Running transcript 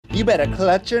You better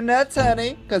clutch your nuts,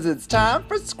 honey, because it's time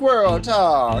for Squirrel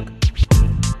Talk.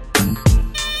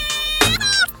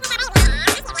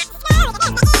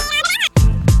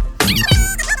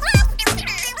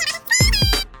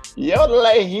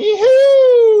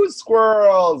 Yodelay-hee-hoo,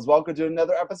 squirrels! Welcome to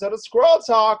another episode of Squirrel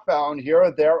Talk, found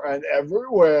here, there, and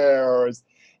everywhere.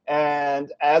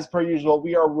 And as per usual,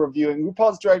 we are reviewing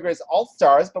RuPaul's Drag Race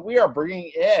All-Stars, but we are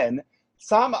bringing in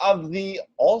some of the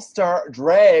All-Star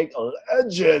drag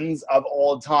legends of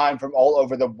all time from all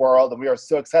over the world, and we are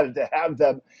so excited to have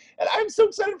them. And I'm so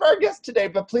excited for our guest today,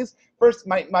 but please, first,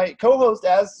 my co-host,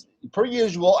 as per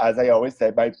usual, as I always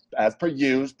say, as per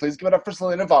usual, please give it up for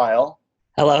Selena Vile.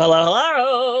 Hello, hello,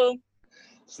 hello.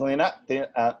 Selena,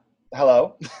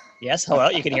 hello. Yes, hello.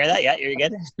 You can hear that? Yeah, you're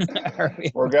good.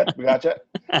 We're good. We got you.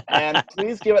 And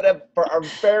please give it up for our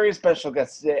very special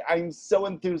guest today. I'm so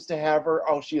enthused to have her.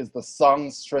 Oh, she is the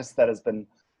songstress that has been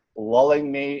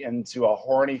lulling me into a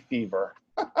horny fever.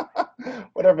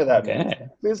 Whatever that means.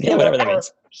 Please give it up for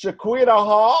SHEQUIDA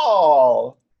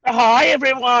Hall. Hi,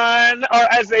 everyone.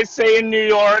 Or as they say in New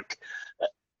York,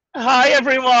 hi,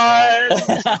 everyone.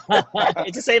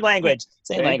 It's the same language.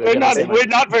 We're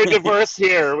not very diverse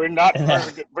here. We're not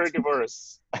very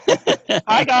diverse.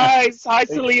 Hi, guys. Hi,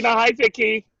 Selena. Hi,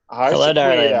 Vicky. Hi, hello,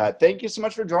 darling. Thank you so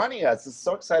much for joining us. It's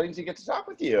so exciting to get to talk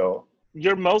with you.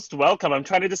 You're most welcome. I'm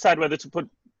trying to decide whether to put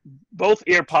both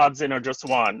ear pods in or just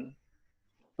one.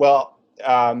 Well,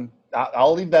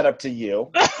 I'll leave that up to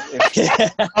you.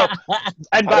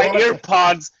 And by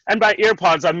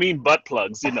earpods, I mean butt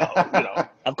plugs. You know.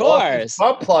 Of course.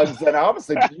 Well, butt plugs, then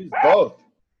obviously use both.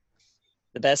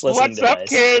 The best listening device. What's up,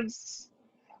 kids?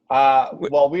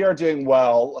 Well, we are doing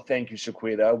well. Thank you,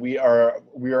 SHEQUIDA. We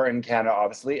are in Canada,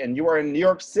 obviously, and you are in New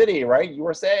York City, right? You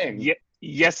were saying.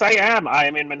 Yes, I am. I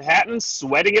am in Manhattan,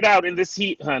 sweating it out in this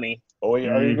heat, honey. Oh, are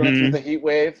you going through the heat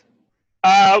wave?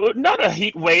 Not a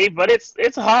heat wave, but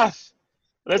it's hot.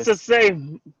 Let's just say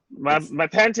my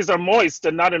panties are moist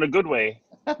and not in a good way.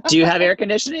 Do you have air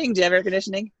conditioning?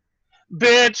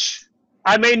 Bitch,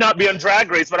 I may not be on Drag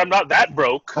Race, but I'm not that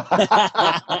broke.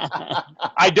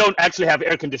 I don't actually have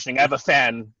air conditioning. I have a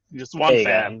fan, just one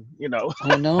fan, Oh,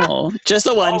 no. Just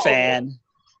the one fan.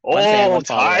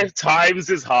 Times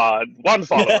is hard. One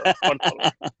follower.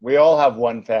 We all have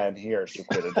one fan here,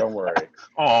 SHEQUIDA. Don't worry.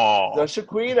 Oh. So,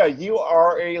 SHEQUIDA, you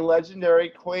are a legendary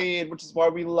queen, which is why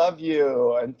we love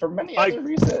you, and for many other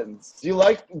reasons. Do you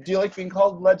like being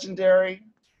called legendary?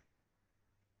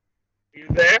 You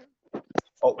there?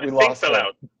 Oh, we lost fell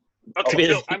out. Okay,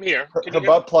 no, I'm here. Her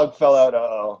butt plug fell out.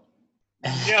 Uh-oh.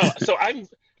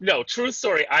 No, true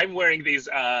story. I'm wearing these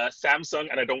Samsung,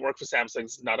 and I don't work for Samsung.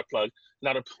 It's not a plug.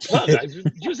 Not a plug. I'm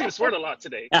using this word a lot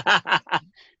today.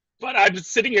 But I'm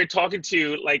sitting here talking to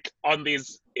you, on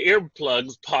these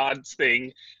earplugs, pods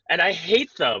thing, and I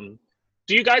hate them.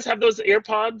 Do you guys have those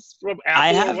AirPods from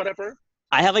Apple or whatever?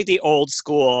 I have, the old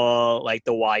school,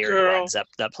 the wired ones that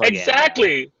plug in.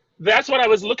 Exactly. That's what I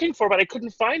was looking for, but I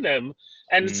couldn't find them.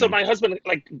 And so my husband,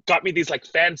 got me these,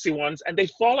 fancy ones, and they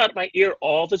fall out my ear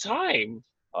all the time.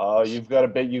 Oh, you've got a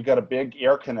big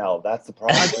ear canal. That's the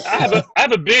problem. I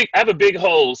have a big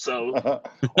hole, so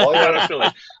I feel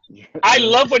like. I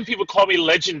love when people call me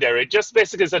legendary. Just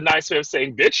basically is a nice way of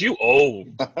saying, "Bitch, you old."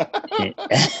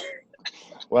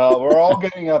 Well, we're all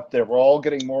getting up there. We're all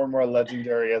getting more and more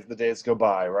legendary as the days go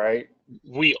by, right?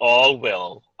 We all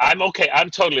will. I'm okay. I'm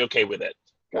totally okay with it.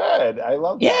 Good. I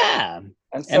love that. Yeah.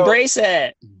 And so, embrace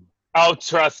it. Oh,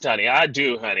 trust, honey. I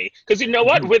do, honey. Because you know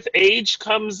what? With age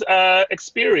comes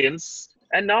experience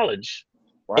and knowledge.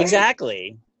 Right?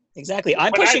 Exactly.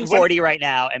 I'm pushing 40 right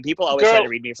now, and people always try to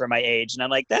read me for my age, and I'm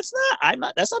like, that's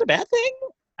not a bad thing.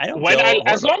 I don't.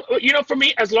 For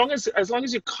me, as long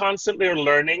as you constantly are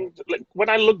learning. When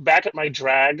I look back at my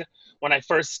drag when I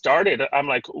first started, I'm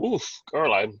like, oof,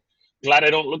 girl, I'm glad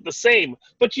I don't look the same.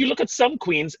 But you look at some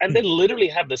queens and they literally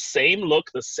have the same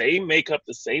look, the same makeup,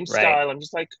 the same style. I'm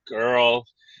just like, girl,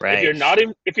 if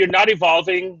you're not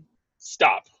evolving,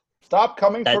 stop. Stop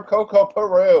coming for Coco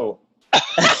Peru.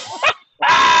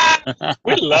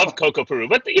 We love Coco Peru,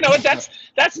 but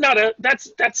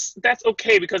that's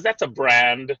okay because that's a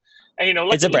brand. And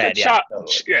it's a brand.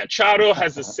 Charo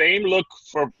has the same look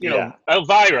for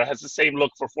Elvira has the same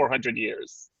look for 400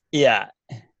 years. Yeah.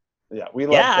 Yeah, we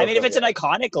love. Yeah, I mean, if it's an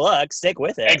iconic look, stick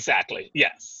with it. Exactly.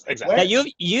 Yes. Exactly. Now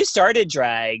you started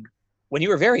drag when you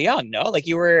were very young, no?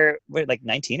 You were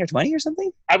 19 or 20 or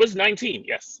something. I was 19.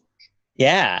 Yes.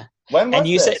 Yeah. When was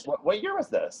this? What year was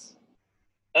this?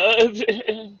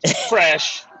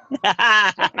 Fresh.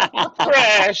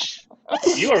 Fresh.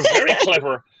 You are very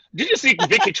clever. Did you see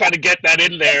Vicky try to get that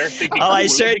in there? I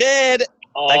sure did.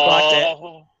 I clocked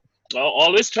it. Well,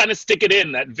 always trying to stick it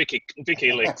in, that Vicky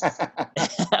Licks.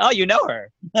 Oh, you know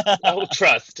her. Oh,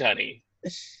 trust, honey.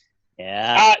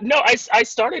 Yeah. No, I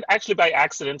started actually by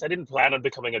accident. I didn't plan on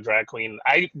becoming a drag queen.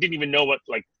 I didn't even know what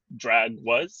like drag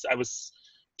was. I was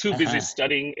too busy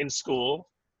studying in school.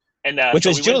 And which so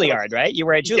was we went to like, Juilliard, right? You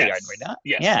were at Juilliard, right? yes, Now?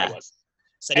 yes, I Yeah. was.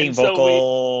 Studying And so we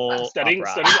vocal studying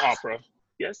opera. studying opera.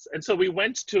 Yes. And so we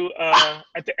went to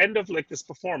at the end of like this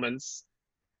performance,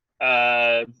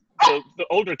 the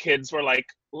older kids were like,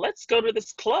 let's go to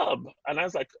this club. And I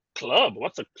was like, club?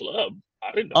 What's a club?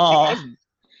 I didn't know.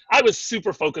 I was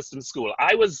super focused in school.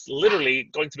 I was literally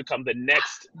going to become the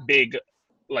next big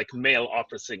like male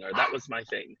opera singer. That was my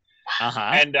thing.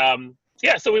 And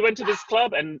yeah, so we went to this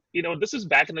club, and this was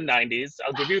back in the 90s.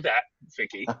 I'll give you that,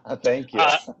 Vicky. Thank you.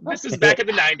 This is back in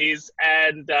the 90s,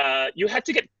 and you had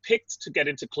to get picked to get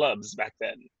into clubs back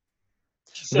then.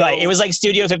 So, right, it was like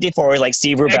Studio 54, was like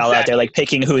Steve Rubella out there, like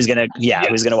picking who's gonna,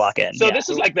 who's gonna walk in. So this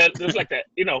was like that. It was like that,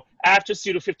 after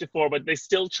Studio 54, but they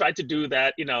still tried to do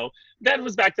that. That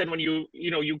was back then when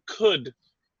you could,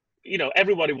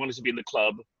 everybody wanted to be in the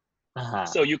club,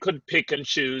 so you could pick and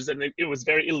choose, and it was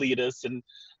very elitist. And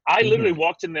I literally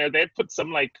walked in there. They had put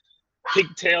some like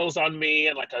pigtails on me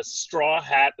and like a straw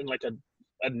hat and like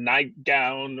a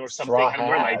nightgown or something. And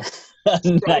we're like,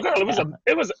 girl,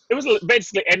 it was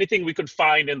basically anything we could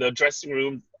find in the dressing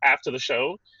room after the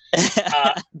show.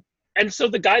 And so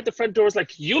the guy at the front door was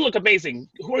like, you look amazing.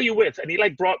 Who are you with? And he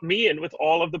like brought me in with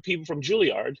all of the people from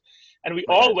Juilliard. And we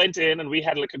all went in and we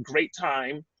had like a great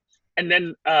time. And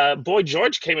then Boy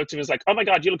George came up to me and was like, oh my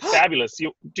God, you look fabulous.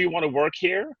 Do you want to work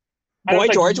here? And Boy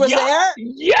George was there?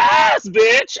 Yes,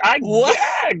 bitch. I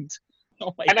gagged.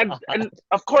 Oh my God. And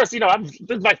of course, this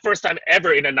is my first time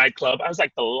ever in a nightclub. I was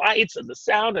like, the lights and the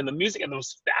sound and the music and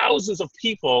those thousands of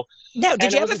people. Now,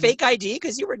 did you have a fake ID?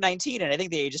 Because you were 19 and I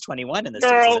think the age is 21 in this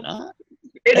case, girl, is it not?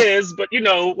 It is, but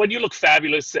when you look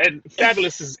fabulous, and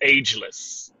fabulous is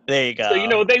ageless. There you go.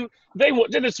 So, they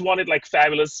just wanted like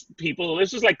fabulous people.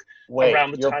 This was like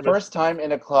around the your time first time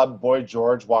in a club, Boy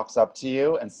George walks up to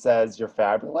you and says, you're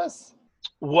fabulous?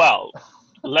 Well,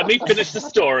 let me finish the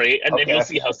story, and then you'll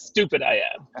see how stupid I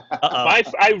am.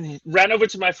 I ran over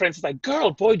to my friends and was like,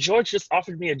 girl, Boy George just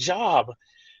offered me a job.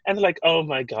 And they're like, oh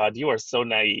my God, you are so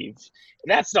naive.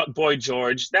 That's not Boy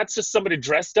George. That's just somebody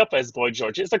dressed up as Boy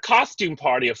George. It's a costume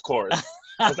party, of course.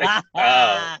 I was like,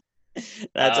 oh.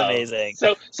 That's amazing.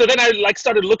 So then I like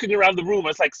started looking around the room. I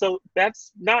was like, so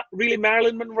that's not really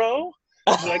Marilyn Monroe?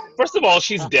 I was like, first of all,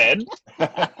 she's dead.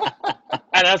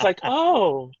 And I was like,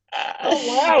 oh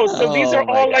wow. So these are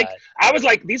all like, I was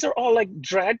like, these are all like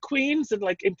drag queens and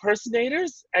like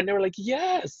impersonators? And they were like,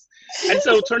 yes. And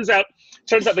so it turns out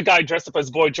the guy dressed up as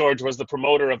Boy George was the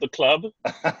promoter of the club.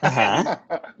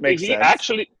 Makes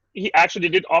sense. He actually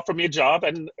did offer me a job,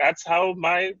 and that's how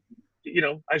I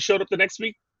showed up the next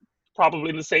week, probably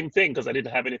in the same thing because I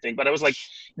didn't have anything. But I was like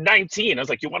 19. I was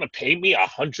like, you want to pay me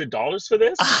 $100 for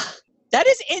this? That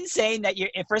is insane that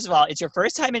first of all, it's your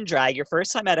first time in drag, your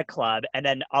first time at a club, and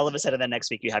then all of a sudden the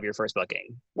next week you have your first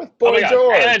booking. With Boy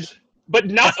George. But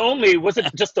not only was it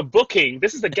just a booking,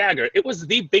 this is the gagger, it was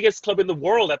the biggest club in the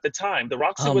world at the time. The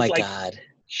Roxy was like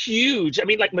huge. I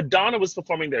mean, like Madonna was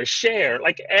performing there, Cher,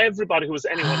 like everybody who was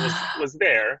anyone was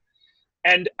there.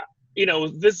 And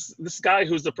this guy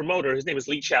who's the promoter, his name is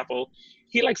Lee Chappell,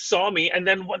 he like saw me, and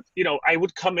then we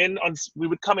would come in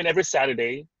every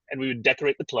Saturday and we would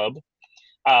decorate the club.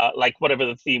 Like whatever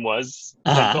the theme was,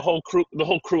 like the whole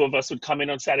crew of us would come in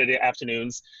on Saturday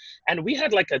afternoons, and we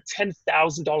had like a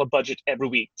 $10,000 budget every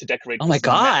week to decorate. Oh my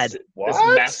God! This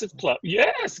massive club.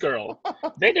 Yes, girl.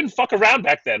 They didn't fuck around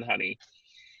back then, honey.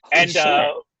 And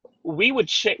we would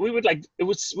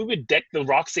deck the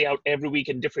Roxy out every week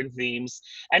in different themes,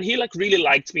 and he like really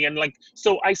liked me, and like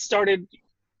so I started.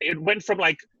 It went from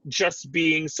like just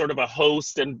being sort of a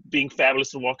host and being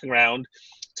fabulous and walking around,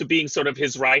 to being sort of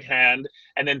his right hand.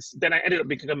 And then I ended up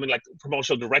becoming like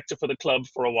promotional director for the club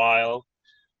for a while.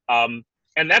 And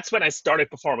that's when I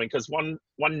started performing, because one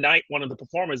night, one of the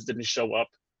performers didn't show up.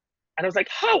 And I was like,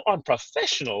 how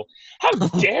unprofessional. How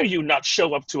dare you not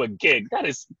show up to a gig? That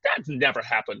never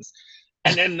happens.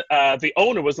 And then the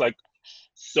owner was like,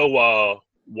 so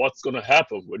what's going to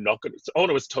happen? We're not going to. The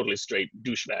owner was totally straight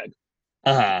douchebag.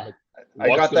 I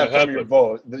got that from your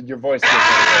voice. Your voice.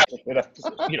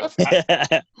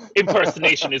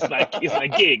 Impersonation is my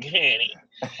gig, honey.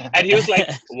 And he was like,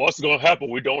 "What's going to happen?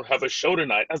 We don't have a show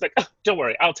tonight." I was like, "Don't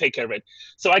worry, I'll take care of it."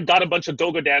 So I got a bunch of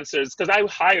go-go dancers, because I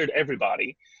hired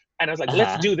everybody, and I was like,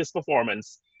 "Let's do this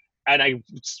performance." And I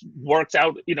worked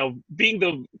out,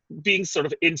 being sort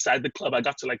of inside the club, I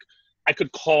got to I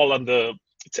could call on the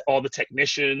all the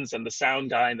technicians and the sound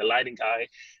guy and the lighting guy,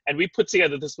 and we put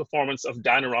together this performance of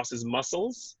Diana Ross's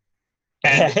Muscles,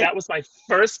 and that was my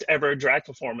first ever drag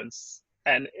performance,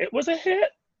 and it was a hit.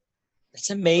 That's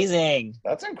amazing.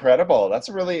 That's incredible. That's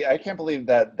really, I can't believe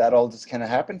that all just kind of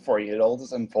happened for you. It all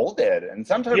just unfolded. And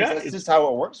sometimes that's just how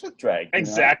it works with drag.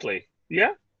 Exactly. You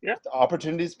know? Yeah. The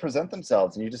opportunities present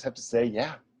themselves and you just have to say,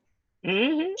 yeah.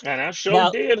 Mm-hmm. And I sure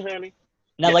did, honey.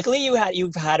 Now, luckily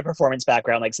you've had a performance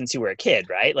background like since you were a kid,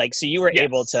 right? Like, so you were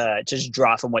able to just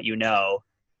draw from what you know.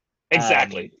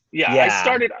 Exactly. I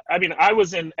started, I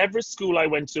was in every school I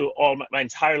went to all my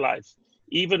entire life.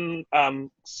 Even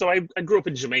so I grew up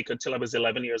in Jamaica till I was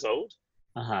 11 years old.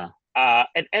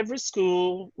 And every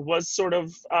school was sort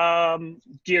of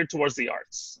geared towards the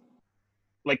arts.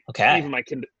 Like even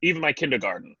my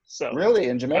kindergarten. So really,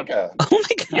 in Jamaica? Oh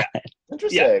my God. Yeah.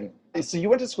 Interesting. Yeah. So you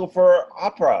went to school for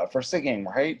opera, for singing,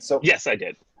 right? So yes, I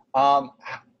did.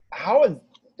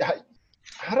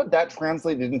 How did that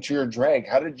translate into your drag?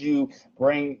 How did you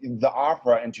bring the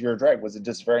opera into your drag? Was it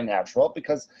just very natural?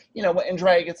 Because, you know, in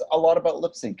drag, it's a lot about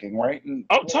lip syncing, right? And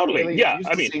totally.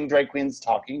 Really seeing drag queens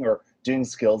talking or doing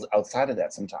skills outside of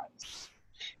that sometimes.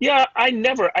 Yeah, I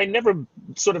never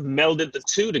sort of melded the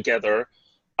two together.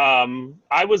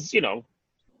 I was, you know,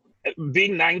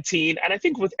 being 19, and I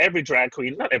think with every drag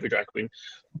queen, not every drag queen,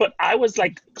 but I was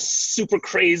like super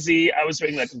crazy. I was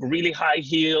wearing like really high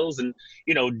heels and,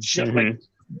 you know, like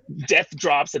death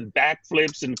drops and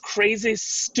backflips and crazy,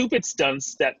 stupid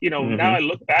stunts that, you know, now I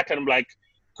look back and I'm like,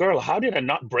 girl, how did I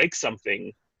not break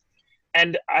something?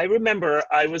 And I remember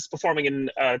I was performing in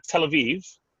Tel Aviv.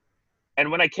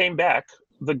 And when I came back,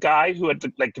 the guy who had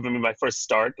like given me my first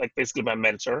start, like basically my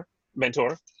mentor,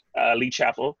 Lee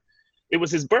Chappell, it was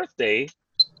his birthday.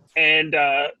 And,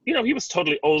 you know, he was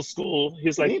totally old school. He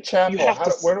was like, Lee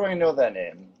Chappell, where do I know that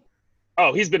name?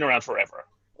 Oh, he's been around forever.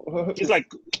 He's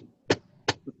like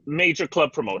major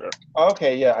club promoter.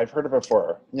 Okay, yeah, I've heard of it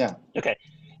before. Yeah. Okay.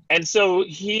 And so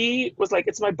he was like,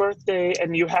 it's my birthday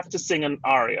and you have to sing an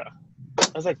aria.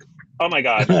 I was like, oh my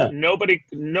God, nobody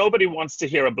wants to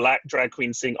hear a black drag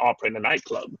queen sing opera in a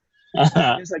nightclub.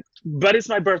 He's like, but it's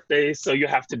my birthday, so you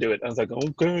have to do it. I was like,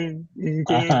 okay.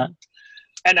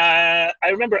 And I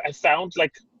remember I found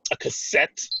like a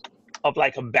cassette of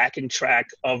like a backing track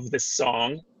of this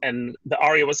song, and the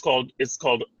aria is called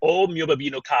O Mio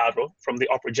Babino Caro from the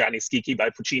opera Gianni Schicchi by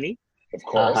Puccini. Of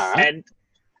course.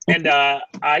 And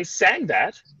I sang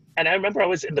that, and I remember I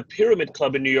was in the Pyramid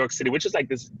Club in New York City, which is like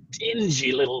this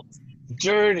dingy little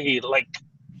dirty like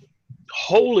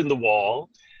hole in the wall.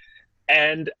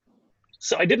 And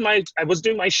so I was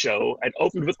doing my show.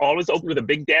 Always opened with a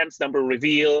big dance number,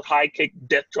 reveal, high kick,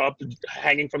 death drop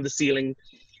hanging from the ceiling.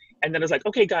 And then I was like,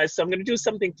 okay, guys, so I'm going to do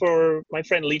something for my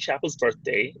friend Lee Chappell's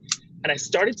birthday. And I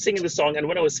started singing the song. And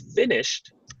when I was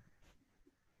finished,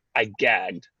 I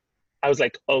gagged. I was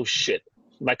like, oh shit,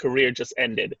 my career just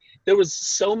ended. There was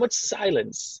so much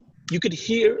silence. You could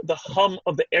hear the hum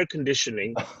of the air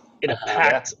conditioning in a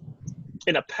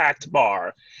packed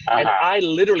bar. And I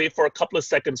literally, for a couple of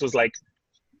seconds, was like,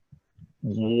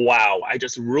 wow, I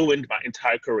just ruined my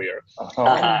entire career.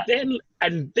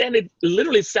 And then it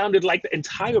literally sounded like the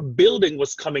entire building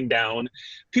was coming down.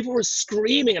 People were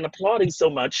screaming and applauding so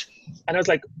much. And I was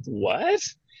like, what?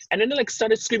 And then they like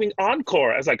started screaming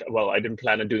encore. I was like, well, I didn't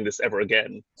plan on doing this ever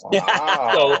again.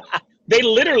 Wow. So they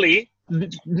literally,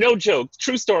 no joke,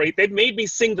 true story, they made me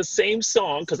sing the same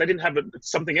song because I didn't have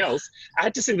something else. I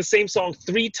had to sing the same song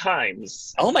 3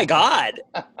 times. Oh my God.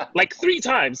 Like 3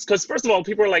 times. Because first of all,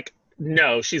 people were like,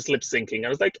 no, she's lip syncing. I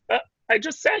was like, I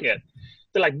just sang it.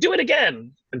 They're like, do it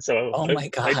again. And so my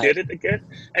God. I did it again.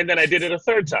 And then I did it a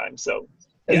 3rd time. So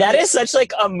yeah. That is such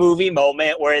like a movie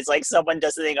moment where it's like someone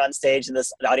does something on stage and the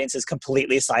audience is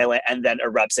completely silent and then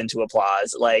erupts into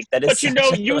applause. Like that is. But you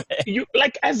know, you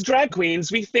like as drag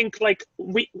queens, we think like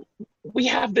we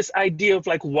have this idea of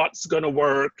like what's gonna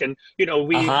work, and you know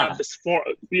we have this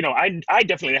you know I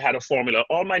definitely had a formula.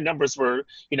 All my numbers were,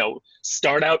 you know,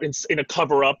 start out in a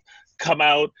cover up, come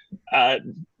out,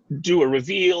 do a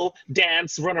reveal,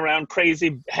 dance, run around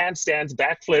crazy, handstands,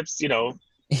 backflips, you know.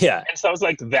 Yeah. And so I was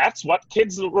like, that's what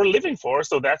kids were living for,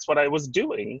 so that's what I was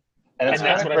doing. And it's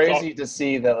kind of crazy to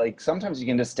see that like sometimes you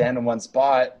can just stand in one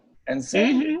spot and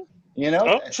sing. You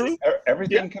know? Oh, true.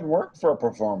 Everything can work for a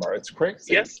performer. It's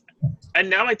crazy. Yes. And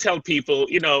now I tell people,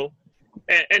 you know,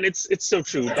 and it's so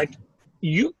true. Like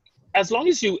you, as long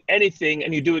as you anything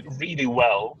and you do it really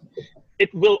well,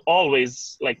 it will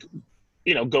always like,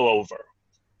 you know, go over.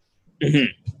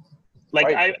 Like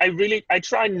right. I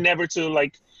try never to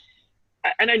like,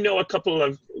 and I know a couple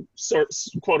of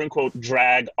quote unquote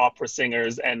drag opera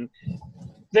singers, and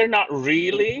they're not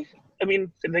really I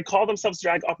mean, they call themselves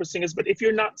drag opera singers, but if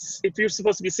you're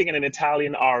supposed to be singing an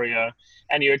Italian aria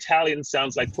and your Italian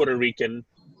sounds like Puerto Rican,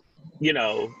 you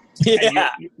know,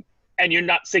 and you're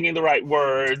not singing the right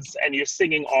words and you're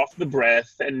singing off the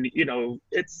breath, and you know,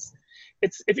 it's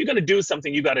if you're gonna do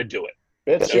something, you got to do it.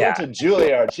 Bitch, she went to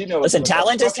Juilliard. She knows. Listen,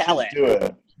 talent is talent. Do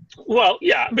it. Well,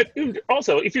 yeah, but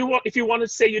also if you want to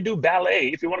say you do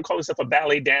ballet, if you want to call yourself a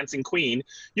ballet dancing queen,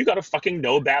 you got to fucking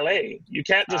know ballet. You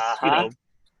can't just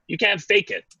you can't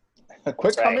fake it.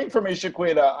 Quit coming for me,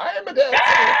 SHEQUIDA. I am a dancer.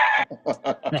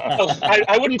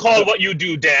 I wouldn't call what you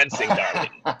do dancing, darling.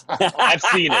 I've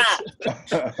seen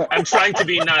it. I'm trying to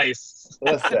be nice.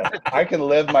 Listen, I can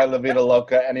live my La Vida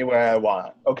Loca anywhere I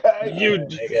want, okay?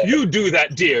 You do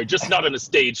that, dear, just not on a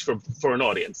stage for an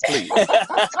audience, please.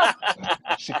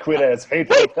 SHEQUIDA is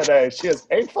hateful today. She is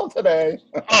hateful today.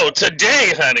 Oh,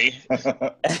 today, honey.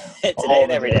 Today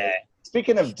and every day.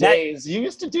 Speaking of days, you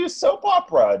used to do soap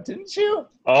opera, didn't you?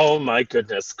 Oh my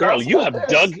goodness, girl, you have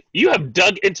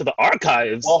dug into the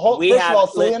archives. Well, first of all,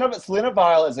 Selena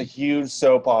Vile is a huge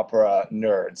soap opera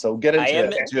nerd, so get into it,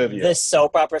 the two of you. The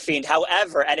soap opera fiend.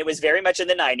 However, and it was very much in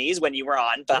the 90s when you were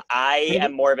on, but I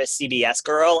am more of a CBS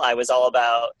girl. I was all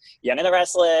about Young and the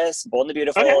Restless, Bold and the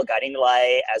Beautiful, Guiding the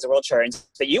Light, As the World Turns.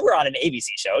 But you were on an ABC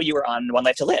show. You were on One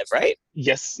Life to Live, right?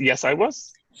 Yes, I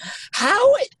was.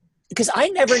 How? Because I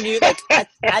never knew, like, at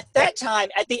that time,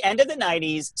 at the end of the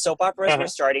 90s, soap operas were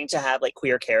starting to have, like,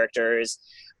 queer characters.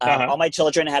 All My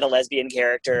Children had a lesbian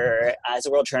character. As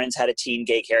the World Turns had a teen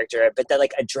gay character. But then,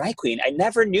 like, a drag queen. I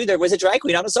never knew there was a drag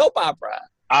queen on a soap opera.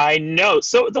 I know.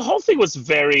 So the whole thing was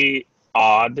very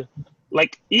odd.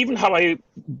 Like, even how I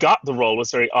got the role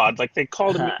was very odd. Like, they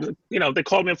called me, they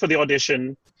called me in for the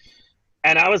audition.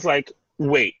 And I was like,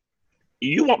 wait,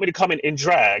 you want me to come in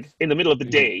drag in the middle of the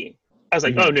day? I was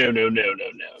like, oh,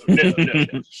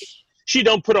 no. She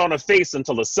don't put on a face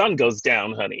until the sun goes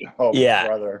down, honey. Oh, yeah.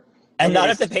 Brother. And not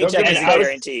if the paycheck is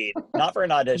guaranteed. Not for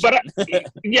an audition. But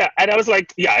and I was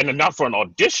like, and not for an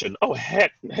audition. Oh, hell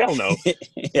no.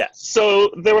 Yeah.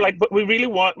 So they were like, but we really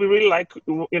like,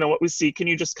 what we see. Can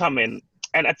you just come in?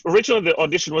 And originally the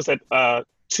audition was at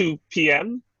 2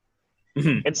 p.m.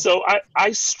 Mm-hmm. And so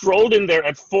I strolled in there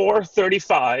at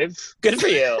 4:35. Good for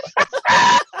you.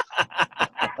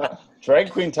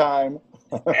 Drag queen time.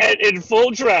 And in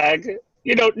full drag.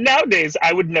 Nowadays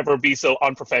I would never be so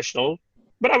unprofessional,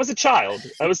 but I was a child.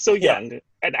 I was so young,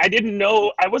 and I didn't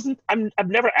know. I've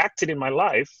never acted in my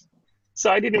life,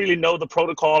 so I didn't really know the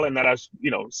protocol, and that I was,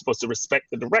 supposed to respect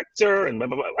the director, and blah,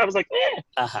 blah, blah. I was like,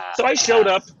 So I showed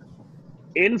up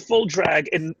in full drag,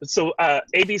 and so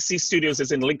ABC Studios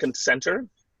is in Lincoln Center.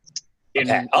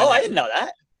 Okay. I didn't know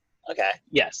that. Okay.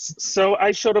 Yes. So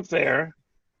I showed up there,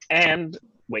 and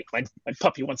wait, my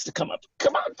puppy wants to come up.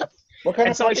 Come on, puppy. What kind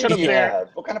of puppy I showed up there.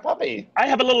 What kind of puppy? I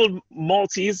have a little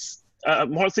Maltese,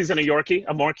 and a Yorkie,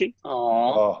 a Morkie.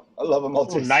 Oh, I love a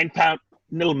Maltese.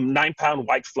 Little 9-pound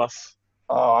white fluff.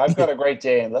 Oh, I've got a Great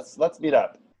Dane. Let's meet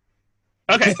up.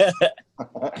 Okay.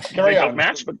 Carry on.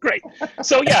 Match, but great.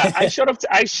 So yeah, I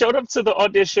showed up to the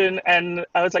audition, and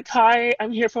I was like, "Hi,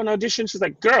 I'm here for an audition." She's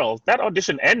like, "Girl, that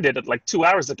audition ended at like 2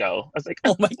 hours ago." I was like,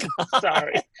 "Oh my god,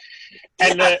 sorry."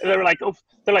 And they were like,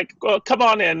 come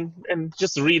on in and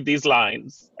just read these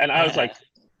lines. And I was like,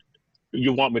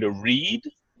 "You want me to read?"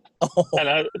 Oh.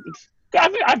 And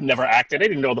I've never acted. I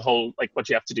didn't know the whole what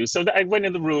you have to do. So I went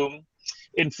in the room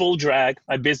in full drag,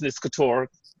 my business couture.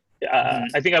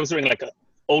 I think I was wearing like a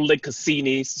Oleg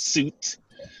Cassini suit.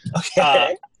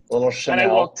 Okay. Little Chanel.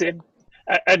 And I walked in.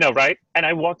 I know, right? And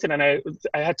I walked in, and I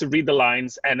had to read the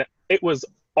lines, and it was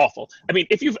awful. I mean,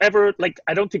 if you've ever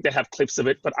I don't think they have clips of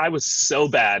it, but I was so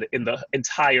bad in the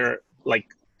entire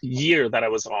year that I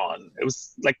was on. It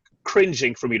was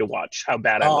cringing for me to watch how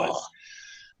bad I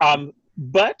was.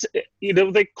 But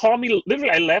they called me.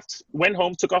 Literally, I left, went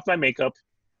home, took off my makeup.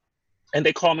 And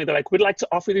they called me. They're like, "We'd like to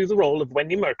offer you the role of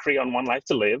Wendy Mercury on One Life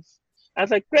to Live." I was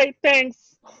like, "Great,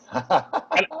 thanks."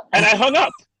 and I hung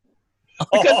up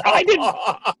because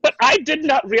I did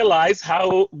not realize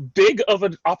how big of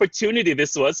an opportunity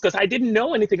this was, because I didn't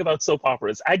know anything about soap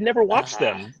operas. I'd never watched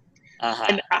them.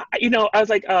 And I was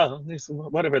like, oh,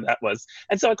 whatever that was.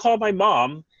 And so I called my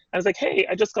mom. I was like, "Hey,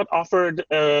 I just got offered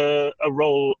a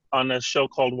role on a show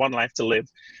called One Life to Live."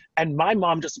 And my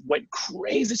mom just went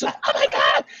crazy. She's like, "Oh my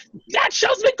God, that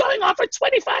show's been going on for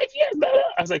 25 years.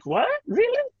 I was like, "What?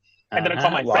 Really?" And then I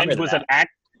called my friend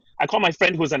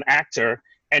who was an actor,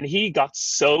 and he got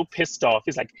so pissed off.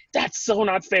 He's like, "That's so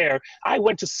not fair. I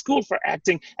went to school for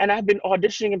acting, and I've been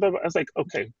auditioning." And blah, blah. I was like,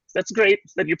 "Okay, that's great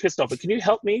that you're pissed off, but can you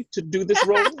help me to do this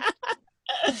role?"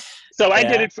 So I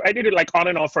did it like on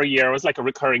and off for a year. I was like a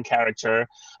recurring character.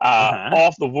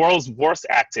 Off the world's worst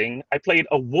acting. I played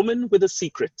a woman with a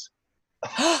secret.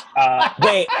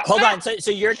 Wait, hold on.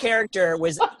 So your character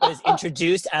was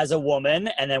introduced as a woman,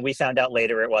 and then we found out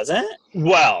later it wasn't?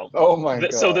 Well, oh my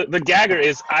God. So the gagger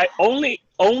is I only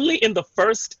in the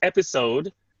first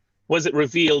episode was it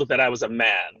revealed that I was a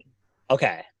man.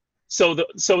 Okay. So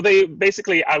they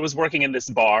basically, I was working in this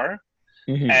bar,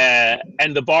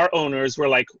 and the bar owners were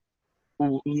like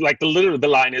the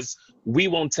line is, "We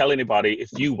won't tell anybody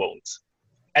if you won't."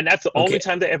 And that's the only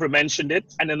time they ever mentioned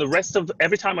it. And then the rest of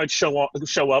every time I'd show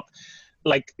up,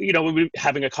 like, you know, we'd be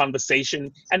having a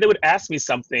conversation and they would ask me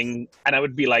something and I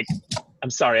would be like, "I'm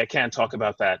sorry, I can't talk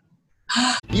about that."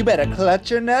 You better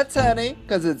clutch your nuts, honey,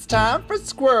 because it's time for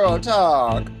Squirrel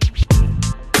Talk.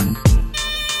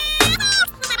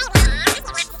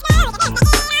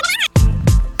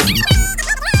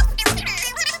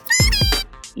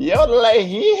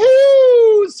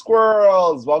 Yodelay-hee-hoo,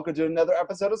 squirrels! Welcome to another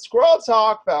episode of Squirrel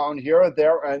Talk, found here,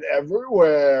 there, and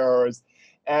everywhere.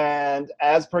 And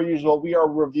as per usual, we are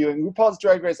reviewing RuPaul's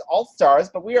Drag Race All-Stars,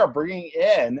 but we are bringing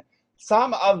in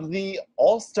some of the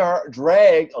All-Star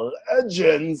drag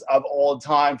legends of all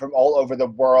time from all over the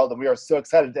world, and we are so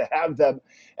excited to have them.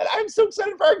 And I'm so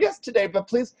excited for our guest today, but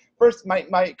please, first,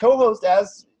 my co-host,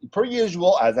 as per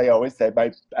usual, as I always say,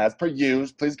 as per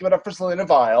usual, please give it up for Selena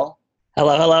Vile.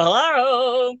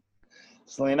 Hello.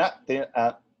 Selena,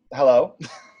 hello.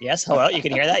 Yes, hello. You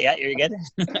can hear that? Yeah, you're good.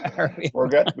 We're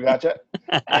good. We got you.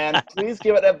 And please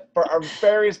give it up for our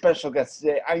very special guest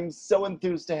today. I'm so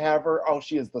enthused to have her. Oh,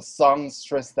 she is the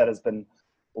songstress that has been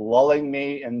lulling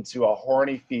me into a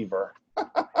horny fever.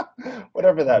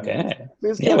 Whatever that means.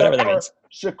 Please give it up for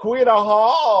SHEQUIDA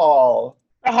Hall.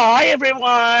 Hi,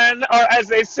 everyone. Or as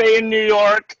they say in New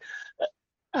York,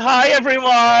 hi,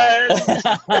 everyone.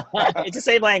 It's the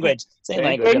same language.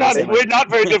 We're not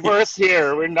very diverse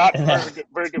here. We're not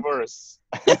very diverse.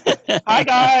 Hi,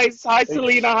 guys. Hi,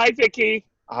 Selena. Hi, Vicky.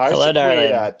 Hi, hello,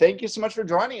 darling. Thank you so much for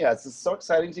joining us. It's so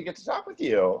exciting to get to talk with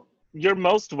you. You're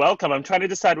most welcome. I'm trying to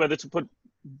decide whether to put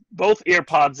both ear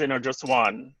pods in or just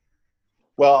one.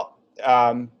 Well,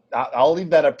 I'll leave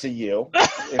that up to you.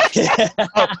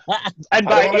 And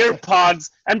by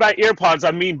earpods,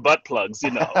 I mean butt plugs.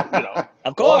 You know.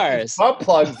 Of course. Well, butt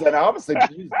plugs, then obviously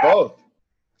use both.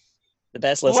 The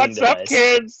best listening device. What's up,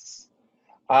 kids?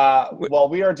 Well,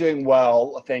 we are doing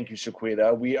well. Thank you,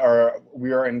 SHEQUIDA. We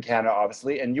are in Canada,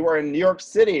 obviously, and you are in New York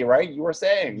City, right? You were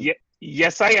saying.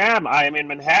 Yes, I am. I am in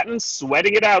Manhattan,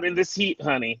 sweating it out in this heat,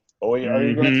 honey. Oh, are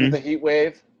you going through the heat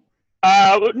wave?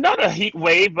 Not a heat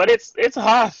wave, but it's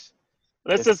hot.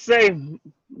 Let's just say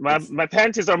my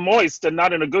panties are moist and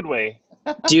not in a good way.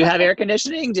 Do you have air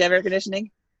conditioning?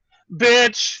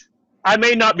 Bitch, I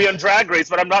may not be on Drag Race,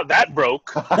 but I'm not that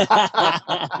broke.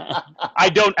 I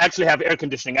don't actually have air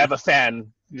conditioning. I have a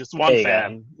fan, just one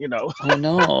fan, you know. Oh,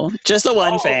 no. Just the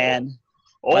one fan.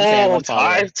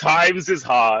 Times is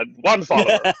hard. One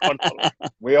follower.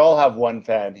 We all have one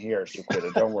fan here,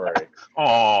 SHEQUIDA. Don't worry.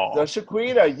 Oh. So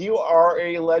SHEQUIDA, you are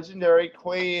a legendary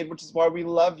queen, which is why we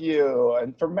love you,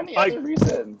 and for many other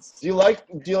reasons. Do you like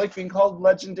being called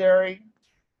legendary?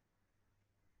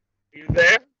 You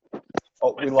there?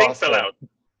 Oh, we lost fell out.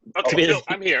 Okay, no,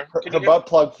 I'm here. Her butt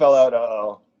plug fell out.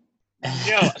 Uh-oh.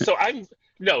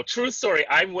 No, true story.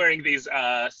 I'm wearing these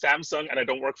Samsung, and I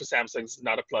don't work for Samsung. It's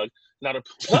not a plug. Not a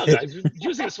plug. I'm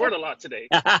using this word a lot today.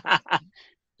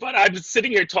 But I'm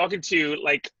sitting here talking to you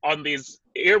like on these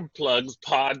earplugs,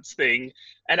 pods thing,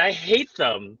 and I hate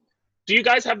them. Do you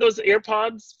guys have those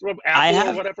AirPods from Apple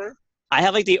or whatever? I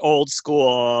have like the old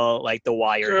school, like the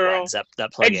wired ones that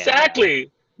plug in.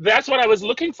 Exactly. That's what I was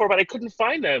looking for, but I couldn't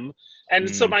find them. And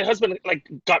so my husband like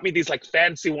got me these like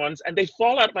fancy ones, and they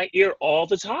fall out my ear all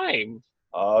the time.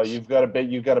 Oh, you've got a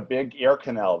big ear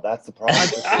canal. That's the problem.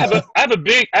 I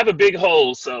have a big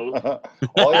hole, so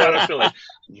I feel like.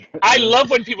 I love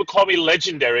when people call me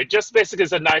legendary. Just basically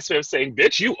is a nice way of saying,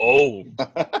 "Bitch, you old."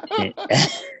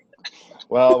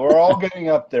 Well, we're all getting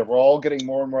up there. We're all getting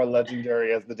more and more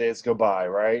legendary as the days go by,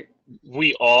 right?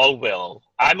 We all will.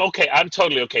 I'm okay. I'm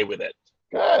totally okay with it.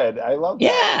 Good. I love that.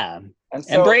 Yeah. And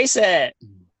so, embrace it.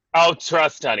 Oh,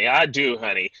 trust, honey. I do,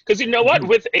 honey. Because you know what?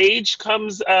 With age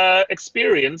comes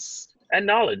experience and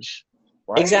knowledge.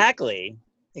 Right? Exactly.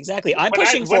 I'm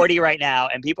pushing 40 right now,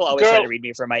 and people always try to read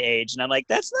me for my age, and I'm like,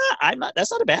 that's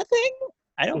not a bad thing.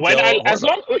 I don't.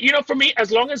 For me,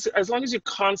 as long as you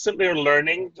constantly are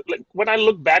learning. Like when I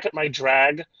look back at my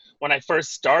drag when I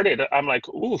first started, I'm like,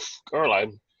 oof, girl,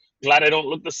 I'm glad I don't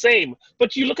look the same.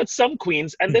 But you look at some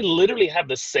queens and they literally have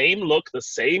the same look, the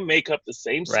same makeup, the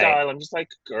same style. I'm just like,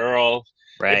 girl,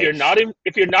 Right.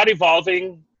 If you're not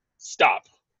evolving, stop.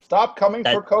 Stop coming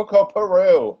for Coco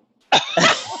Peru.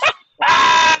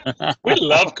 We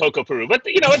love Coco Peru, but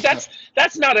you know that's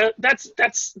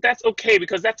okay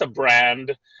because that's a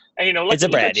brand, and you know, like, it's a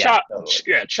brand,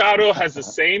 Charo has the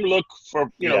same look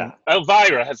for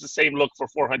Elvira has the same look for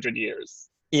 400 years.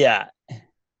 Yeah,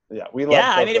 we love.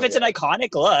 Yeah, Coco, I mean, if it's an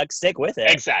iconic look, stick with it.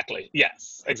 Exactly.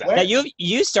 Yes. Exactly. Now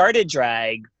you started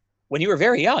drag when you were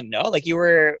very young, no? Like you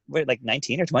were like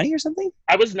 19 or 20 or something.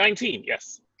 I was 19.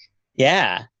 Yes.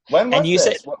 Yeah. When was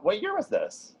this? What year was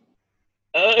this?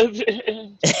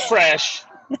 Fresh.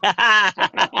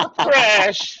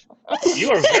 Fresh.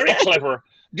 You are very clever.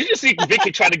 Did you see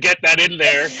Vicky try to get that in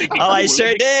there? Thinking, I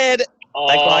sure did.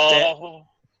 I clocked it.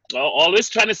 Well, always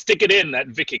trying to stick it in, that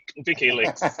Vicky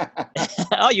links.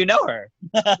 Oh, you know her.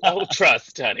 Oh,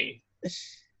 trust, honey.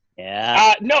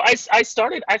 Yeah. No, I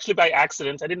started actually by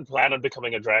accident. I didn't plan on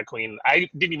becoming a drag queen. I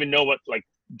didn't even know what like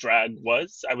drag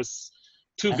was. I was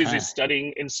too busy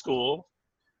studying in school.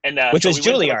 And which was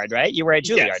Juilliard, right? You were at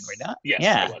Juilliard, right now? Yes,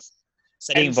 yeah. I was.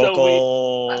 Studying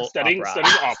vocal studying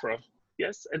opera.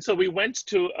 Yes. And so we went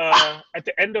to at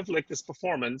the end of like this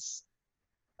performance,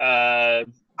 the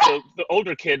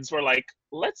older kids were like,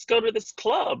 let's go to this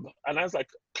club. And I was like,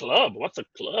 club? What's a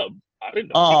club? I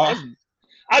didn't know.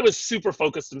 I was super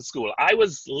focused in school. I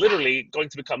was literally going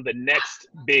to become the next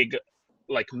big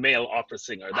like male opera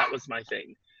singer. That was my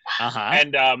thing.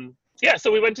 And yeah,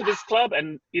 so we went to this club,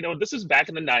 and you know, this was back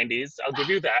in the 90s. I'll give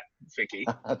you that, Vicky.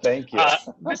 Thank you.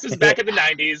 This is back in the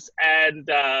 90s, and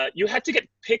you had to get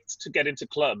picked to get into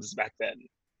clubs back then.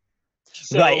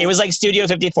 So, right, it was like Studio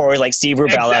 54, like Steve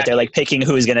Rubell out there, like picking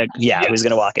who's gonna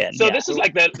walk in. So this was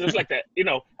like that, you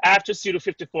know, after Studio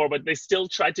 54, but they still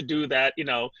tried to do that. You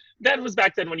know, that was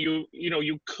back then when you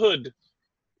could,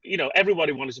 you know,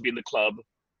 everybody wanted to be in the club,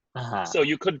 so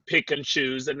you could pick and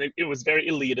choose, and it was very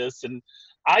elitist. And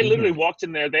I literally walked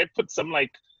in there. They had put some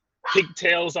like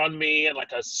pigtails on me and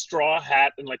like a straw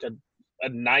hat and like a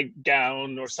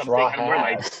nightgown or something. And we're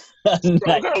like,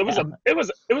 girl, it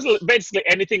was basically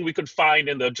anything we could find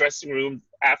in the dressing room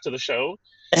after the show.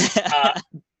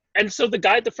 And so the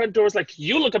guy at the front door was like,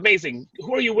 you look amazing.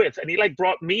 Who are you with? And he like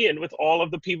brought me in with all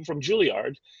of the people from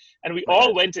Juilliard, and we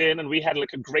all went in and we had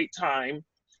like a great time.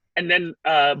 And then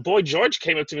Boy George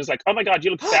came up to me and was like, oh my God, you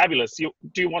look fabulous. Do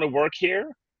you want to work here?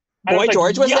 Boy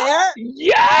George was there?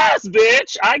 Yes,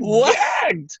 bitch. I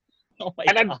gagged. Oh my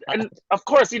God. And of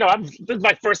course, you know, this is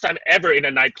my first time ever in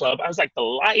a nightclub. I was like, the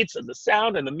lights and the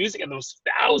sound and the music and those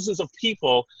thousands of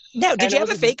people. Now, did you have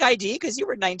a fake ID? Because you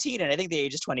were 19 and I think the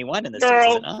age is 21 in this case,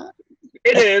 girl, is it not?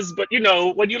 It is, but you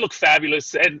know, when you look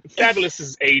fabulous, and fabulous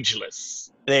is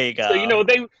ageless. There you go. So, you know,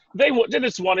 they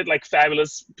just wanted like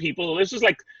fabulous people. It's just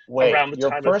like around the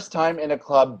your time first time in a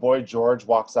club, Boy George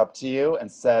walks up to you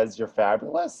and says, you're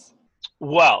fabulous?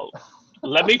 Well,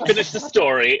 let me finish the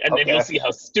story, and then you'll see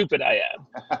how stupid I am.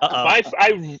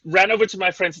 I ran over to my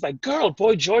friends and was like, girl,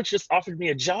 Boy George just offered me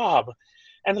a job.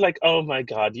 And they're like, oh my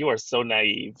God, you are so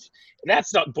naive.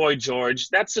 That's not Boy George.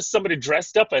 That's just somebody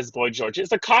dressed up as Boy George.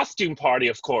 It's a costume party,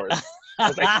 of course. I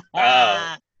was like,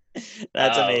 oh.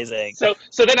 That's amazing. So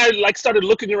then I like started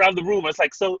looking around the room. I was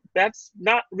like, so that's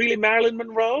not really Marilyn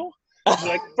Monroe? I was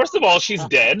like, first of all, she's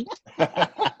dead.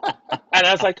 And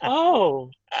I was like,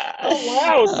 oh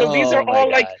wow. So these are all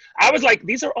like, I was like,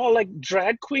 these are all like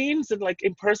drag queens and like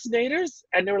impersonators?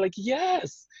 And they were like,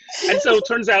 yes. And so it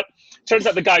turns out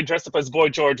the guy dressed up as Boy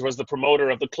George was the promoter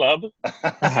of the club.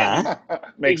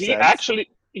 Makes sense.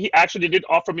 He actually did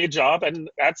offer me a job, and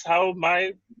that's how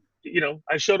I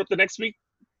showed up the next week.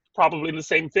 Probably in the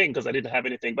same thing because I didn't have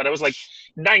anything, but I was like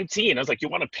 19. I was like, you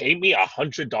want to pay me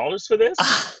 $100 for this?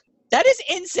 That is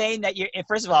insane that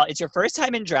first of all, it's your first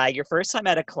time in drag, your first time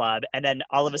at a club, and then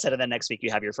all of a sudden the next week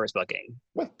you have your first booking.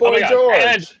 With Boy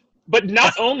George. But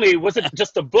not only was it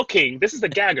just a booking, this is the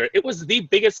gagger, it was the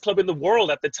biggest club in the world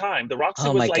at the time. The Roxy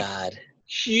was like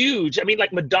huge. I mean,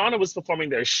 like Madonna was performing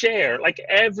there, Cher, like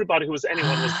everybody who was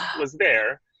anyone was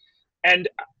there. And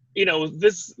you know,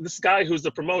 this guy who's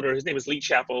the promoter, his name is Lee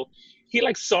Chappell, he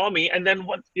like saw me, and then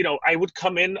we would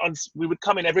come in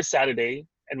every Saturday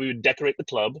and we would decorate the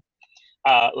club,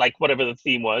 like whatever the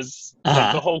theme was.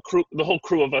 Like the whole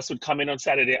crew of us would come in on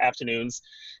Saturday afternoons,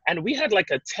 and we had like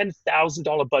a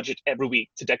 $10,000 budget every week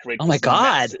to decorate. Oh my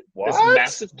God. This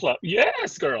massive club.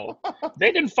 Yes, girl.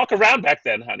 They didn't fuck around back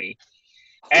then, honey.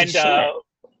 And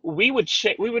we would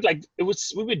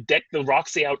deck the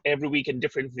Roxy out every week in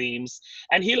different themes,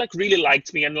 and he like really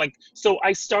liked me, and like so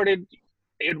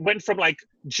it went from like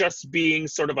just being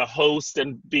sort of a host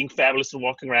and being fabulous and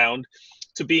walking around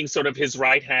to being sort of his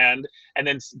right hand, and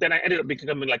then I ended up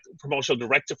becoming like promotional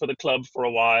director for the club for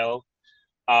a while,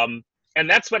 And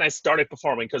that's when I started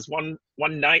performing, because one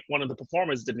night one of the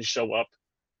performers didn't show up.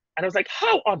 And I was like,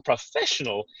 how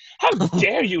unprofessional. How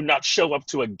dare you not show up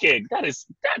to a gig? That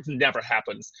never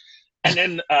happens. And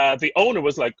then the owner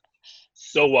was like,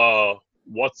 so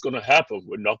what's going to happen?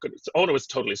 We're not going to. The owner was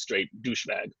totally straight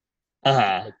douchebag.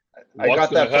 Uh-huh. I got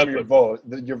that from your voice.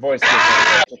 Your voice.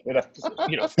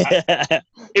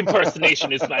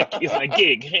 Impersonation is my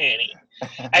gig, honey.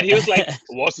 And he was like,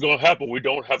 what's going to happen? We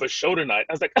don't have a show tonight.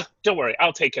 I was like, oh, don't worry,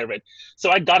 I'll take care of it. So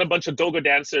I got a bunch of go-go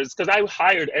dancers, because I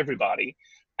hired everybody.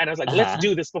 And I was like, let's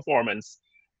do this performance.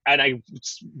 And I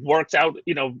worked out,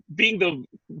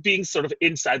 being sort of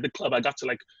inside the club, I got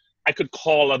to I could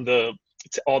call on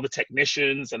all the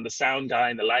technicians and the sound guy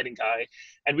and the lighting guy.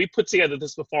 And we put together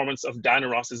this performance of Diana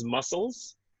Ross's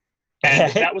Muscles.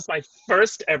 And that was my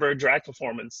first ever drag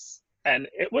performance. And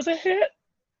it was a hit.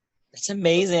 That's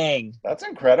amazing. That's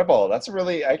incredible. That's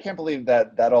really, I can't believe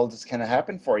that all just kind of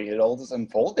happened for you. It all just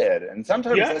unfolded. And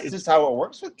sometimes that's just how it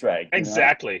works with drag.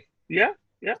 Exactly. Yeah.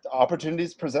 Yeah. The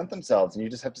opportunities present themselves and you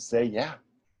just have to say, yeah.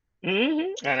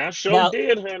 Mm-hmm. And I sure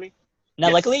did, honey.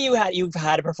 Now, luckily, you've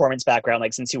had a performance background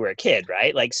since you were a kid,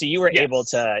 right? So you were able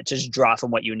to just draw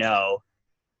from what you know.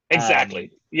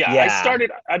 Exactly. I started.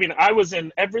 I was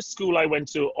in every school I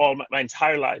went to all my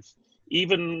entire life.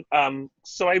 Even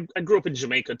so, I grew up in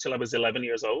Jamaica till I was 11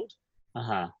 years old.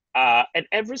 And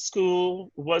every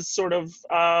school was sort of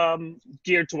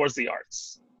geared towards the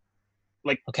arts.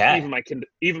 Even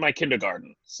my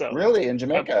kindergarten. So really, in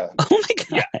Jamaica? Oh my god!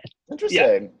 Yeah.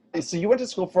 Interesting. Yeah. So you went to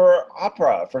school for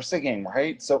opera, for singing,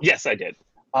 right? So yes, I did.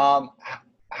 How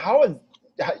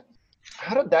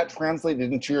did that translate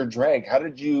into your drag? How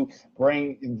did you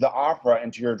bring the opera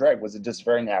into your drag? Was it just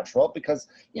very natural? Because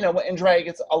in drag,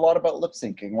 it's a lot about lip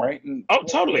syncing, right? And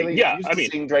totally. Really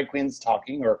seeing drag queens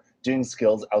talking or doing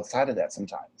skills outside of that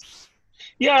sometimes.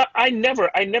 Yeah, I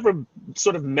never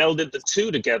sort of melded the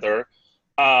two together.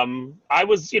 I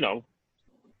was,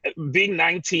 being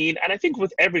 19, and I think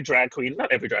with every drag queen,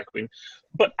 not every drag queen,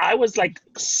 but I was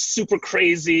super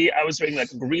crazy. I was wearing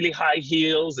really high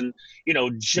heels and,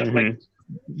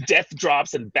 death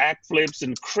drops and backflips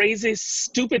and crazy,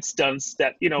 stupid stunts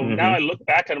that, now I look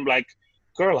back and I'm like,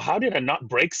 girl, how did I not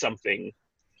break something?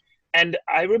 And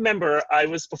I remember I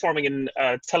was performing in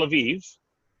Tel Aviv,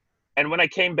 and when I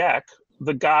came back,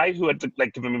 the guy who had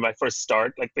given me my first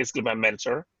start, basically my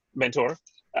mentor,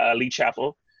 Lee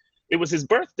Chappell, it was his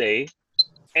birthday,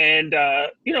 and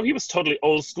he was totally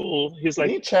old school. He was like,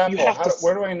 Lee Chappell,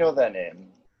 where do I know that name?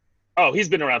 Oh, he's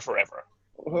been around forever.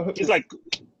 He's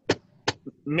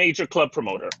major club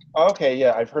promoter. Okay,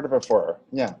 yeah, I've heard of it before.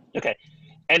 Yeah. Okay.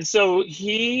 And so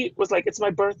he was like, it's my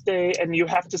birthday and you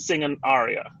have to sing an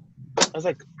aria. I was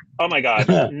like, oh my God,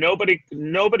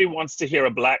 nobody wants to hear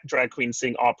a black drag queen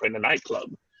sing opera in a nightclub.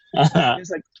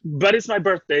 He's like, but it's my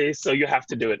birthday, so you have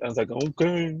to do it. I was like,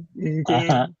 okay.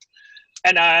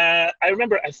 And I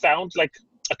remember I found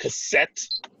a cassette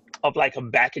of a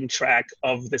backing track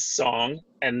of this song,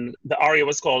 and the aria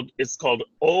is called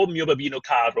O Mio Babino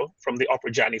Caro from the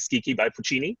opera Gianni Schicchi by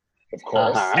Puccini. Of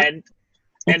course.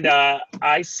 And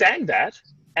I sang that,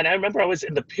 and I remember I was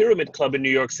in the Pyramid Club in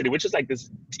New York City, which is this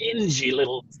dingy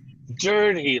little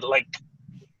dirty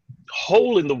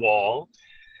hole in the wall.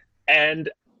 And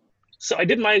so I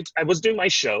was doing my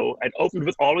show.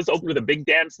 Always opened with a big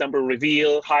dance number,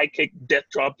 reveal, high kick, death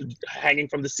drop hanging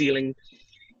from the ceiling.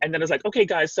 And then I was like, okay,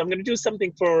 guys, so I'm going to do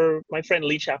something for my friend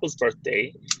Lee Chappell's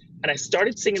birthday. And I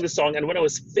started singing the song. And when I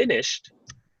was finished,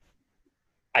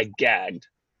 I gagged.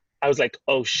 I was like,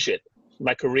 oh, shit,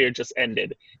 my career just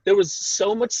ended. There was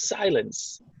so much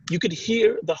silence. You could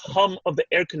hear the hum of the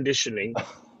air conditioning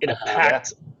in a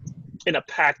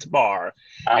packed bar.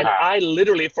 And I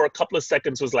literally, for a couple of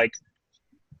seconds, was like,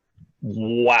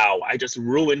 wow, I just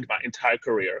ruined my entire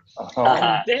career.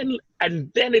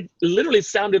 And then it literally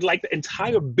sounded like the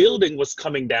entire building was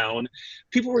coming down.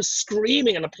 People were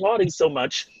screaming and applauding so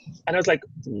much. And I was like,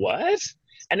 what?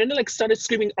 And then they started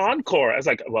screaming encore. I was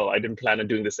like, well, I didn't plan on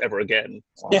doing this ever again.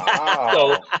 Wow.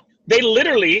 So they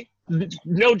literally,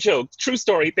 no joke, true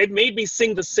story, they made me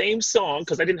sing the same song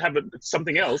because I didn't have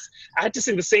something else. I had to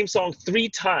sing the same song 3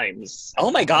 times.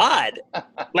 Oh my God.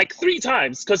 3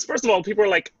 times. Because first of all, people were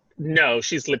like, no,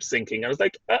 she's lip syncing. I was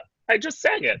like, I just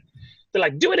sang it. They're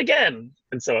like, do it again.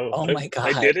 And so my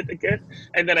God. I did it again.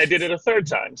 And then I did it a 3rd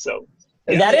time. So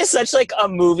yeah. That is such a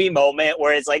movie moment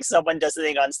where it's somone does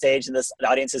something on stage and the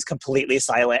audience is completely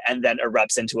silent and then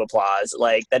erupts into applause.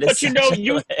 That is. But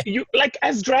you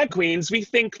as drag queens, we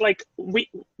think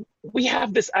we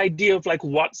have this idea of like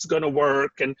what's going to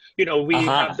work, and we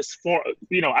have this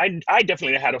I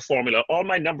definitely had a formula. All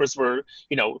my numbers were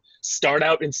start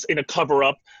out in a cover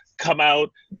up, come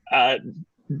out,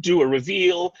 do a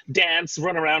reveal, dance,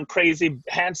 run around crazy,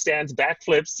 handstands,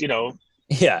 backflips,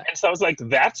 Yeah. And so I was like,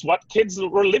 that's what kids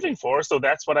were living for, so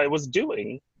that's what I was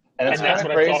doing. And it's kind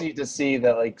of crazy to see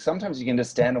that, like, sometimes you can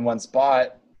just stand in one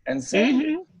spot and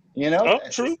sing. Oh,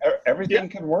 true. Everything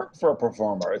can work for a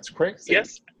performer. It's crazy.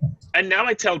 Yes. And now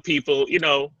I tell people,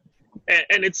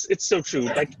 and it's so true.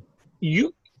 Like,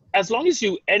 as long as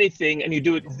you anything and you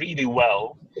do it really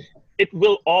well, it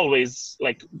will always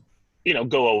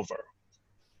go over.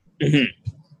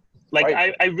 Like,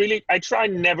 right. I try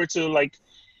never to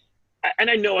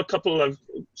and I know a couple of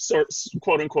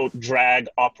quote unquote drag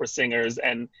opera singers,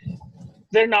 and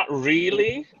they're not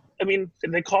really. I mean,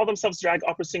 they call themselves drag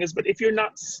opera singers, but if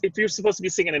you're supposed to be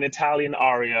singing an Italian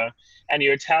aria and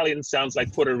your Italian sounds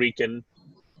like Puerto Rican,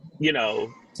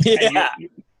 and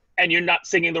you're not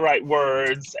singing the right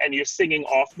words and you're singing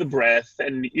off the breath,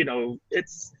 and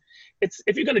it's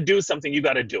if you're gonna do something, you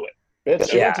got to do it.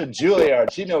 Bitch, she went to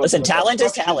Juilliard. She knows. Listen, talent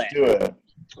is talent.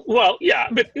 Well, yeah,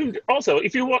 but also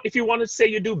if you want to say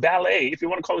you do ballet, if you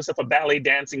want to call yourself a ballet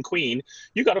dancing queen,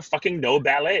 you got to fucking know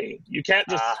ballet. You can't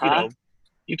just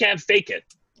you can't fake it.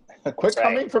 Quit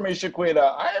coming for me, SHEQUIDA.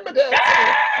 I am a dancer.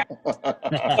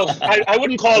 I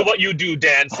wouldn't call what you do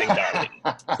dancing, darling.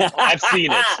 I've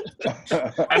seen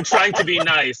it. I'm trying to be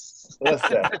nice.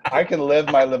 Listen, I can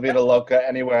live my La Vida Loca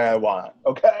anywhere I want,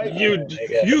 okay?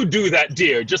 You do that,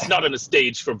 dear, just not on a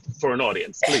stage for an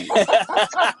audience, please.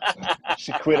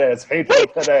 SHEQUIDA is hateful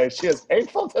today. She is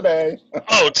hateful today.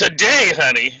 Oh, today,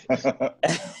 honey.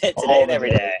 Today and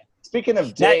every day. Speaking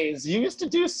of days, you used to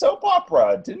do soap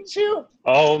opera, didn't you?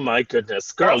 Oh my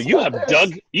goodness, girl, you have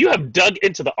dug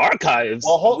into the archives.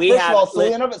 Well, first of all,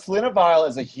 Selena Vile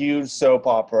is a huge soap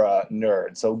opera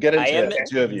nerd, so get into it, the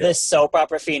two of you. The soap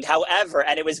opera fiend. However,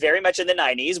 and it was very much in the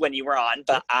 90s when you were on,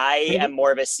 but I am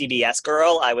more of a CBS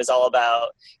girl. I was all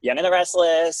about Young and the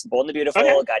Restless, Bold and the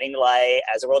Beautiful, Guiding the Light,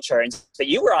 As the World Turns. But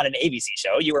you were on an ABC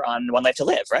show. You were on One Life to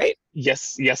Live, right?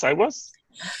 Yes, I was.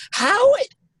 How...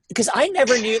 Because I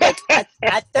never knew,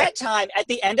 at that time, at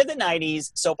the end of the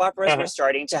 90s, soap operas were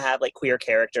starting to have, queer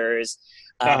characters.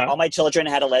 All My Children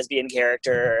had a lesbian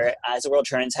character. As the World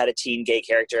Turns had a teen gay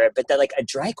character. But then, a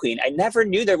drag queen. I never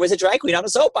knew there was a drag queen on a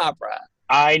soap opera.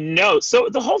 I know. So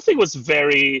the whole thing was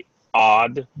very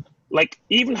odd.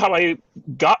 Even how I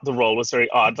got the role was very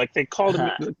odd. They called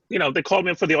they called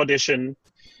me in for the audition.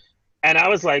 And I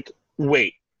was like,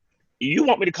 wait, you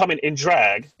want me to come in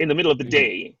drag in the middle of the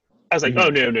day? I was like, oh,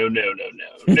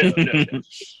 no.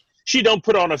 She don't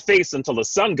put on a face until the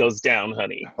sun goes down,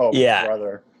 honey. Oh, yeah.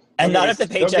 Brother. And not if the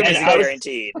paycheck is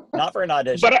guaranteed. Not for an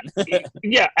audition. But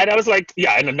and I was like,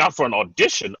 and not for an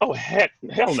audition. Oh,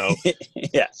 hell no.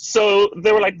 Yeah. So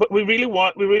they were like, but we really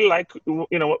like,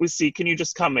 what we see. Can you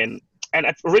just come in? And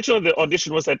originally the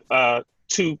audition was at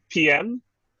 2 p.m.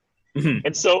 Mm-hmm.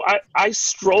 And so I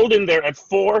strolled in there at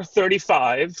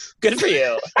 4:35. Good for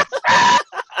you.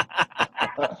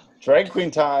 Drag queen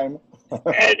time.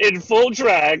 And in full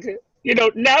drag.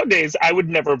 Nowadays I would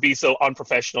never be so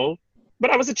unprofessional, but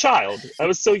I was a child. I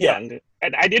was so young,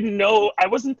 and I didn't know.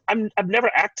 I've never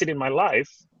acted in my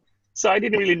life, so I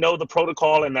didn't really know the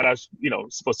protocol, and that I was,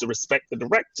 supposed to respect the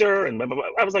director, and blah, blah, blah.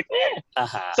 I was like,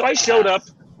 So I showed up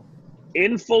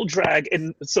in full drag,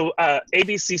 and so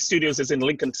ABC Studios is in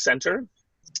Lincoln Center.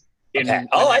 Okay.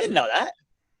 I didn't know that.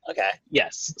 Okay.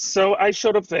 Yes. So I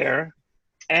showed up there,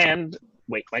 and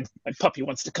wait, my puppy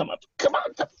wants to come up. Come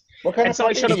on, puppy. What kind of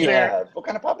puppy do you have? What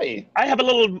kind of puppy? I have a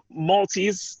little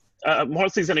Maltese, and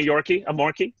a Yorkie, a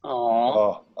Morkie.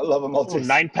 Oh, I love a Maltese.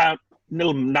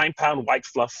 Little 9-pound white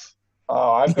fluff.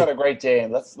 Oh, I've got a Great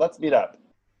Dane. Let's meet up.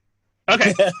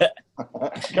 Okay.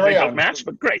 Carry on. Match,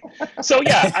 but great. So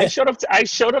I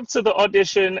showed up to the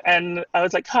audition, and I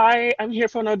was like, "Hi, I'm here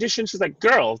for an audition." She's like,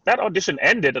 "Girl, that audition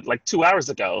ended at 2 hours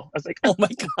ago." I was like, "Oh my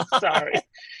god, sorry."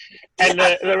 And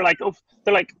they were like,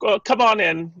 "Oh, come on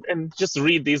in and just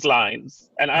read these lines."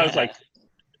 And I was like,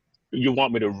 "You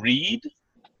want me to read?"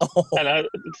 Oh. And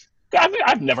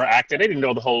I've never acted. I didn't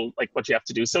know the whole what you have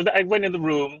to do. So I went in the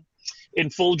room in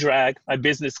full drag, my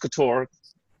business couture.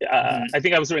 I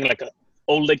think I was wearing a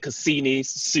Oleg Cassini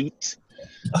suit.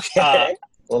 Okay.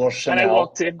 Little Chanel. And I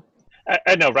walked in.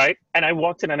 I know, right? And I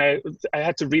walked in, and I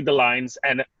had to read the lines,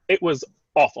 and it was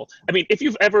awful. I mean, if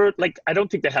you've ever I don't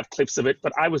think they have clips of it,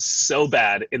 but I was so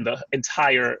bad in the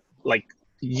entire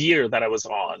year that I was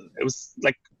on. It was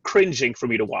cringing for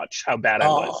me to watch how bad I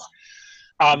was.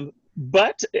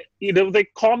 But they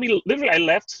called me. Literally, I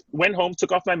left, went home,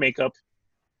 took off my makeup,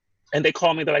 And they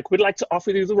called me. They're like, we'd like to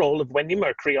offer you the role of Wendy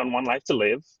Mercury on One Life to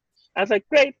Live. I was like,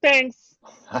 great, thanks.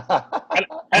 And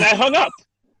I hung up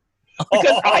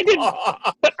because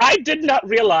I did not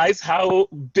realize how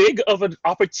big of an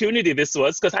opportunity this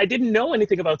was because I didn't know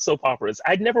anything about soap operas.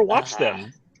 I'd never watched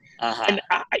them. And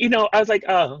I was like,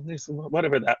 oh,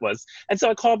 whatever that was. And so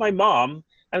I called my mom.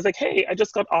 I was like, hey, I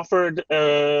just got offered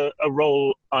a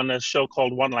role on a show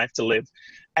called One Life to Live.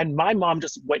 And my mom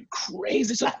just went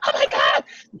crazy. She's like, oh my God,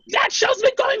 that show's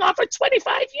been going on for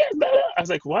 25 years. I was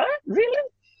like, what? Really?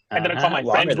 And then I called my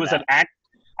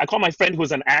friend who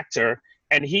was an actor,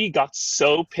 and he got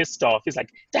so pissed off. He's like,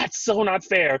 that's so not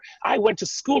fair. I went to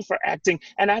school for acting,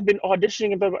 and I've been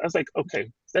auditioning. And blah, blah. I was like, okay,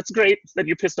 that's great that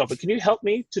you're pissed off, but can you help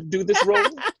me to do this role?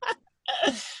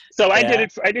 So I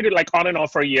did it like on and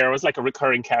off for a year. I was like a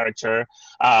recurring character.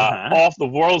 Off the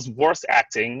world's worst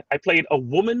acting. I played a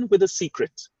woman with a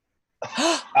secret.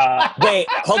 Wait,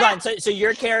 hold on. So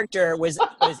your character was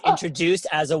introduced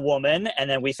as a woman, and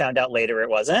then we found out later it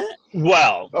wasn't?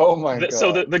 Well, oh my God.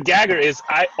 So the gagger is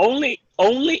I only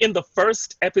in the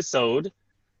first episode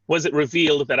was it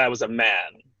revealed that I was a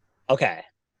man. Okay.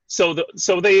 So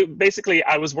they basically,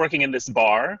 I was working in this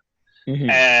bar,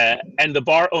 and the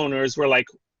bar owners were like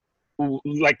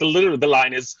the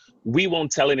line is, we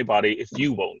won't tell anybody if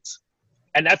you won't.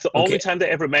 And that's the only time they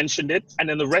ever mentioned it. And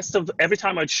then the rest of every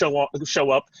time I'd show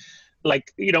up,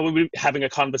 like, you know, we'd be having a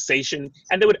conversation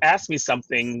and they would ask me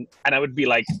something and I would be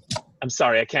like, I'm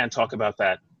sorry, I can't talk about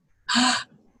that.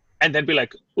 And then be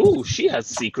like, ooh, she has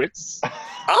secrets.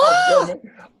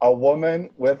 A woman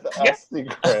with a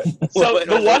secret. So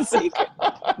the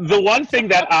one thing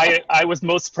that I was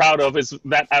most proud of is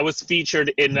that I was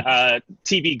featured in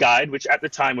TV Guide, which at the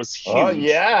time was huge. Oh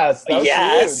yes, that was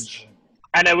huge.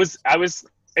 And it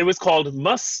was called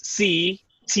Must See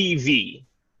TV.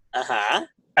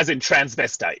 As in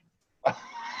transvestite.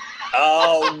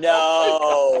 Oh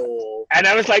no. And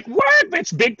I was like, what?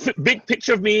 Bitch, big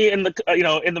picture of me in the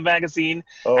in the magazine.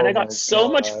 And I got so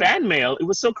much fan mail. It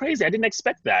was so crazy. I didn't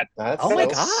expect that. That's my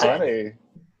God. funny.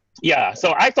 Yeah.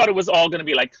 So I thought it was all gonna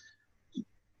be like,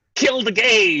 kill the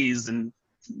gays and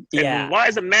why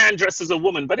is a man dressed as a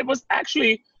woman? But it was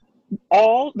actually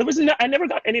I never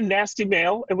got any nasty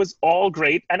mail. It was all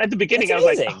great. And at the beginning, I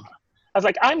was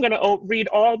like, I'm going to read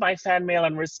all my fan mail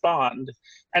and respond.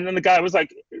 And then the guy was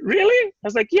like, really? I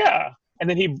was like, yeah. And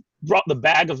then he brought the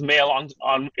bag of mail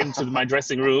on into my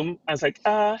dressing room. I was like,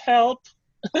 help.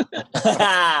 It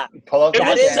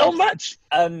was so much.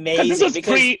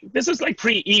 Amazing. This was like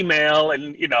pre-email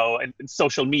and, and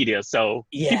social media. So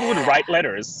people would write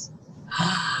letters.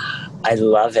 I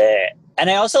love it. And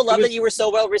I also love that you were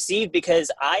so well received because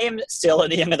I am still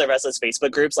in the Young and the Restless Facebook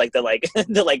groups, like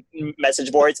the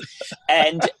message boards,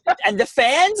 and the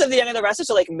fans of the Young and the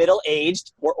Restless are like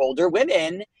middle-aged or older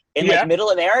women in like Middle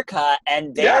America,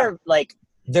 and they're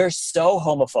so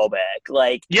homophobic.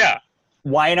 Like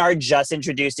YNR just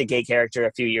introduced a gay character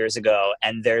a few years ago,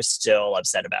 and they're still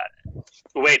upset about it.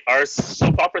 Wait, are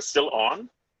soap operas still on?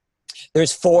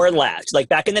 There's 4 left. Like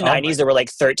back in the 90s, there were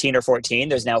like 13 or 14.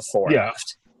 There's now 4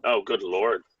 left. Oh, good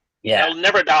Lord. Yeah. I'll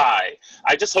never die.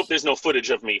 I just hope there's no footage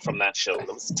of me from that show. That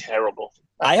was terrible.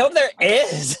 I hope there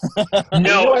is.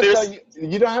 No,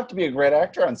 you don't have to be a great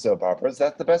actor on soap operas.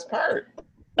 That's the best part.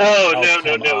 Oh,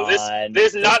 no.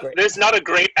 There's not a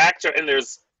great actor, and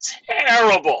there's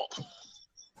terrible.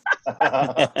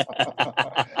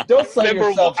 Don't sell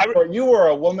yourself short. You were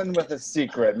a woman with a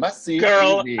secret. Must see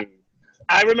TV.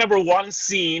 I remember one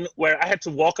scene where I had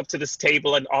to walk up to this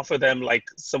table and offer them like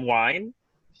some wine.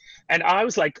 And I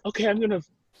was like, okay, I'm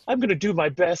gonna do my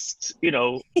best,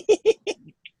 woman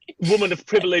of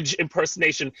privilege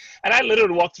impersonation. And I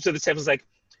literally walked up to the table and was like,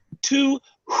 2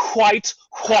 white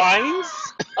wines?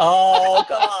 Oh,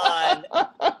 God.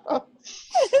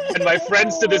 And my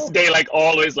friends to this day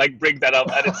always bring that up,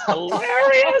 and it's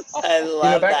hilarious. I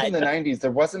love back in the 90s,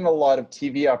 there wasn't a lot of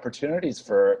TV opportunities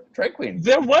for drag queens.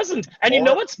 There wasn't. And you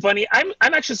know what's funny? I'm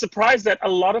actually surprised that a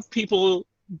lot of people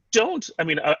don't. I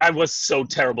mean, I was so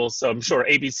terrible, so I'm sure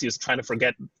ABC is trying to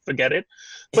forget it.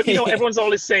 But everyone's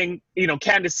always saying,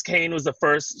 Candace Kane was the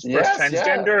first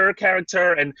transgender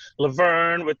character, and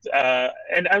Laverne with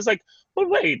and I was like, well,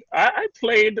 wait, I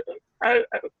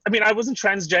wasn't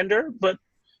transgender, but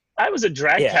I was a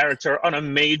drag character on a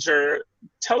major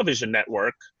television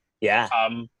network. Yeah.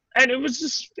 And it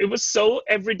was so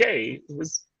everyday. It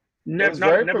was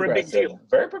never a big deal.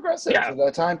 Very progressive for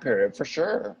that time period, for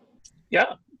sure.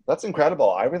 Yeah. That's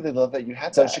incredible. I really love that you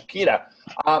had that. So SHEQUIDA.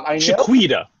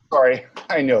 SHEQUIDA. Sorry,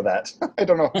 I know that. I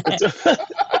don't know.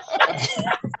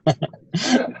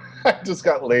 I just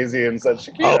got lazy and said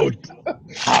SHEQUIDA. Oh,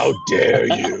 how dare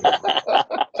you.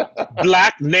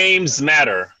 Black names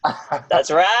matter.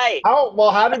 That's right.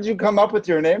 How did you come up with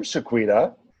your name,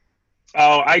 SHEQUIDA?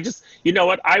 Oh, you know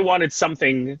what? I wanted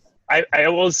something. I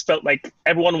always felt like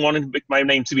everyone wanted my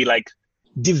name to be like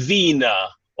Divina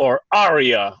or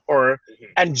Aria or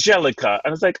Angelica. I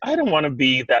was like, I don't want to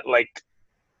be that, like,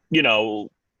 you know,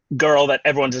 girl that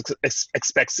everyone just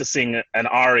expects to sing an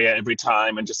aria every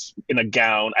time and just in a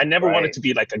gown. I never wanted to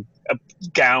be like a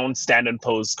gown stand and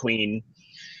pose queen.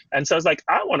 And so I was like,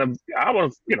 I want to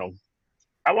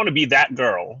be that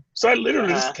girl. So I literally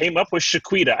just came up with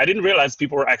SHEQUIDA. I didn't realize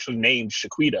people were actually named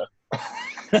SHEQUIDA.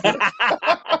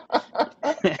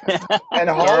 And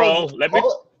girl,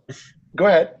 go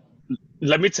ahead.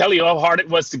 Let me tell you how hard it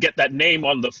was to get that name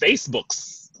on the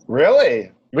Facebooks.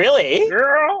 Really? Really?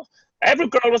 Girl, every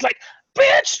girl was like,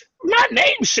 bitch, my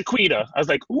name's SHEQUIDA. I was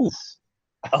like, oof.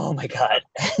 Oh my God.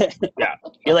 Yeah.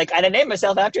 You're like, I named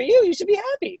myself after you. You should be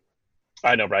happy.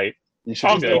 I know, right? You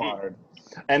should be so honored.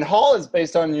 And Hall is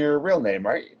based on your real name,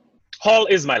 right? Hall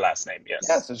is my last name, yes.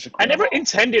 Yes, it's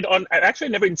SHEQUIDA. I actually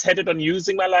never intended on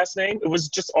using my last name. It was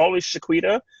just always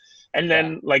SHEQUIDA. And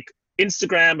then like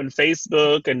Instagram and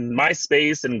Facebook and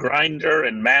MySpace and Grindr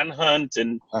and Manhunt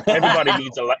and everybody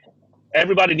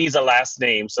needs a last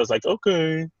name. So I was like,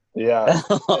 okay. Yeah,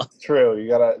 it's true.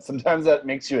 Sometimes that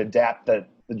makes you adapt the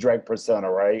drag persona,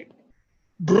 right?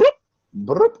 Broop.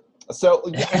 Broop. So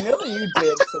I know that you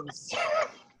did some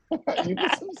stuff.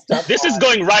 This is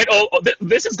going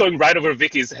right over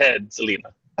Vicky's head,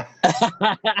 Selena.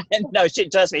 No,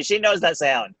 trust me, she knows that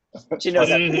sound. She knows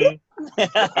that.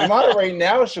 I'm on it right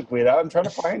now, SHEQUIDA. I'm trying to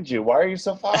find you. Why are you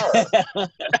so far?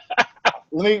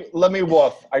 Let me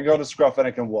woof. I go to Scruff and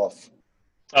I can woof.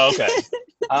 Okay.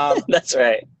 That's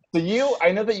right. So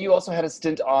I know that you also had a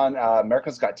stint on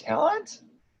America's Got Talent.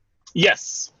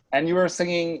 Yes. And you were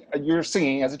singing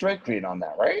as a drag queen on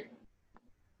that, right?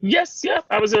 Yes, yeah.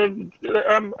 I was a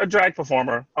drag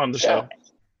performer on the show.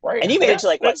 Right. And you made it to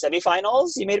like what,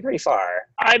 semifinals? You made it pretty far.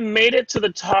 I made it to the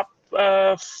top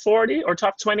 40 or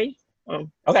top 20. Okay,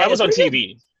 I was on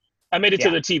TV. Good. I made it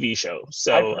to the TV show.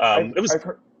 So I've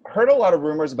heard a lot of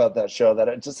rumors about that show that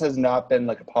it just has not been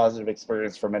like a positive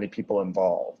experience for many people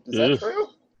involved. Is that true?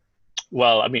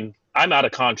 Well, I mean, I'm out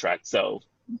of contract, so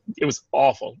it was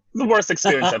awful. The worst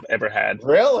experience I've ever had.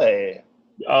 Really?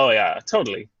 Oh yeah,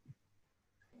 totally.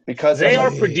 Because they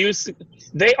are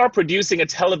producing a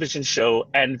television show,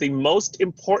 and the most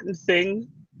important thing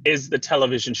is the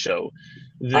television show.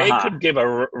 They could give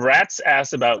a rat's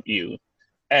ass about you,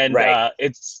 and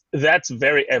that's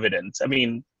very evident. I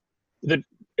mean,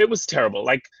 it was terrible.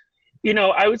 Like, you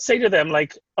know, I would say to them,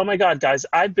 like, oh my God, guys,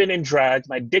 I've been in drag.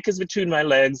 My dick is between my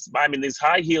legs. I'm in these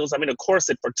high heels. I'm in a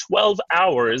corset for 12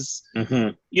 hours. Mm-hmm.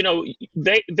 You know,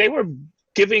 they were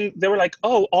like,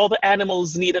 oh, all the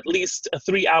animals need at least a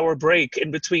 3-hour break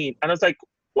in between. And I was like,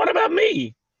 what about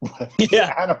me?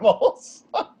 Yeah, animals.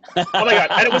 Oh my God.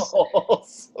 And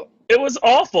it was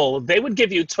awful. They would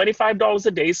give you $25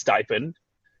 a day stipend.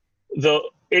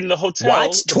 In the hotel.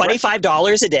 What?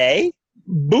 $25 a day?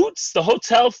 Boots, the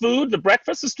hotel food, the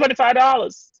breakfast was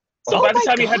 $25. So by the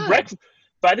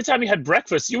time you had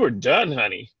breakfast, you were done,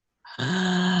 honey.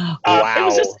 Wow.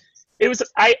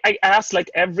 I asked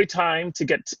like every time to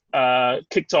get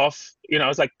kicked off. You know, I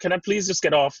was like, can I please just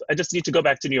get off? I just need to go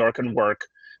back to New York and work.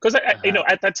 Because you know,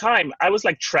 at that time I was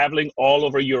like traveling all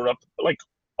over Europe, like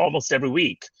almost every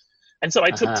week. And so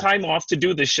I took time off to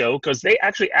do this show because they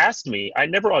actually asked me. I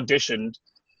never auditioned.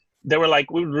 They were like,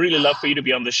 we would really love for you to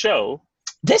be on the show.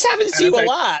 This happens to you a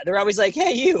lot. They're always like,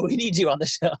 hey, we need you on the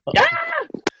show. Yeah.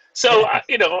 So,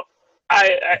 you know,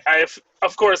 I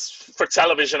of course, for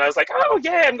television, I was like, oh,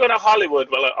 yeah, I'm going to Hollywood.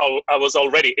 Well, I was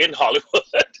already in Hollywood.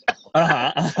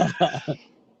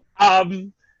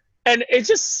 And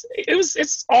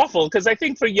it's awful because I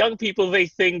think for young people, they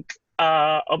think,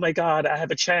 oh my God, I have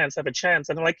a chance. And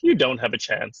I'm like, you don't have a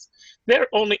chance. They're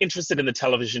only interested in the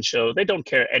television show. They don't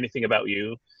care anything about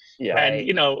you. Yeah. And,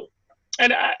 you know,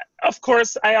 and of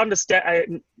course, I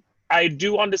understand. I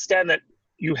do understand that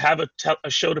you have a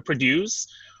show to produce,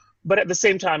 but at the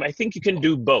same time, I think you can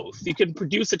do both. You can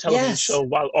produce a television show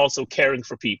while also caring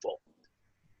for people.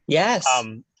 Yes.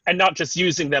 And not just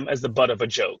using them as the butt of a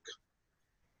joke.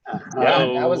 Yeah,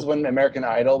 and that was when American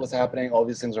Idol was happening. All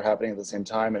these things were happening at the same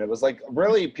time. And it was like,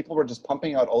 really, people were just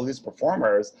pumping out all these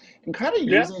performers and kind of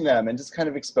using them and just kind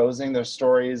of exposing their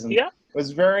stories. And it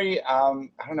was very, I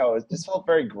don't know, it just felt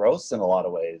very gross in a lot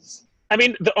of ways. I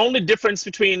mean, the only difference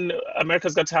between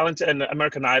America's Got Talent and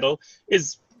American Idol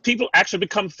is people actually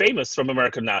become famous from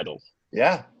American Idol.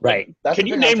 Yeah. Right. Can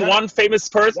you name one famous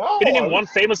person? No, Can you name one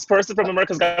famous person from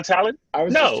America's Got Talent? I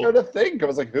was just trying to think. I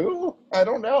was like, who? I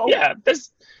don't know. Yeah,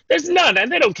 there's none,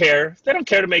 and they don't care. They don't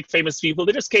care to make famous people.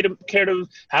 They just care to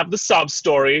have the sob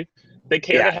story. They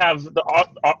care to have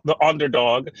the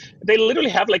underdog. They literally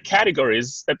have like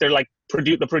categories that they're like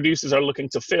the producers are looking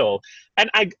to fill. And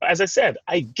as I said,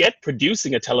 I get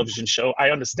producing a television show. I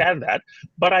understand that,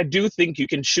 but I do think you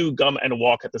can chew gum and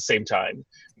walk at the same time.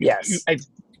 Yes.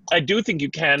 I do think you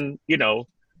can, you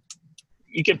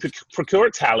can procure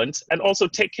talent and also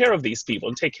take care of these people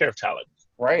and take care of talent.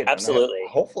 Right. Absolutely.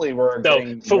 Hopefully we're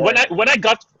getting so more... when I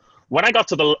got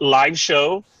to the live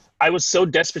show, I was so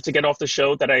desperate to get off the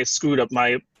show that I screwed up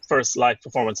my first live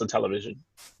performance on television.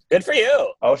 Good for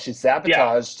you. Oh, she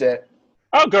sabotaged it.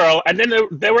 Oh, girl. And then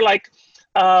they were like,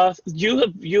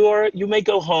 you may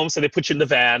go home. So they put you in the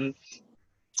van.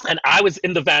 And I was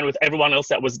in the van with everyone else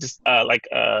that was just let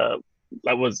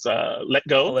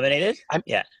go. Eliminated?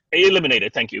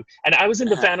 Eliminated, thank you. And I was in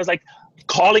the van, I was like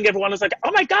calling everyone. I was like,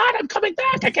 oh my God, I'm coming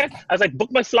back. I was like,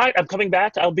 book my flight, I'm coming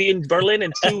back. I'll be in Berlin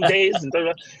in 2 days.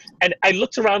 And I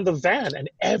looked around the van and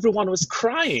everyone was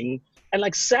crying and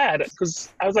like sad because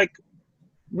I was like,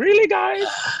 really, guys?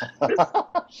 But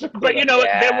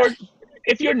there were,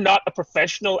 if you're not a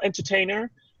professional entertainer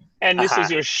and this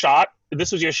was your shot,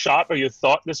 or you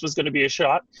thought this was going to be a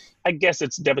shot, I guess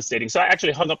it's devastating. So I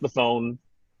actually hung up the phone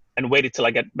and waited till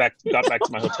I got back to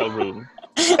my hotel room.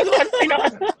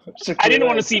 I didn't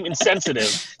want to seem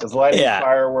insensitive. She's lighting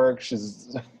fireworks.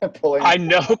 She's pulling. I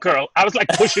know, girl. I was like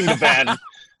pushing the van.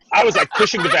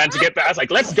 To get back. I was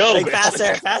like, let's go. Like,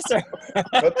 faster.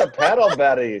 Put the pedal,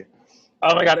 Betty.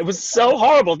 Oh my God, it was so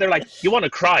horrible. They're like, you want to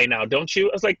cry now, don't you?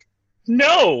 I was like,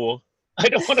 no. I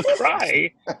don't want to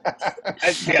cry.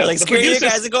 Like, screw you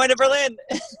guys are going to Berlin.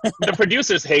 The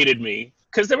producers hated me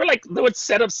because they would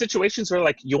set up situations where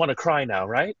like, you want to cry now,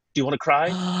 right? Do you want to cry?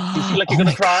 Do you feel like you're going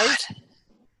to cry? God.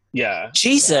 Yeah.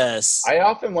 Jesus. I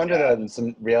often wonder that in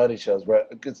some reality shows where,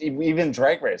 because even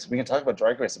Drag Race, we can talk about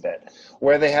Drag Race a bit,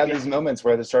 where they have these moments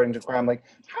where they're starting to cry. I'm like,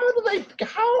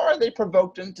 how are they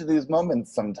provoked into these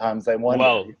moments? Sometimes I wonder.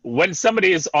 Well, when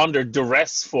somebody is under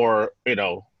duress for,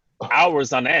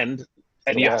 hours on end,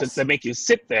 and you have to make you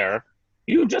sit there,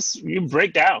 you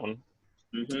break down.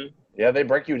 Mm-hmm. Yeah, they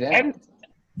break you down. And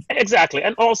exactly.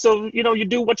 And also, you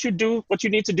do what you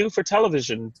need to do for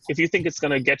television if you think it's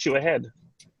going to get you ahead.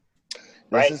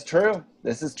 This is true.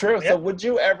 Yeah. So would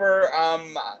you ever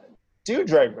do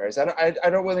Drag Race? I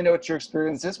don't really know what your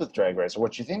experience is with Drag Race or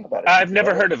what you think about it. I've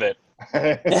never heard of it.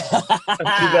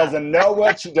 She doesn't know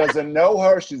what. She doesn't know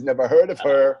her. She's never heard of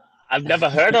her. I've never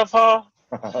heard of her.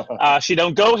 She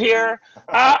don't go here.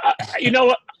 You know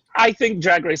what? I think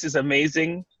Drag Race is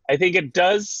amazing. I think it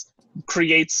does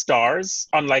create stars,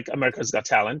 unlike America's Got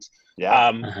Talent.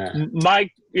 Yeah.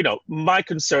 My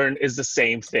concern is the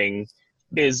same thing.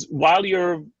 Is while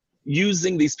you're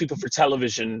using these people for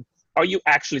television, are you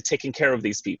actually taking care of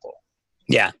these people?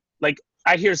 Yeah. Like,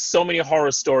 I hear so many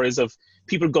horror stories of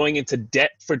people going into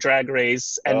debt for Drag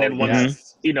Race, and then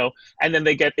once and then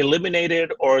they get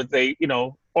eliminated, or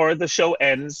or the show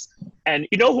ends. And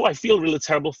who I feel really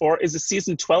terrible for is the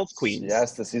season 12 queens.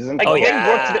 Yes, the season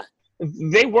 12.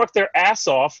 They worked their ass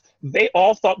off. They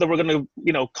all thought they were going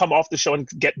to, come off the show and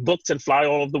get booked and fly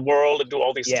all over the world and do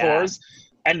all these tours.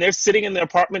 And they're sitting in their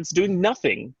apartments doing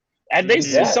nothing. And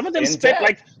some of them spent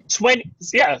like $20,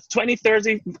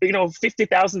 $30,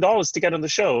 $50,000 to get on the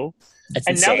show. That's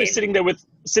and insane. Now they're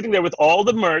sitting there with all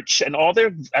the merch and all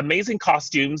their amazing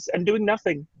costumes and doing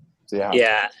nothing.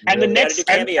 Yeah. And the next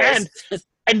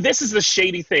and this is the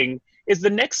shady thing, is the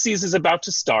next season is about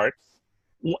to start.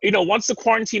 Once the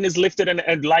quarantine is lifted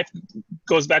and life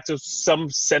goes back to some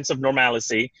sense of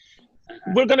normalcy,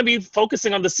 we're going to be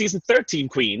focusing on the season 13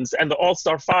 queens and the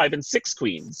All-Star 5 and 6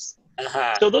 queens.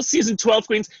 So those season 12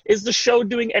 queens, is the show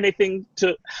doing anything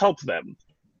to help them?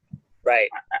 Right.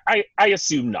 I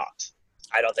assume not.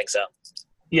 I don't think so.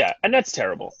 Yeah, and that's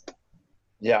terrible.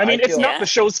 Yeah, I mean, it's not the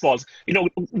show's fault.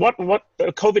 What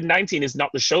COVID-19 is not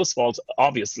the show's fault,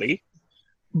 obviously.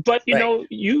 But,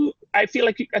 I feel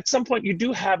like at some point you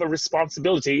do have a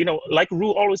responsibility. Like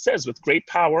Ru always says, with great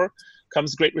power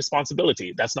comes great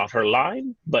responsibility. That's not her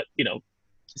line, but,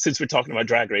 since we're talking about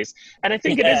Drag Race. And I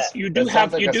think it is, you do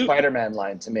have... Sounds like a Spider-Man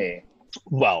line to me.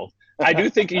 Well, I do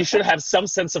think you should have some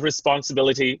sense of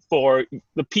responsibility for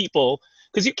the people,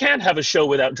 because you can't have a show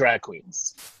without drag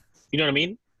queens. You know what I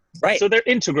mean? Right. So they're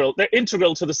integral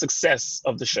to the success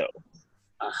of the show.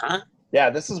 Yeah,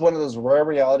 this is one of those rare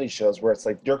reality shows where it's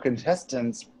like your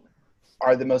contestants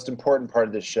are the most important part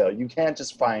of the show. You can't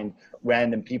just find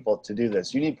random people to do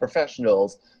this. You need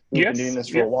professionals who've been doing this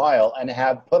for a while and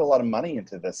have put a lot of money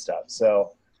into this stuff.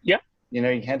 So, you know,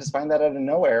 you can't just find that out of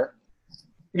nowhere.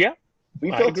 Yeah.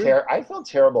 I feel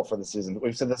terrible for the season.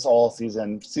 We've said this all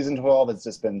season. Season 12 has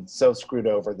just been so screwed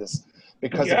over because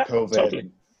of COVID.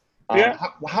 Totally.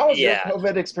 How has your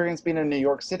COVID experience been in New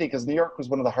York City? Because New York was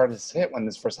one of the hardest hit when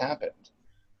this first happened.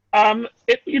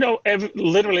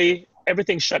 Literally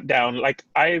everything shut down. Like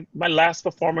my last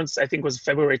performance, I think, was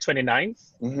February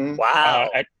 29th. Mm-hmm. Wow.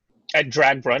 At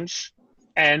Drag Brunch.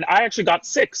 And I actually got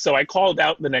sick. So I called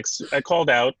out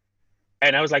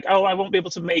and I was like, oh, I won't be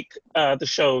able to make the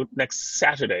show next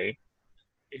Saturday.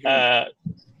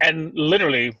 And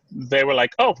literally they were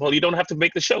like, oh, well, you don't have to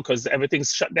make the show because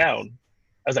everything's shut down.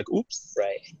 I was like, oops.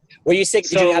 Right. Were you sick?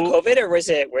 Did you have COVID, or was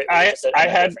it? I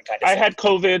had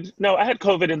COVID. No, I had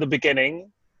COVID in the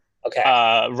beginning. Okay.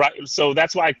 Right. So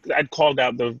that's why I'd called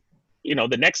out the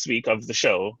next week of the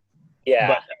show.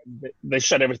 Yeah. But they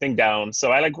shut everything down.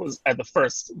 So I was at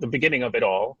the beginning of it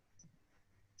all.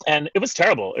 And it was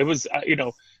terrible. It was,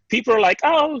 people are like,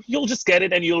 oh, you'll just get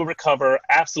it and you'll recover.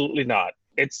 Absolutely not.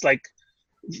 It's like,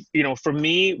 for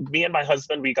me and my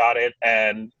husband, we got it,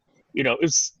 and, it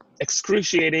was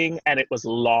excruciating and it was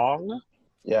long.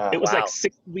 Yeah. It was like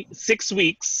 6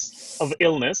 weeks of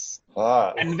illness.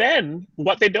 Wow. And then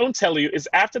what they don't tell you is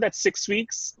after that 6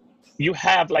 weeks, you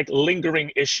have like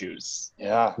lingering issues.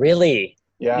 Yeah. Really?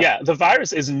 Yeah. Yeah. The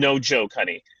virus is no joke,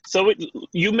 honey. So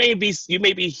you may be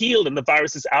healed and the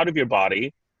virus is out of your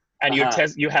body, and you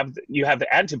have the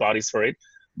antibodies for it,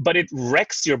 but it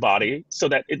wrecks your body so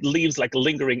that it leaves like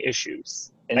lingering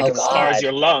issues. And it scars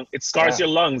your lung. It scars your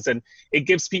lungs, and it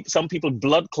gives some people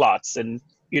blood clots, and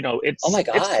it's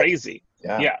it's crazy.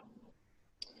 Yeah.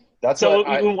 That's so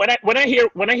when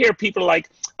I hear people like,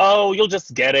 oh, you'll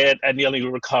just get it and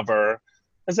you'll recover, I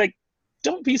was like,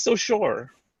 don't be so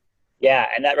sure. Yeah,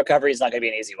 and that recovery is not going to be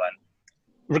an easy one.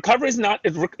 Recovery is not.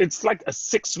 It's like a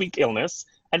 6-week illness,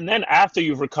 and then after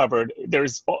you've recovered,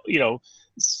 there's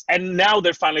and now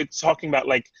they're finally talking about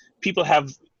like people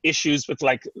have issues with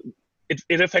like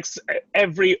it affects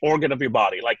every organ of your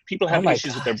body. Like people have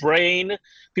issues with their brain,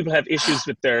 people have issues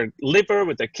with their liver,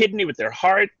 with their kidney, with their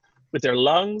heart, with their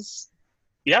lungs.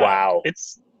 Yeah. Wow.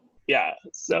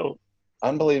 So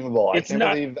unbelievable. I can't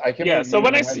believe so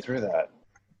when I went through that.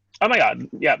 Oh my God.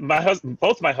 Yeah.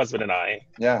 Both my husband and I.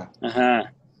 Yeah. Uh-huh.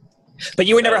 But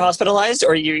you were never hospitalized,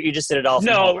 or you just did it all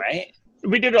from home, right?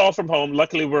 We did it all from home.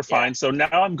 Luckily, we're fine. So now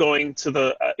I'm going to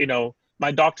the,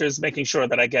 my doctor's making sure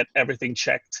that I get everything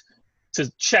checked to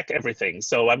check everything.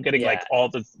 So I'm getting like all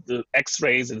the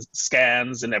x-rays and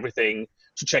scans and everything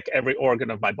to check every organ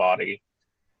of my body.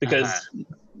 Because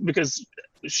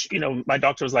my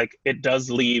doctor was like, it does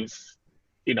leave,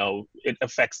 it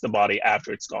affects the body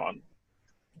after it's gone.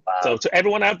 Wow. So to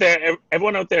everyone out there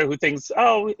who thinks,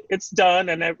 oh, it's done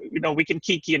and we can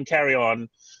kiki and carry on,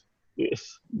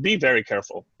 be very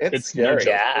careful. It's scary. No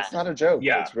joke. It's not a joke.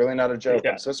 Yeah. It's really not a joke.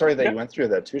 Yeah. I'm so sorry that you went through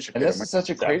that too, SHEQUIDA. And this is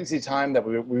such a crazy time that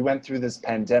we went through this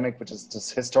pandemic, which is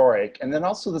just historic. And then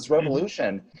also this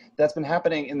revolution that's been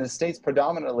happening in the States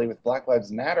predominantly with Black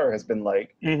Lives Matter has been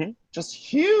like just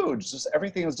huge. Just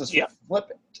everything was just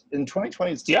flipped. In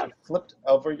 2020, it's just flipped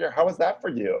over here. How was that for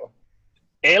you?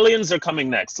 Aliens are coming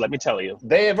next, let me tell you.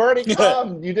 They have already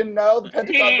come. You didn't know? The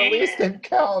Pentagon released, they've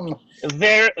come.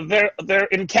 They're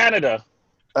in Canada.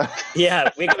 Yeah,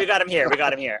 we got him here. We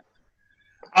got him here.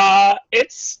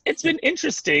 It's been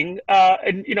interesting.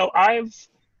 And I've,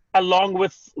 along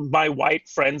with my white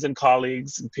friends and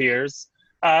colleagues and peers,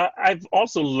 I've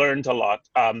also learned a lot.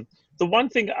 The one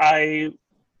thing I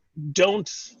don't,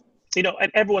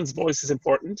 and everyone's voice is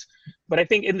important, but I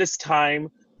think in this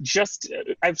time,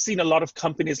 I've seen a lot of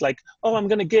companies like, oh, I'm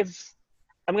gonna give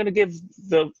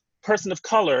the person of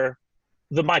color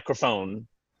the microphone,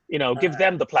 give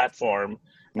them the platform.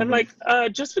 And like,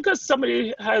 just because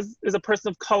somebody is a person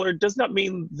of color does not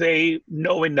mean they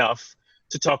know enough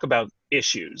to talk about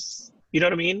issues. You know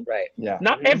what I mean? Right. Yeah.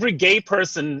 Not every gay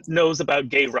person knows about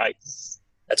gay rights.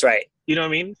 That's right. You know what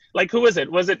I mean? Like, who was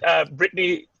it? Was it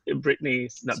Britney, not Britney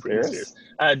Spears.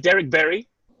 Derek Barry?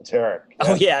 Derek. Yeah.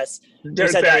 Oh yes.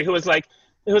 Derek Barry, who was like,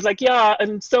 yeah,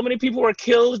 and so many people were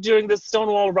killed during the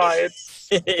Stonewall riots.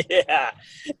 Yeah.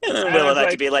 And then Will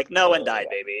had to be like, no one died,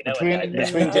 baby.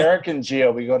 Between Derek and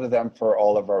Gio, we go to them for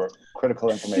all of our critical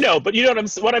information. No, but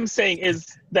what I'm saying is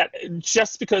that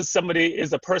just because somebody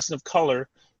is a person of color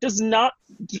does not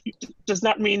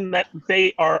mean that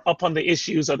they are up on the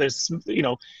issues, or there's,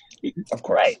 of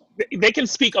course, right. They can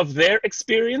speak of their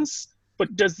experience, but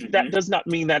that does not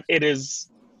mean that it is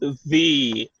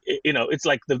it's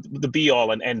like the be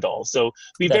all and end all. So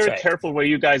be very careful where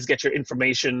you guys get your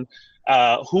information.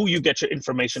 who you get your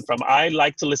information from. I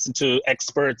like to listen to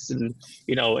experts and,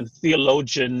 and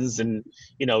theologians and,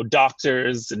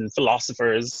 doctors and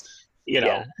philosophers,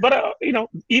 But,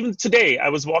 even today I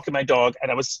was walking my dog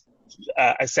and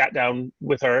I sat down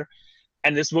with her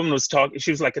and this woman was talking.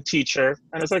 She was like a teacher.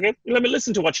 And I was like, hey, let me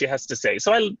listen to what she has to say.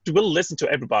 So I will listen to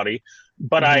everybody,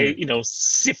 but I,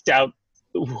 sift out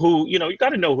who, you got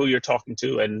to know who you're talking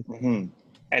to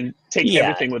and take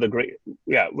everything with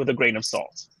a grain of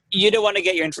salt. You don't want to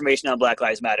get your information on Black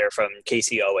Lives Matter from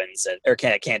Casey Owens or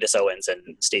Candace Owens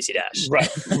and Stacey Dash.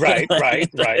 Right.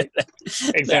 Exactly.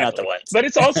 They're not the ones. But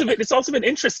it's also been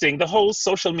interesting, the whole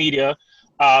social media.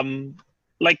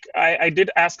 Like I did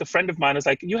ask a friend of mine, I was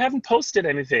like, you haven't posted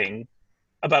anything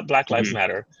about Black Lives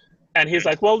Matter. And he's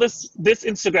like, well, this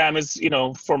Instagram is,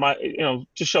 for my,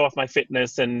 to show off my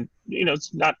fitness and,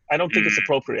 it's not, I don't think it's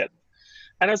appropriate.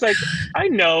 And I was like, I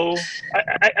know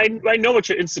what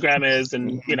your Instagram is,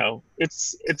 and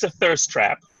it's a thirst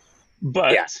trap.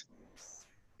 But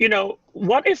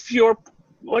what if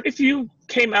you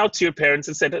came out to your parents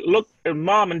and said, look,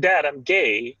 Mom and Dad, I'm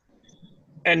gay,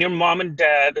 and your mom and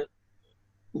dad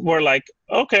were like,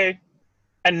 okay,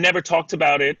 and never talked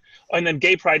about it, and then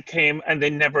Gay Pride came and they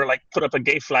never put up a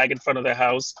gay flag in front of their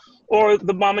house, or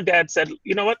the mom and dad said,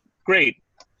 you know what, great,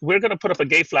 we're gonna put up a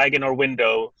gay flag in our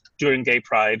window during Gay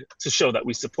Pride to show that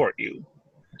we support you.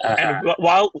 And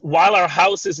while our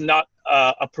house is not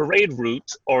a parade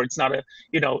route, or it's not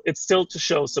it's still to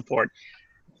show support.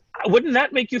 Wouldn't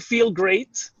that make you feel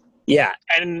great? Yeah.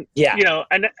 And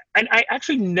and I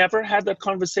actually never had that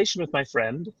conversation with my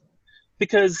friend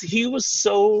because he was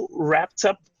so wrapped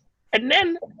up, and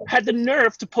then had the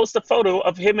nerve to post a photo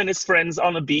of him and his friends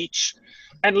on a beach,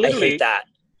 and literally I hate that.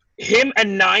 Him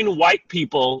and 9 white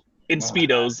people in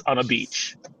Speedos on a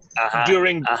beach.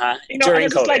 During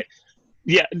COVID.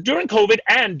 During COVID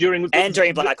and during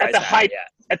Black Lives Matter,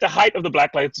 at the height of the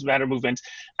Black Lives Matter movement.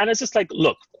 And it's just like,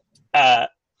 look, I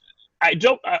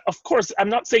don't, of course, I'm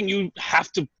not saying you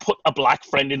have to put a black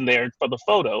friend in there for the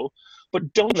photo,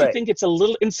 but don't you think it's a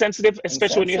little insensitive,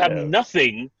 especially when you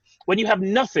have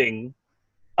nothing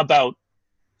about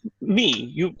me,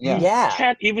 you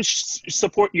can't even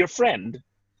support your friend.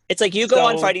 It's like you go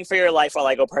on fighting for your life while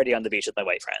I go party on the beach with my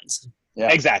white friends. Yeah,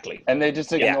 exactly. And they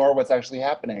just ignore what's actually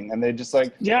happening, and they just well,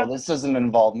 this doesn't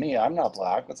involve me. I'm not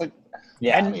black. It's like,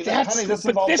 and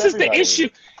this is the issue.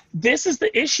 This is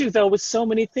the issue, though, with so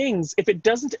many things. If it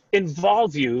doesn't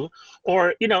involve you,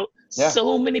 or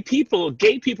so many people,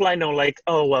 gay people I know, like,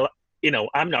 oh well,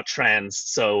 I'm not trans,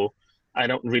 so I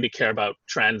don't really care about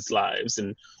trans lives,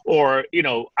 or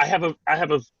I have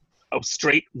a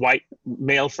straight white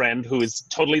male friend who is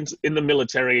totally in the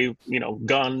military,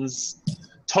 guns,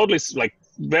 totally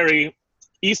very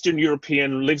Eastern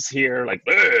European, lives here,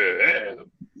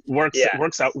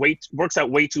 works out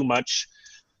way too much.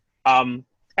 And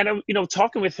I'm,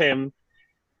 talking with him,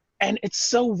 and it's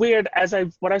so weird.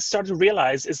 What I started to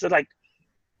realize is that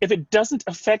if it doesn't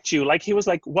affect you, he was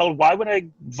like, well, why would I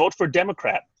vote for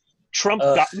Democrat? Trump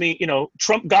got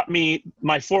me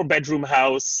my 4-bedroom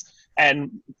house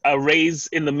and a raise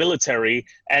in the military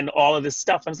and all of this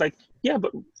stuff. I was like, yeah,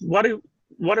 but what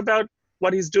about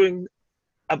what he's doing,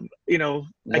 against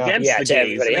the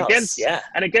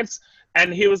gays,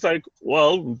 and he was like,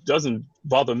 well, doesn't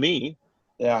bother me.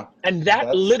 Yeah. And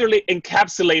that literally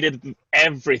encapsulated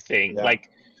everything.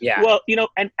 Yeah. Well,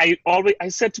 and I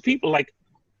said to people,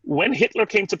 when Hitler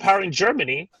came to power in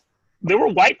Germany, there were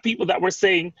white people that were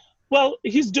saying, well,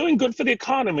 he's doing good for the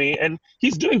economy, and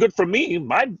he's doing good for me.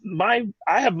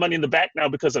 I have money in the bank now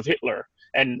because of Hitler,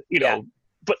 and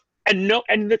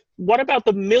what about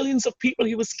the millions of people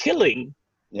he was killing?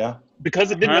 Yeah,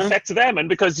 because it didn't affect them, and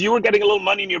because you were getting a little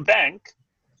money in your bank,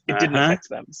 it didn't affect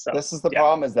them. So this is the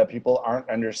problem: is that people aren't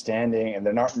understanding, and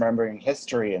they're not remembering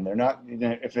history, and they're not.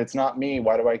 If it's not me,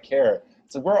 why do I care?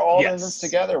 So we're all in this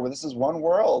together. This is one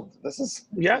world. This is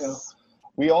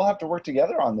we all have to work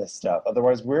together on this stuff.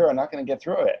 Otherwise, we're not going to get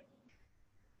through it.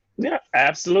 Yeah,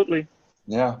 absolutely.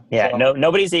 Yeah. Yeah. So,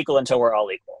 nobody's equal until we're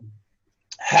all equal.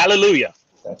 Hallelujah.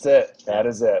 That's it. That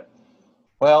is it.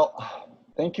 Well,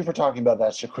 thank you for talking about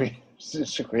that,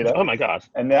 SHEQUIDA. Oh my God.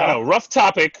 And now, rough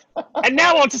topic. And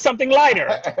now on to something lighter.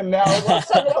 And now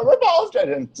let's talk about RuPaul's Drag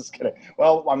Race. Just kidding.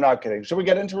 Well, I'm not kidding. Should we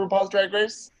get into RuPaul's Drag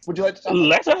Race? Would you like to talk?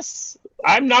 Let us.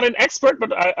 I'm not an expert,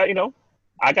 but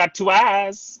I got 2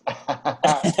 eyes.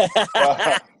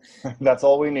 Well, that's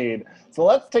all we need. So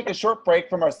let's take a short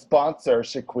break from our sponsor,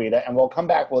 SHEQUIDA, and we'll come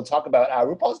back. We'll talk about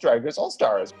RuPaul's Drag Race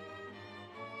All-Stars.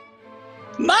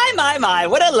 My,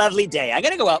 what a lovely day. I'm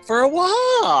going to go out for a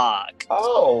walk.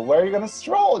 Oh, where are you going to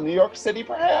stroll? In New York City,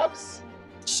 perhaps?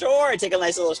 Sure, take a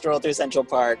nice little stroll through Central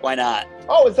Park. Why not?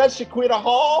 Oh, is that SHEQUIDA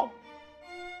Hall?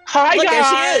 Hi, Look,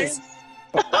 guys. there she is.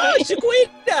 Oh,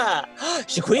 SHEQUIDA.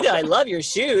 SHEQUIDA, I love your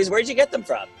shoes. Where'd you get them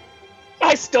from?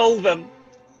 I stole them.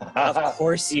 Of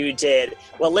course you did.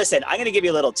 Well, listen, I'm going to give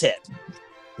you a little tip.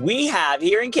 We have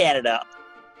here in Canada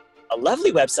a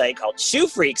lovely website called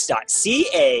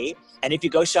shoefreaks.ca. And if you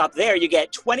go shop there, you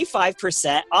get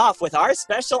 25% off with our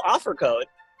special offer code,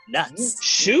 NUTS.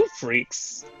 Shoe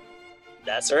freaks.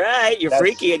 That's right. You're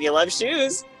freaky and you love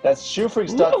shoes. That's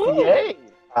shoefreaks.ca.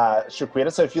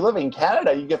 SHEQUIDA. So if you live in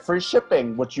Canada, you get free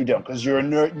shipping, which you don't because you're in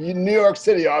New York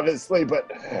City, obviously.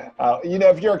 But,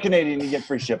 if you're a Canadian, you get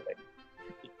free shipping.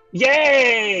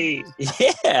 Yay!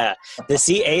 Yeah. The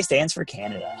CA stands for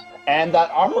Canada. And that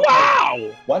offer Wow!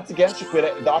 code, once again,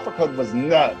 SHEQUIDA, the offer code was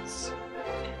NUTS.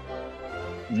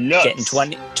 Nuts. Getting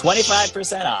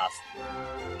 25% off.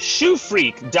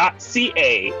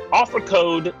 Shoefreak.ca. Offer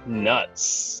code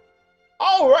NUTS.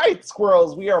 All right,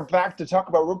 squirrels, we are back to talk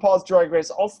about RuPaul's Drag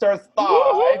Race All-Stars 5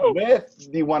 Woo-hoo. with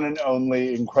the one and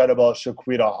only incredible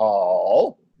SHEQUIDA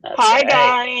Hall. That's Hi,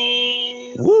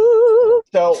 right. guys. Woo!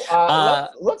 So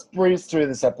let's breeze through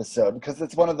this episode because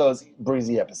it's one of those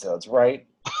breezy episodes, right?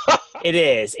 It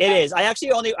is. I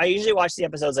usually watch the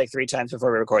episodes like 3 times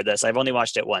before we record this. I've only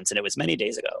watched it once, and it was many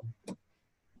days ago.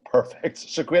 Perfect.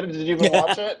 SHEQUIDA, did you even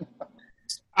watch it?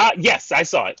 Yes, I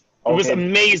saw it. It was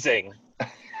amazing.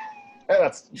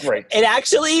 That's great. It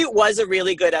actually was a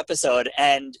really good episode,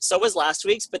 and so was last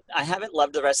week's, but I haven't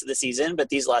loved the rest of the season, but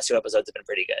these last 2 episodes have been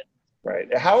pretty good.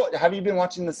 Right. How have you been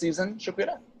watching the season,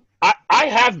 SHEQUIDA? I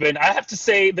have been. I have to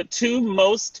say the 2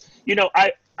 most,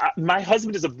 my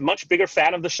husband is a much bigger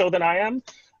fan of the show than I am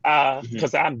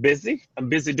because I'm busy. I'm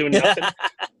busy doing nothing.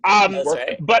 That's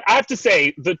right. But I have to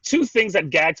say the 2 things that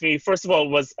gagged me, first of all,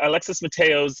 was Alexis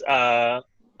Mateo's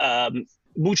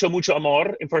Mucho Mucho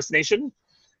Amor impersonation.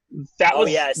 That was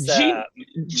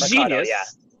genius.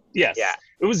 Yes. Yeah.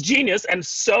 It was genius. And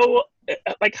so,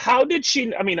 how did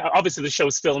she, obviously the show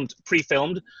is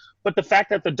pre-filmed, but the fact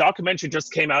that the documentary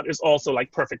just came out is also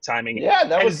perfect timing. Yeah,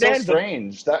 that was so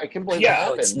strange. I can't believe that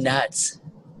happened. It's nuts.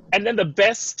 And then the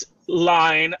best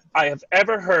line I have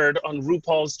ever heard on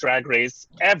RuPaul's Drag Race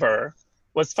ever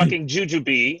was fucking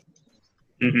Jujubee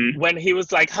when he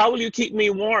was like, "How will you keep me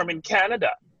warm in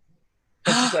Canada?"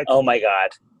 And she's like, oh my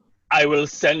God. I will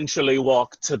essentially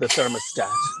walk to the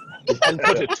thermostat and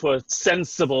put it to a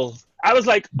sensible. I was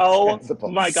like, oh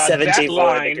my God, 74 that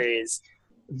line, degrees.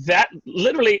 That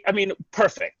literally,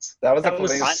 perfect. That was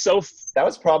That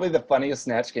was probably the funniest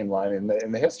Snatch Game line in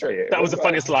the history. That was the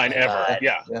funniest line ever.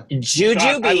 Yeah.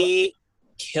 Jujubee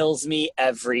kills me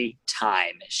every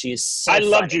time. She's so funny.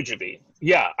 Love Jujubee.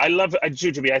 Yeah, I love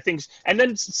Jujubee. I think, and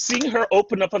then seeing her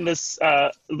open up on this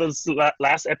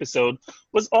last episode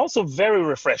was also very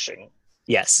refreshing.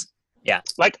 Yes. Yeah.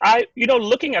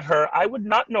 Looking at her, I would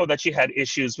not know that she had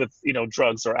issues with,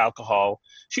 drugs or alcohol.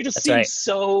 She just seems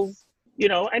so,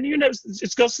 and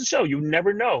it goes to show, you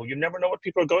never know. You never know what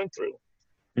people are going through.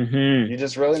 Mm-hmm. You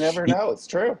just really never know. It's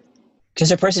true.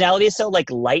 Because her personality is so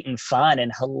light and fun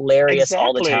and hilarious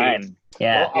all the time.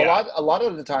 Yeah. Well, a lot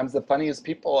of the times, the funniest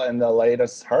people and the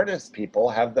latest, hardest people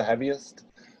have the heaviest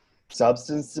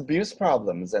substance abuse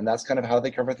problems, and that's kind of how they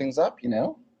cover things up,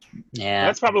 Yeah.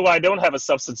 That's probably why I don't have a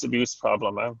substance abuse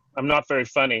problem. I'm not very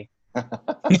funny.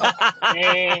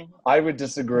 I would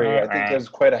disagree. I think there's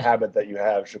quite a habit that you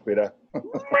have, SHEQUIDA.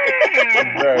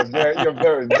 You're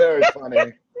very, very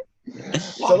funny.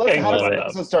 So how does the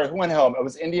episode start? Who went home? It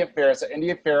was India Farah. So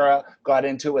India Farah got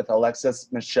into it with Alexis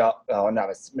Michelle. Oh, no,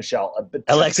 it's Michelle.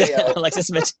 Alexis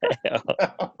Mateo.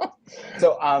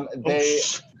 So they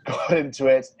got into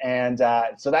it, and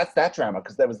so that's that drama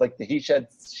because that was like the he said,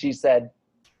 she said.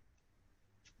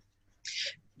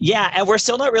 Yeah, and we're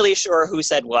still not really sure who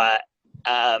said what.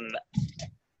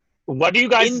 What do you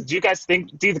guys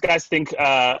think? Do you guys think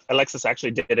Alexis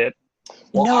actually did it?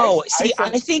 Well, no,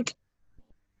 I think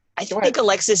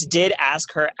Alexis did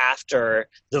ask her after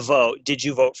the vote, did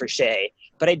you vote for Shea?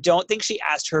 But I don't think she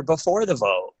asked her before the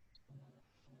vote.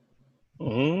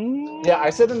 Yeah,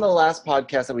 I said in the last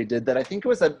podcast that we did that I think it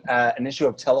was an issue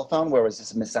of telephone where it was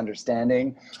just a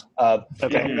misunderstanding of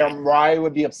Mariah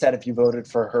would be upset if you voted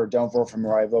for her. Don't vote for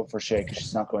Mariah, vote for Shea because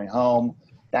she's not going home.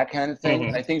 That kind of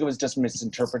thing. I think it was just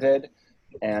misinterpreted.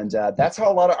 And that's how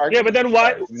a lot of arguments. Yeah, but then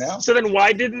why? Start, So then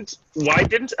why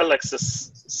didn't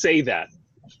Alexis say that?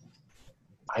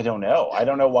 I don't know. I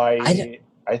don't know why.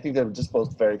 I think they were just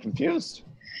both very confused.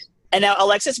 And now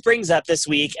Alexis brings up this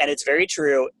week, and it's very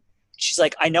true. She's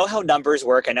like, I know how numbers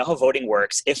work. I know how voting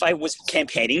works. If I was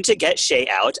campaigning to get Shea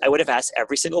out, I would have asked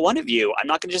every single one of you. I'm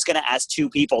not just going to ask 2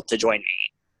 people to join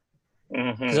me.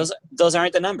 Mm-hmm. Those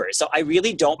aren't the numbers. So I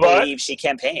really don't believe she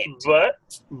campaigned. But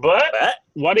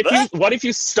what if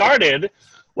you started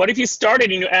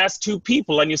and you asked 2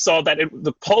 people and you saw that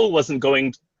the poll wasn't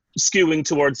skewing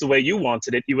towards the way you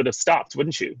wanted it, you would have stopped,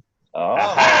 wouldn't you?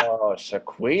 Oh,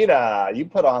 SHEQUIDA, you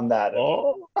put on that.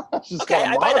 Oh, She's okay, got a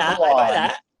I buy that. I buy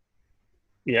that.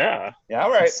 Yeah. Yeah, all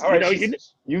right. All right.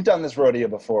 You've done this rodeo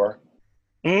before.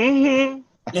 Mm-hmm.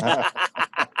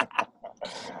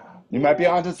 You might be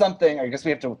onto something. I guess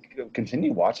we have to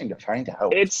continue watching to find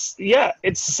out. It's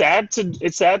sad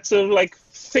to like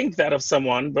think that of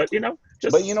someone, but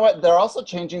But you know what? They're also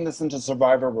changing this into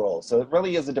Survivor rules, so it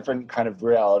really is a different kind of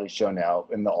reality show now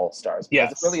in the All Stars.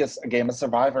 Because it really is a game of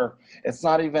Survivor. It's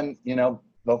not even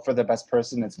vote for the best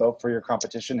person. It's vote for your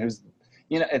competition. Who's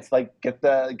it's like get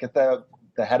the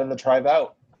head of the tribe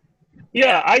out.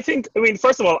 Yeah,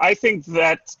 first of all, I think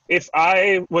that if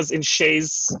I was in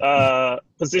Shay's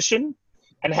position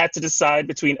and had to decide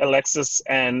between Alexis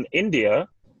and India,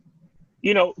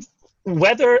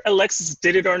 whether Alexis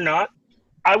did it or not,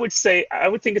 I would think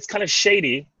it's kind of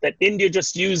shady that India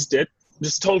just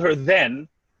told her then.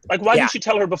 Like, why didn't you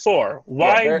tell her before?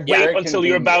 Why wait until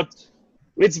you're about...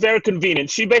 It's very convenient.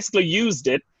 She basically used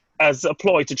it as a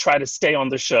ploy to try to stay on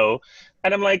the show.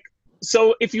 And I'm like,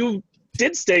 so if you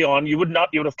did stay on, you would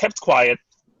have kept quiet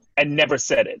and never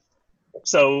said it.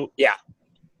 So yeah,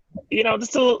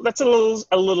 that's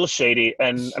a little shady.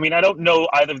 And I mean, I don't know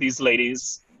either of these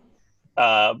ladies,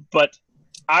 but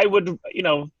I would,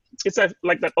 it's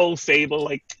like that old fable,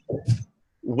 like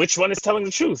which one is telling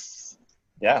the truth?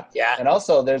 Yeah. And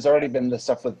also, there's already been the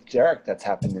stuff with Derek that's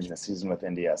happened in this season with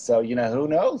India. So who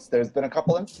knows? There's been a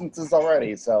couple instances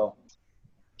already. So.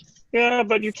 Yeah,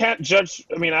 but you can't judge.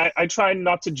 I mean, I try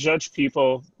not to judge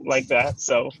people like that,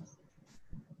 so.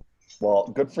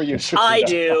 Well, good for you,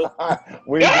 SHEQUIDA.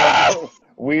 I do.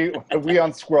 we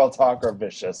on Squirrel Talk are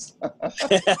vicious.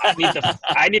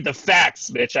 I need the facts,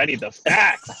 bitch. I need the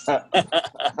facts.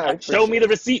 Show me the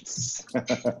receipts.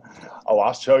 Oh,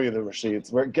 I'll show you the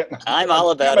receipts. I'm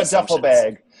all about a duffel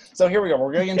bag. So here we go.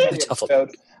 We're going into the episode,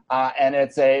 and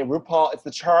it's a RuPaul. It's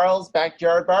the Charles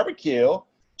Backyard Barbecue.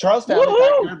 Charles Family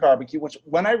Backyard Barbecue, which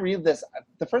when I read this,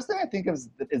 the first thing I think of is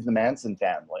the Manson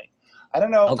family. I don't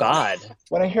know. Oh, God.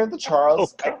 When I hear the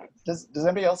Charles, does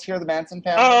anybody else hear the Manson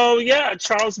family? Oh, yeah,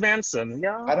 Charles Manson.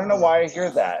 Yeah. I don't know why I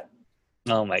hear that.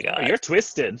 Oh, my God. Oh, you're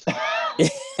twisted. Is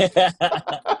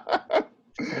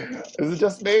it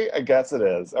just me? I guess it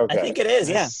is. Okay. I think it is,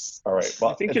 yeah. All right.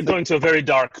 Well, I think you're going to a very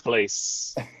dark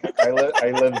place. I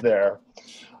live there.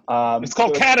 It's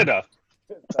called Canada.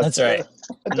 That's right.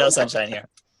 No sunshine here.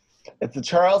 It's the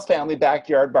Charles Family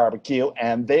Backyard Barbecue,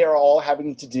 and they are all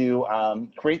having to do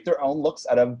create their own looks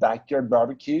out of backyard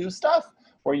barbecue stuff,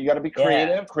 where you got to be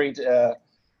creative.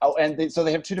 So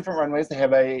they have 2 different runways. They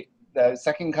have a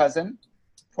second cousin,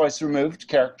 twice removed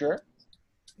character.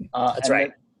 That's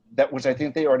right. Which I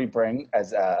think they already bring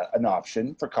as an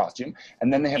option for costume,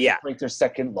 and then they have to create their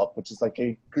second look, which is like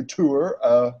a couture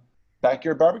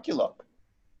backyard barbecue look.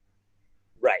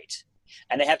 Right.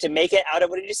 And they have to make it out of,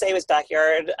 what did you say was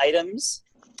backyard items?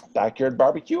 Backyard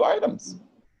barbecue items.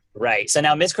 Right. So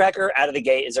now Ms. Cracker out of the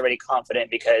gate is already confident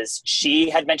because she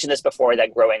had mentioned this before,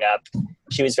 that growing up,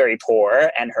 she was very poor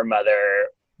and her mother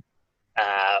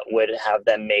would have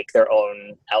them make their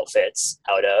own outfits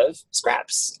out of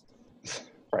scraps.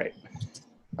 Right.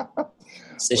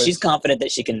 So she's confident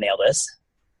that she can nail this.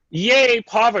 Yay,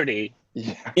 poverty.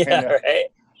 Yeah, right.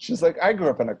 She's like, I grew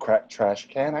up in a trash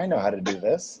can. I know how to do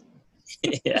this.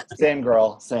 Yeah. Same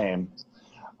girl, same.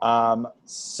 And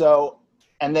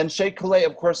then Shea Coulee,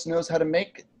 of course, knows how to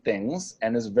make things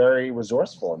and is very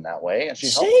resourceful in that way. And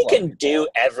Shea can do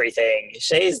everything.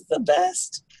 Shay's the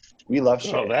best. We love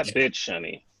Shea. Oh, that bitch,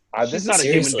 honey. She's not a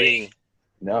human being.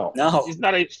 No.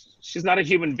 She's not a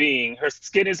human being. Her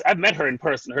skin is, I've met her in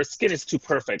person. Her skin is too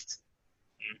perfect.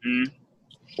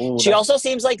 Mm-hmm. Ooh, she also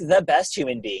seems like the best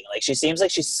human being. Like, she seems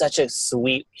like she's such a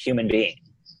sweet human being.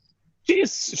 She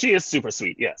is super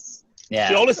sweet, yes. Yeah.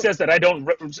 She always says that I don't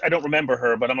remember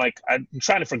her, but I'm like, I'm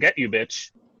trying to forget you,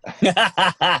 bitch.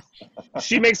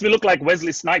 She makes me look like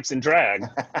Wesley Snipes in drag.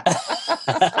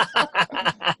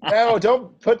 No,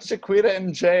 don't put SHEQUIDA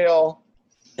in jail.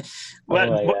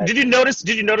 Well, did you notice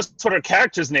what her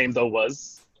character's name though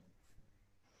was?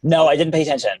 No, I didn't pay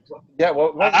attention. Yeah,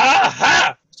 what?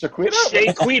 Aha! SHEQUIDA?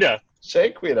 SHEQUIDA.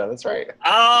 SHEQUIDA, that's right.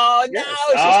 Oh, no,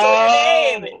 she stole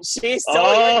your name. She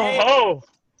stole your name. Oh.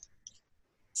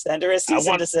 Send her a cease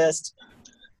and desist.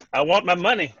 I want my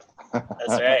money. That's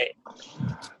right.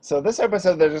 So this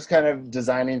episode, they're just kind of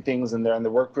designing things, and they're in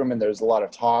the workroom, and there's a lot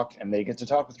of talk, and they get to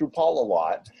talk with RuPaul a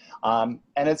lot. And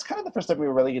it's kind of the first time we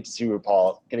really get to see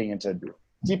RuPaul getting into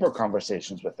deeper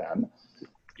conversations with them.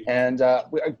 And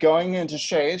we are going into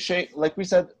Shea. Shea, like we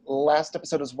said last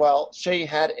episode as well, Shea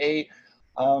had a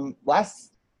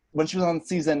when she was on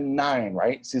season 9,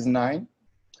 right? Season 9?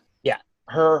 Yeah.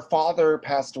 Her father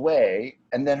passed away,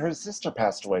 and then her sister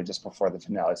passed away just before the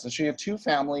finale. So she had 2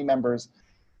 family members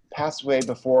passed away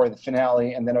before the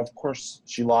finale, and then of course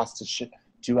she lost to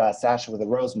Sasha with a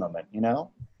rose moment, you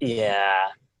know? Yeah.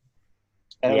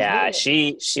 And yeah,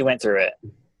 really, she went through it.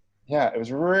 Yeah, it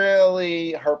was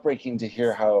really heartbreaking to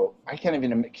hear how, can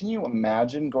you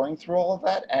imagine going through all of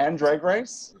that and Drag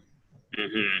Race?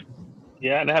 Mm-hmm.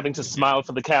 Yeah, and having to smile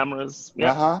for the cameras.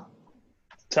 Yeah. Uh-huh.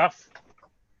 Tough.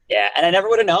 Yeah, and I never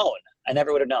would have known.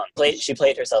 She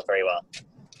played herself very well.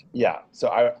 Yeah, so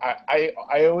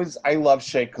I love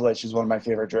Shea Coulee. She's one of my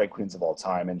favorite drag queens of all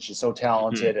time, and she's so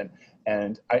talented,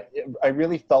 and I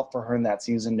really felt for her in that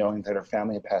season, knowing that her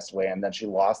family had passed away, and then she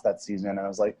lost that season, and I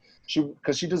was like,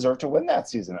 because she deserved to win that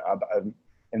season,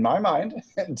 in my mind,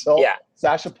 until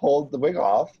Sasha pulled the wig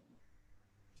off.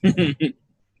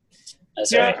 That's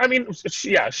yeah, right. I mean,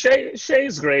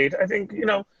 Shay's great. I think,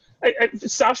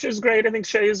 Sasha's great. I think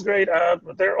Shay's great.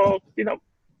 They're all, it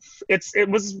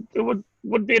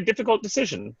would be a difficult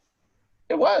decision.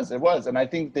 It was, and I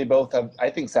think they both have. I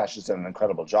think Sasha's done an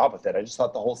incredible job with it. I just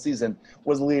thought the whole season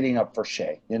was leading up for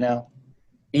Shea.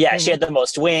 Yeah, she had the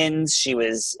most wins. She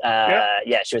was,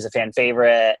 she was a fan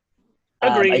favorite.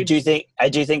 Agreed. I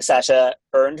do think Sasha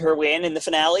earned her win in the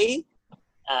finale,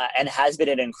 and has been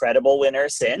an incredible winner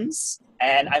since.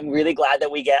 And I'm really glad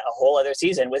that we get a whole other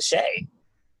season with Shea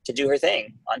to do her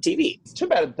thing on TV. It's too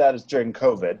bad that is during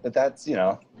COVID, but that's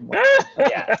Yeah.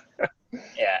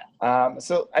 Yeah.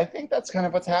 So I think that's kind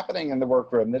of what's happening in the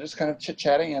workroom. They're just kind of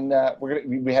chit-chatting, and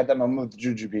we had that moment with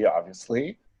Jujubee,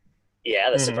 obviously.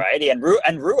 Yeah, the sobriety, and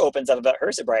Ru opens up about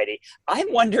her sobriety.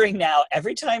 I'm wondering now,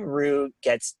 every time Ru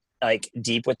gets like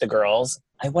deep with the girls,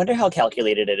 I wonder how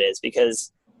calculated it is,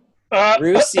 because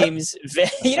Ru seems,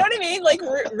 you know what I mean? Like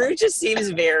Ru just seems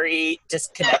very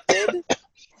disconnected.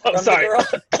 Oh, from sorry.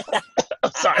 The girl.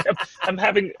 I'm sorry. I'm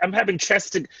having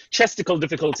chesticle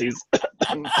difficulties.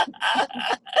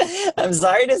 I'm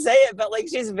sorry to say it, but like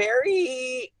she's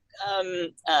very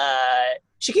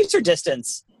she keeps her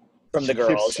distance from the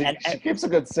girls. She keeps a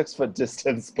good 6-foot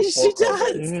distance. She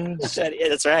does. Yeah,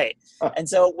 that's right. And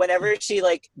so whenever she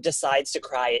like decides to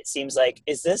cry, it seems like,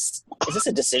 is this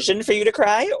a decision for you to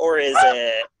cry, or is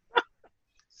it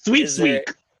sweet?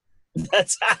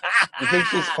 That's you think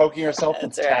she's poking herself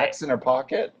with tacks in her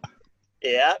pocket?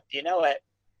 Yeah, you know it.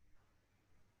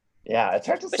 Yeah, it's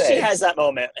hard to say. But she has that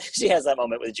moment. She has that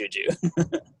moment with Juju.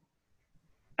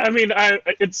 I mean,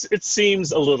 it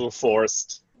seems a little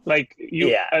forced. Like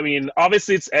I mean,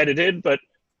 obviously it's edited, but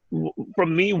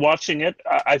from me watching it,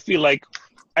 I feel like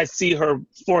I see her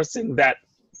forcing that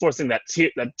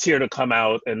tear to come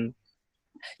out, and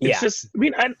it's just. I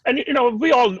mean, and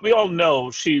we all know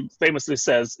she famously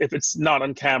says, if it's not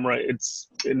on camera, it's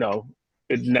it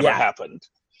never happened.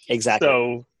 Exactly.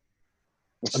 So,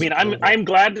 I mean, I'm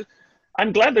glad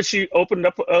that she opened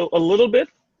up a little bit.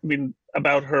 I mean,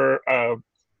 about her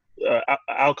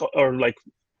alcohol or like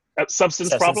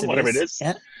substance problem, whatever it is.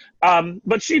 Yeah.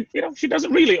 But she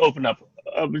doesn't really open up.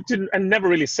 And never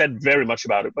really said very much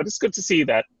about it. But it's good to see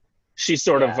that she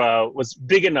sort of was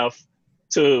big enough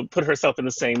to put herself in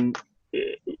the same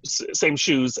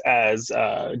shoes as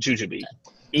Jujubee.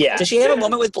 Yeah. Did she have a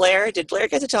moment with Blair? Did Blair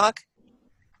get to talk?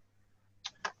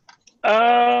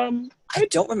 I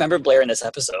don't remember Blair in this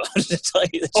episode, to tell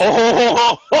you the truth.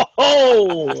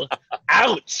 Oh,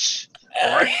 ouch.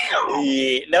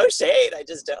 No shade, I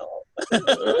just don't.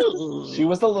 She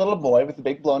was the little boy with the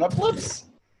big blown up lips.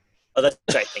 Oh, that's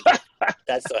right. Thank you.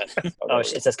 That's the one. Oh,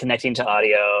 it says connecting to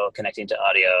audio.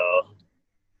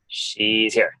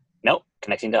 She's here. Nope,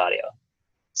 connecting to audio.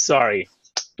 Sorry.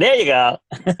 There you go.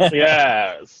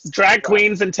 Yes. Drag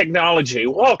queens and technology.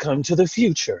 Welcome to the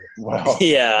future. Wow.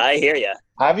 Yeah, I hear you.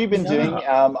 Have you been doing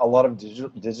a lot of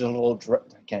digital drag?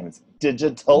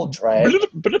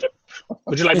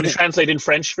 Would you like me to translate in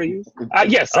French for you?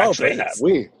 Yes, actually, I have.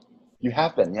 You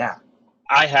have been, yeah.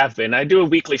 I have been. I do a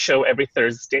weekly show every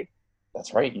Thursday.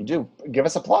 That's right, you do. Give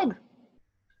us a plug.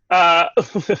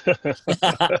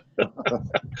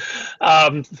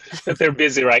 They're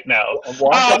busy right now.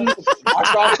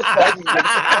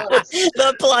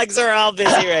 The plugs are all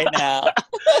busy right now.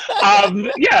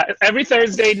 Every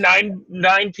Thursday,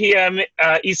 9 p.m.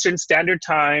 Eastern Standard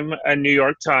Time, New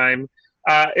York time.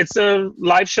 It's a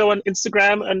live show on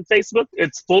Instagram and Facebook.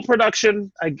 It's full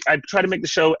production. I try to make the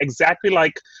show exactly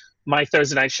like my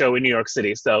Thursday night show in New York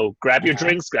City. So grab your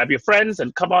drinks, grab your friends,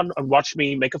 and come on and watch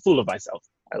me make a fool of myself.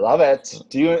 I love it.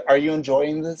 Are you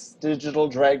enjoying this digital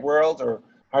drag world, or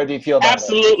how do you feel about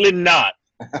Absolutely not.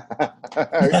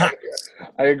 I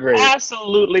agree.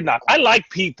 Absolutely not. I like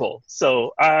people,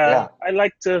 so I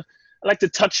like to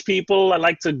touch people. I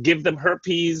like to give them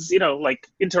herpes. Like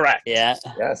interact. Yeah.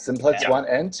 Yeah. Simplex 1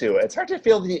 and 2. It's hard to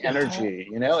feel the energy.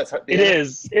 It's hard. It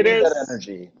is. That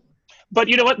energy. But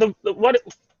you know what?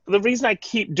 The reason I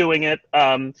keep doing it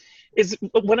is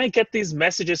when I get these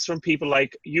messages from people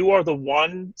like, you are the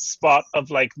one spot of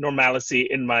like normalcy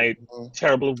in my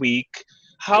terrible week.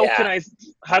 How can I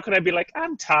be like,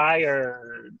 I'm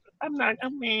tired.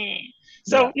 I'm me.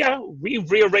 So we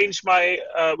rearrange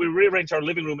our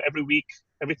living room every week,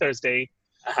 every Thursday,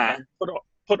 and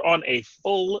put on a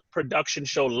full production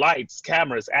show, lights,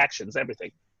 cameras, actions,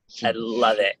 everything. I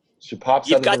love it. She pops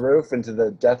out of the roof into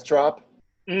the death drop.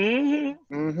 You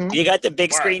got the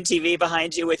big screen TV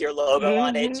behind you with your logo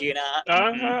on it,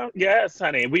 Gina. Yes,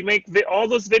 honey. We make all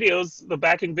those videos, the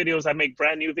backing videos. I make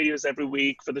brand new videos every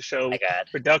week for the show. My God.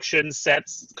 Production,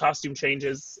 sets, costume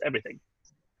changes, everything.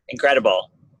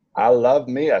 Incredible. I love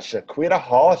me a SHEQUIDA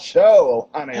Hall show,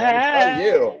 honey. I tell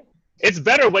you. It's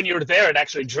better when you're there and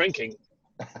actually drinking.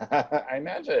 I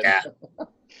imagine. Yeah.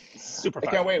 Super fun.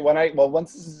 I can't wait.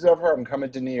 Once this is over, I'm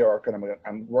coming to New York, and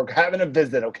we're having a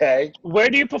visit. Okay. Where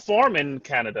do you perform in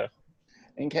Canada?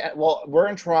 We're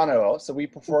in Toronto, so we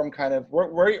perform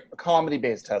we're a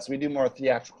comedy-based house. We do more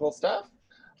theatrical stuff.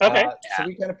 Okay. So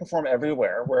we kind of perform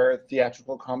everywhere where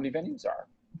theatrical comedy venues are.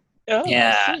 Oh,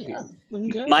 yeah.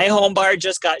 Okay. My home bar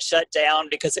just got shut down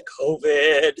because of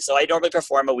COVID. So I normally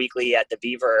perform a weekly at the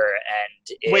Beaver,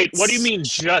 and wait, what do you mean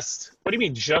just? What do you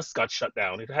mean just got shut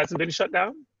down? It hasn't been shut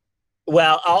down?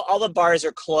 Well, all the bars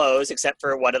are closed except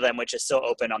for one of them, which is still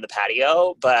open on the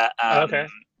patio. But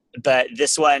but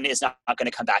this one is not going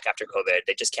to come back after COVID.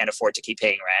 They just can't afford to keep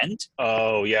paying rent.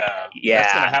 Oh yeah, yeah.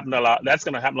 That's going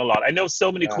to happen a lot. I know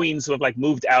so many queens who have like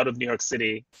moved out of New York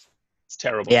City. It's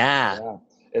terrible. Yeah.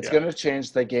 It's going to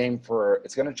change the game for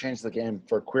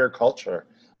queer culture,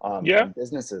 and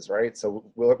businesses, right? So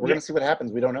we're going to see what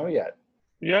happens. We don't know yet.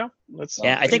 Yeah,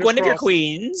 I think one of your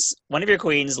queens,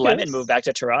 Lemon, moved back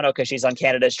to Toronto because she's on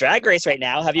Canada's Drag Race right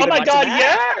now. Have you? Oh my God,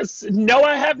 that? Yes! No,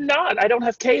 I have not. I don't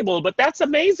have cable, but that's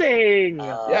amazing.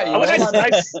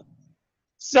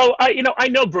 So I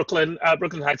know Brooklyn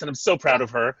Heights, and I'm so proud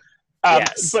of her.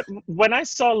 Yes. But when I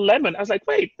saw Lemon, I was like,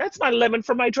 wait, that's my Lemon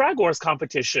from my Drag Wars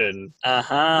competition.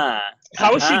 How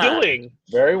is she doing?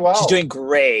 Very well. She's doing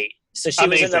great. So she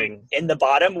was in the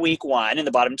bottom week 1, in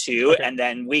the bottom 2, and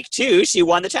then week 2 she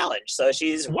won the challenge. So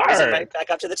she's rising right back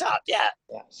up to the top. Yeah.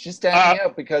 She's standing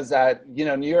out because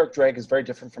New York drag is very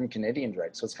different from Canadian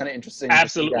drag, so it's kind of interesting to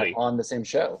see that on the same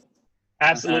show.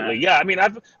 Absolutely, yeah. I mean,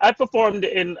 I've performed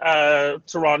in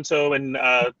Toronto and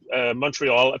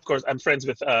Montreal. Of course, I'm friends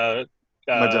with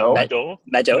Mado.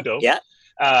 Yeah.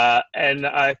 And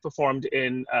I performed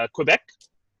in Quebec.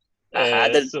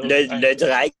 Le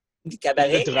drag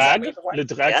cabaret. Le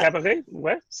drag cabaret.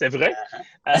 Ouais, c'est vrai.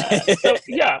 So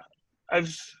yeah,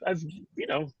 I've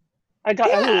I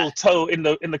got a little toe in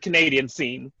the Canadian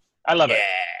scene. I love it.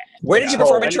 Where did you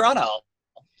perform in Toronto?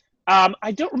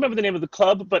 I don't remember the name of the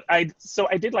club, but I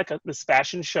did like this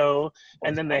fashion show,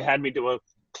 and then they had me do a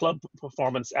club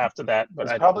performance after that. But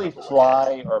it's probably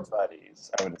Fly or Buddies,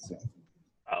 I would assume.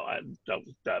 Oh, I don't.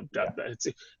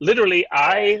 Literally,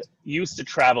 I used to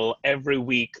travel every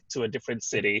week to a different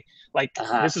city. Like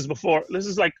this is before the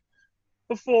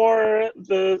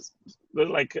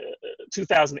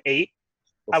 2008.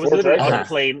 I was literally on a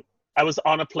plane. I was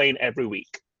on a plane every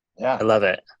week. Yeah, I love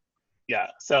it. Yeah,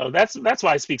 so that's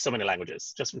why I speak so many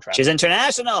languages, just from traveling. She's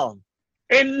international.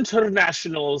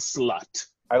 International slut.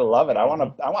 I love it. I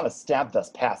want to stamp this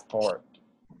passport.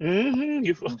 I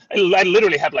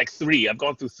literally have like 3. I've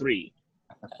gone through 3.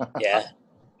 Yeah,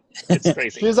 it's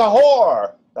crazy. She's a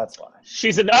whore. That's why.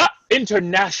 She's an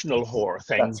international whore.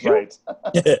 Thank you. Right.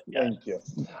 Thank you.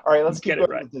 All right, let's keep going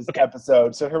with this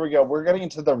episode. So here we go. We're getting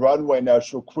into the runway now,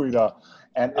 SHEQUIDA.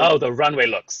 And the runway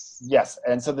looks. Yes,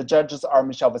 and so the judges are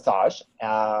Michelle Visage,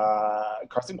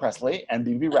 Carson Kressley, and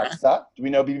BB Rexa. Do we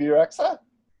know BB Rexa?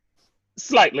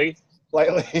 Slightly.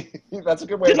 That's a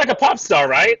good way. She's like a pop star,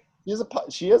 right?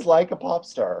 She is like a pop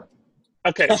star.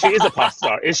 Okay, she is a pop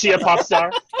star. Is she a pop star?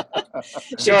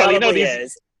 She probably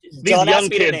is. These young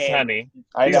kids, honey.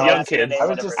 These young kids.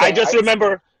 I just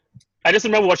remember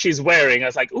what she's wearing. I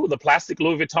was like, ooh, the plastic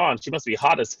Louis Vuitton. She must be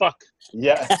hot as fuck.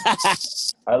 Yeah.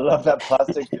 I love that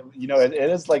plastic. It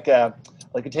is like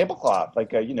like a tablecloth,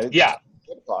 like a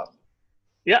tablecloth.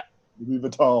 Yeah. Louis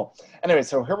Vuitton. Anyway,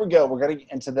 so here we go. We're getting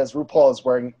into this. RuPaul is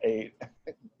wearing a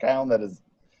gown that is,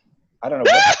 I don't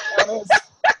know what the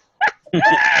gown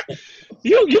is.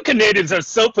 You Canadians are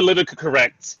so politically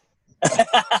correct.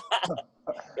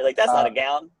 You're like, that's not a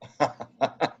gown.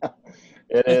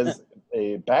 It is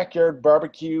a backyard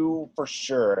barbecue for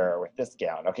sure with this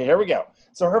gown. Okay, here we go.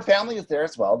 So her family is there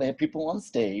as well. They have people on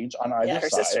stage on either her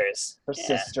side. sisters. Her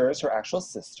sisters, her actual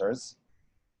sisters.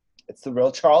 It's the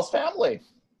real Charles family.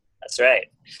 That's right.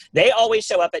 They always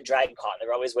show up at DragCon.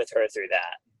 They're always with her through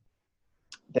that.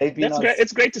 They've been Great.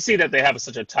 It's great to see that they have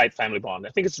such a tight family bond.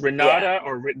 I think it's Renata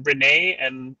or Renee,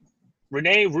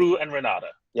 Rue, and Renata.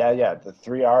 Yeah, the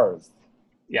 3 R's.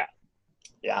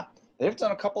 Yeah. They've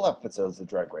done a couple episodes of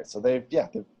Drag Race, so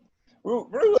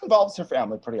Rue involves her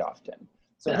family pretty often.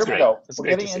 So here we go. We're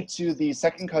getting into the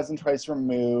second cousin twice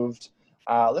removed.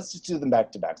 Let's just do them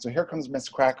back to back. So here comes Miss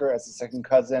Cracker as the second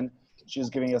cousin. She was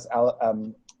giving us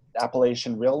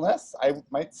Appalachian realness, I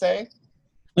might say.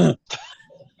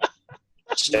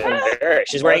 Sure.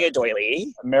 She's wearing a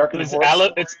doily.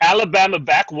 It's Alabama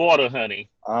backwater, honey.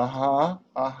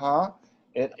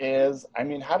 It is. I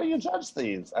mean, how do you judge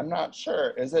these? I'm not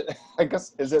sure. Is it? I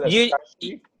guess is it?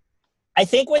 I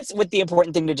think what the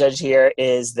important thing to judge here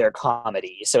is their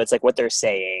comedy. So it's like what they're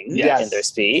saying in their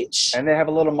speech, and they have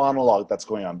a little monologue that's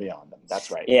going on beyond them.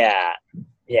 That's right. Yeah.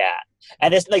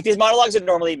 And it's like these monologues are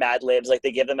normally Mad Libs. Like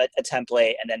they give them a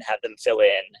template and then have them fill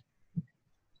in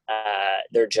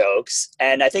their jokes.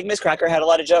 And I think Miss Cracker had a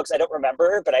lot of jokes. I don't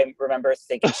remember, but I remember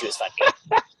thinking she was funny.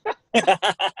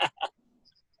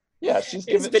 Yeah,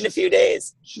 it's been a few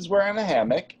days. She's wearing a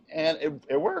hammock, and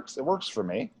it works. It works for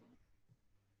me.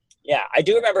 Yeah, I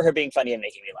do remember her being funny and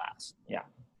making me laugh. Yeah,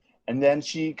 and then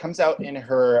she comes out in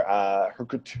her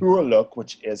couture look,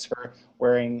 which is her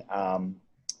wearing.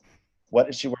 What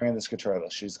is she wearing in this couture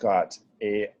look? She's got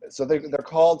so they're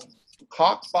called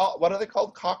what are they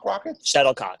called? Cock rockets?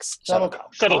 Shuttlecocks.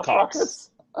 Shuttlecocks.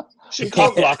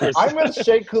 Cock blockers. I'm with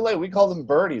Shea Coulee. We call them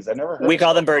birdies. I never heard. We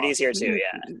call them birdies here too.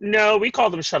 Yeah. No, we call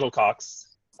them shuttlecocks.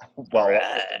 Well,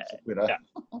 yeah.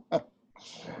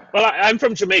 Well, I'm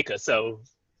from Jamaica, so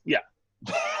yeah.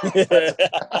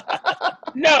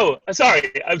 No,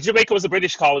 sorry. Jamaica was a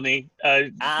British colony.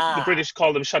 The British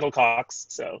called them shuttlecocks.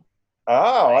 So.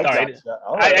 Oh,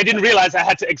 I didn't realize I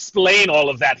had to explain all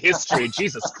of that history.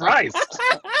 Jesus Christ!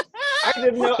 I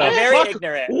didn't know. Very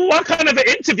ignorant. What kind of an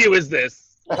interview is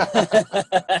this?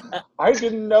 I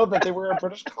didn't know that they were a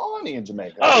British colony in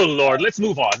Jamaica. Oh Lord, let's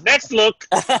move on. Next look.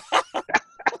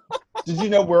 Did you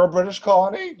know we're a British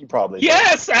colony? You probably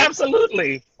yes, did.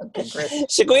 Absolutely. Okay, great.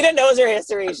 SHEQUIDA knows her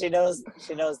history. She knows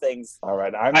things. All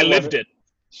right, I lived it.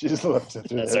 She just lived it.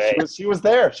 That's right. She was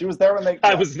there. She was there when they.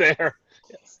 I was there.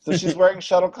 So she's wearing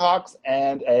shuttlecocks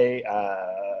and a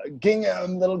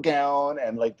gingham little gown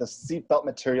and like the seatbelt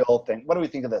material thing. What do we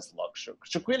think of this look?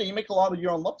 SHEQUIDA, you make a lot of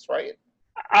your own looks, right?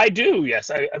 I do,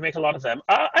 yes. I make a lot of them.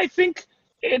 I think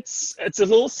it's a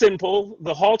little simple.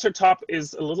 The halter top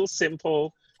is a little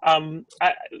simple.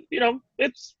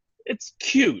 It's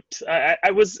cute.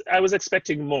 I was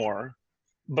expecting more,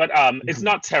 but it's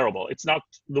not terrible. It's not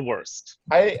the worst.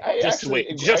 Just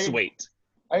wait.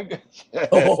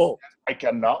 I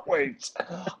cannot wait.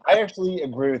 I actually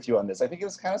agree with you on this. I think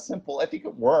it's kind of simple. I think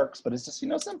it works, but it's just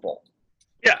simple.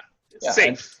 Yeah,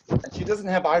 safe. And she doesn't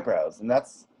have eyebrows, and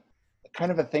that's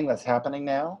kind of a thing that's happening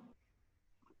now.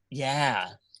 Yeah.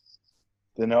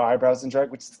 The no eyebrows in drag,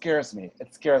 which scares me.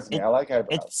 It scares me. I like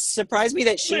eyebrows. It surprised me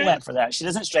that she went for that. She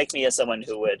doesn't strike me as someone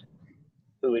who would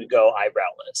go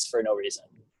eyebrowless for no reason.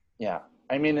 Yeah.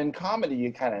 I mean, in comedy,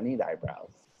 you kind of need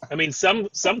eyebrows. I mean, some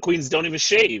queens don't even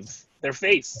shave their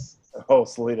face. Oh,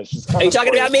 Selena, she's coming. Are you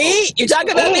talking about me? You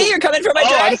talking about me? You're coming for my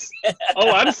drag?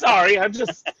 I'm sorry. I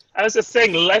was just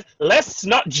saying, let's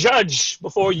not judge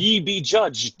before ye be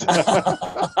judged.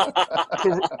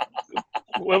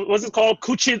 What was it called?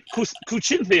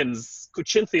 Kuchinthians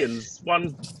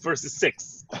 1 verses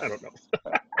 6. I don't know.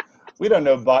 We don't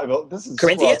know Bible. This is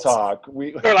Squirrel Talk.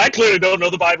 Girl, I clearly don't know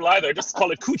the Bible either. Just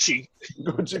call it Coochie.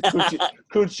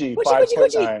 Coochie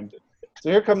 5.9. So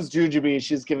here comes Jujubee.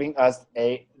 She's giving us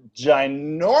a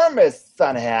ginormous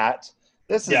sun hat.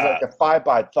 This is like a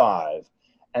 5x5.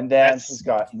 And then she's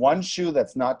got one shoe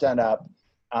that's not done up.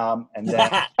 And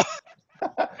then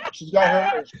she's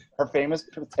got her famous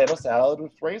potato salad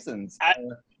with raisins.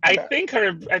 I think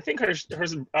her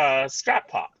strap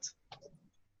popped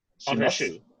on her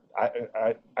shoe.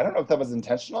 I don't know if that was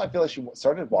intentional. I feel like she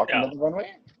started walking on the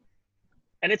runway.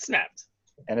 And it snapped.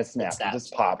 It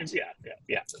just popped.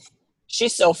 Yeah.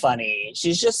 She's so funny.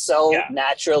 She's just so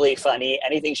naturally funny.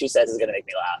 Anything she says is going to make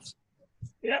me laugh.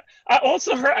 Yeah.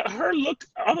 Also, her look,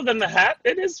 other than the hat,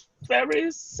 it is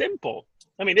very simple.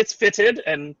 I mean, it's fitted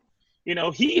and,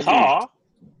 hee haw,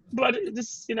 but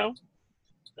this,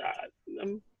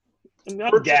 I'm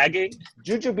not gagging.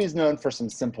 Jujubee's known for some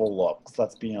simple looks.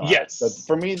 Let's be honest. Yes. But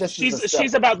for me, this is a step.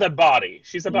 She's about the body.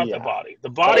 She's about the body. The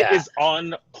body is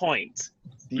on point.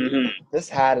 This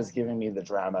hat is giving me the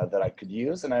drama that I could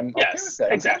use, and I'm okay with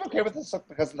it. Exactly. I'm okay with this look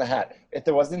because of the hat. If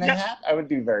there wasn't a hat, I would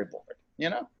be very bored.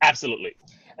 Absolutely.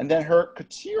 And then her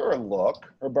couture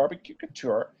look, her barbecue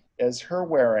couture, is her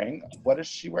wearing. What is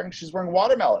she wearing? She's wearing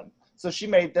watermelon. So she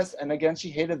made this, and again, she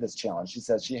hated this challenge. She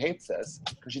says she hates this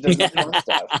because she doesn't know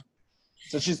stuff.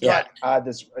 So she's got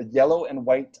this yellow and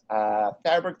white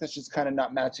fabric that she's kind of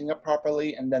not matching up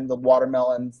properly, and then the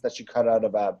watermelons that she cut out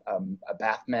of a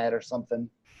bath mat or something.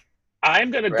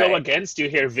 I'm going to go against you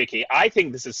here, Vicky. I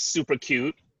think this is super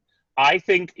cute. I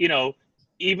think,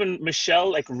 even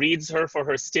Michelle reads her for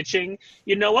her stitching.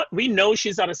 You know what? We know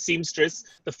she's not a seamstress.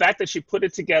 The fact that she put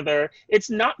it together, it's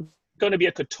not going to be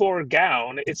a couture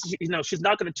gown. It's she's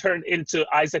not going to turn into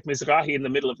Isaac Mizrahi in the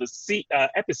middle of the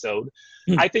episode.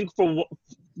 I think for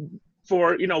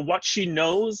what she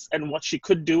knows and what she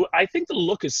could do, I think the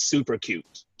look is super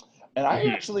cute. And I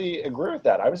actually agree with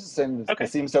that. I was just saying the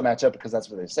seams don't match up because that's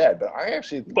what they said, but I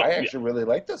actually really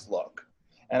like this look.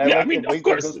 And I like the wig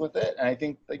that goes with it, and I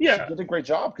think she did a great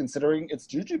job considering it's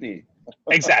Jujubee.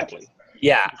 Exactly.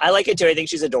 Yeah, I like it too. I think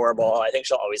she's adorable. I think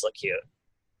she'll always look cute.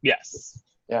 Yes.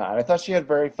 Yeah, and I thought she's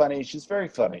very funny.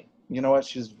 You know what?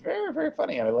 She's very, very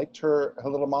funny, and I liked her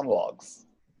little monologues.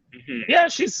 Yeah,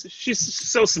 she's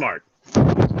so smart.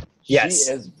 Yes.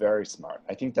 She is very smart.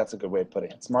 I think that's a good way of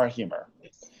putting it. Smart humor.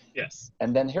 Yes.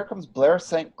 And then here comes Blair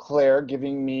St. Clair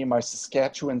giving me my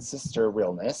Saskatchewan sister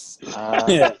realness.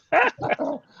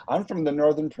 I'm from the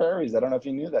Northern Prairies. I don't know if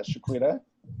you knew that, SHEQUIDA.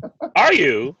 Are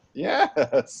you?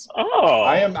 Yes. Oh.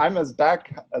 I'm as back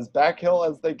hill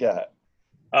as they get.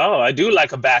 Oh, I do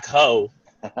like a back hoe.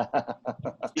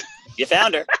 You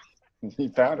found her. You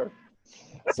found her.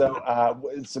 So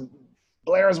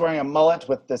Blair is wearing a mullet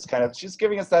with this she's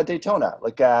giving us that Daytona,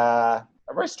 like a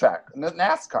racetrack,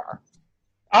 NASCAR.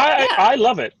 I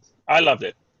love it. I loved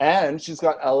it. And she's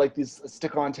got these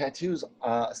stick-on tattoos,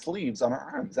 sleeves on her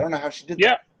arms. I don't know how she did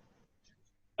that.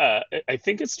 Yeah. I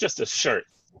think it's just a shirt.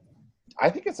 I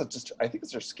think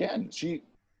it's her skin. She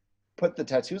put the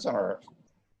tattoos on her.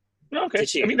 Okay.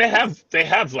 I mean, they have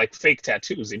fake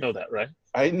tattoos. You know that, right?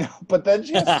 I know, but then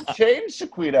she has to change,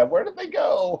 SHEQUIDA. Where did they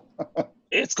go?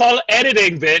 It's called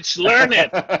editing, bitch. Learn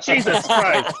it. Jesus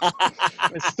Christ.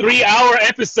 It's a 3-hour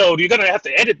episode. You're going to have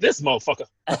to edit this motherfucker.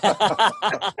 I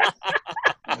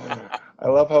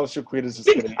love how SHEQUIDA's just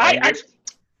getting angry.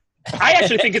 I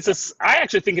actually think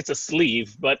it's a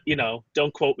sleeve, but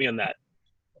don't quote me on that.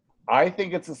 I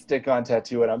think it's a stick-on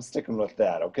tattoo, and I'm sticking with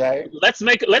that. Okay. Let's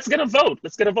get a vote.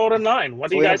 Let's get a vote online.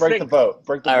 What do you guys think? Break the vote.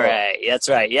 All right, that's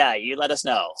right. Yeah, you let us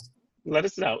know. Let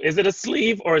us know. Is it a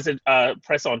sleeve or is it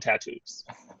press-on tattoos?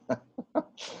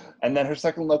 And then her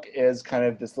second look is kind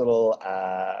of this little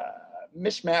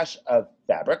mishmash of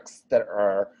fabrics that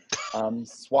are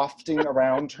swafting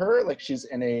around her, like she's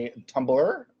in a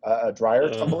tumbler, a dryer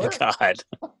tumbler. God.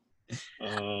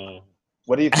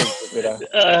 What do you think, Rita?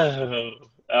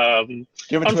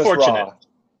 Give it to us raw.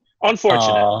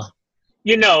 Unfortunate.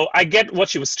 I get what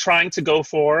she was trying to go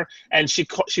for, and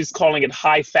she's calling it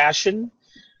high fashion.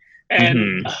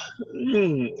 And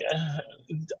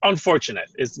unfortunate.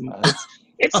 It's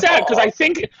sad because I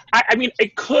think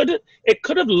it could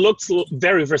have looked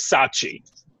very Versace.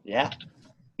 Yeah.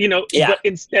 But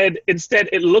instead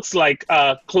it looks like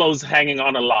clothes hanging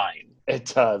on a line. It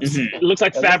does. It looks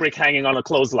like fabric hanging on a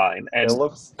clothesline. And it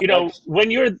looks when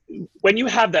you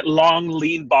have that long,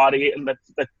 lean body and that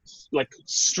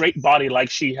straight body like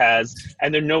she has,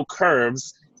 and there are no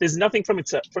curves, there's nothing for it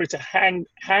to hang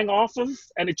off of,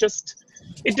 and it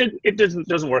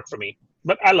doesn't work for me.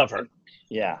 But I love her.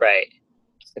 Yeah. Right.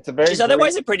 She's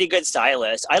otherwise a pretty good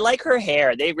stylist. I like her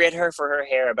hair. They rid her for her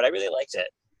hair, but I really liked it.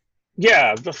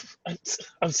 Yeah.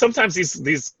 Sometimes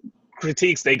these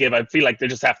critiques they give, I feel like they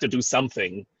just have to do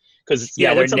something because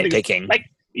they're nitpicking. Like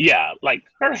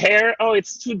her hair. Oh,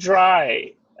 it's too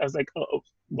dry. I was like, oh.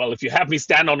 Well, if you have me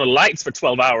stand on the lights for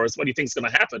 12 hours, what do you think is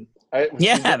going to happen?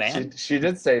 Man. She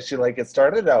did say it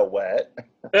started out wet.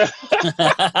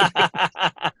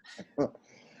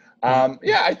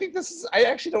 I think I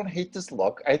actually don't hate this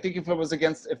look. I think if there was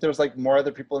more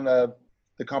other people in the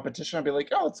competition, I'd be like,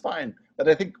 oh, it's fine. But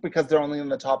I think because they're only in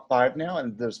the top 5 now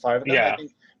and there's 5 of them, I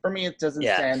think for me, it doesn't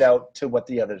stand out to what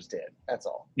the others did. That's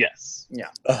all. Yes. Yeah.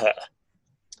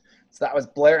 So that was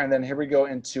Blair, and then here we go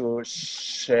into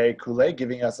SHEQUIDA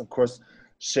giving us, of course,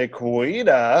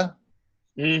 SHEQUIDA.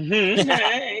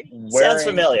 Mm-hmm. Sounds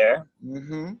familiar.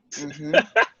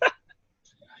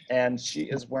 And she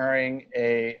is wearing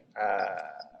a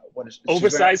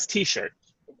Oversized T-shirt.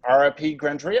 R.I.P.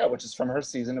 Grandria, which is from her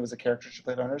season. It was a character she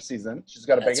played on her season. She's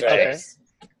got a bag of chips.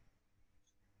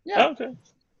 Yeah. Okay.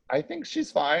 I think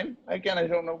she's fine. Again, I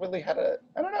don't know really how to.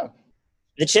 I don't know.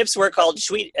 The chips were called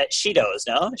Cheetos,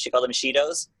 no? She called them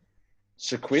Cheetos?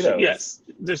 SHEQUIDA. Yes,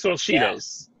 they're called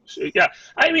Cheetos. Yeah.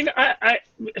 I mean,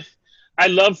 I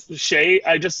love Shea.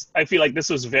 I feel like this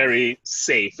was very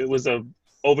safe. It was a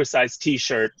oversized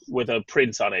T-shirt with a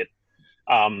print on it.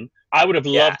 I would have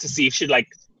loved to see if she'd like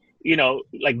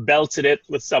belted it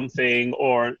with something,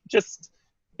 or just,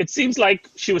 it seems like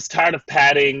she was tired of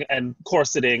padding and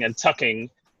corseting and tucking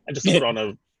and just put on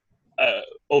a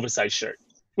oversized shirt,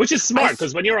 which is smart,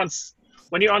 because when you're on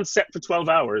set for 12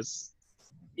 hours,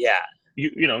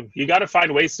 you got to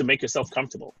find ways to make yourself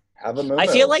comfortable. I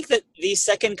feel like that these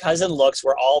second cousin looks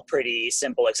were all pretty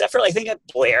simple, except for I think that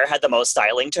Blair had the most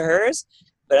styling to hers,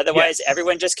 but otherwise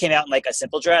everyone just came out in like a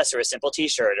simple dress or a simple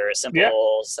T-shirt or a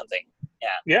simple something.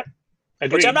 Yeah.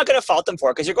 Agreed. Which I'm not going to fault them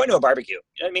for, because you're going to a barbecue.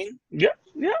 You know what I mean?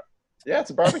 Yeah, it's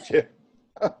a barbecue.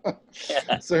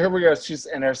 So here we go. She's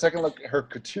in her second look. Her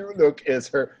couture look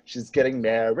is she's getting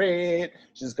married.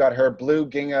 She's got her blue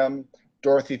gingham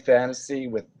Dorothy fantasy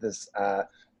with this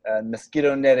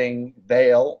mosquito netting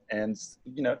veil and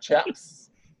chaps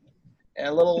and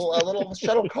a little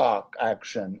shuttlecock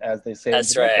action, as they say.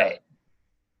 That's right.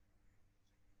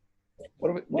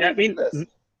 What I mean, this?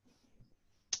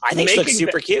 I think she looks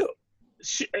super cute.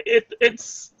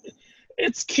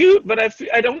 It's cute, but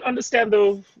I don't understand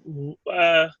the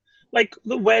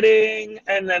wedding,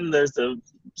 and then there's the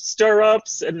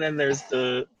stirrups, and then there's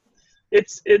the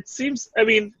it seems, I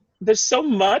mean, there's so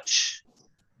much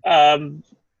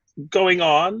going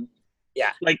on.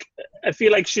 Yeah. Like, I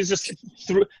feel like she's just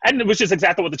and which is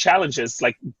exactly what the challenge is,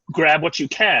 like, grab what you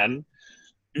can.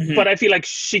 Mm-hmm. But I feel like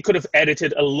she could have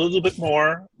edited a little bit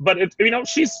more. But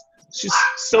she's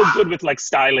so good with like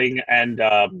styling and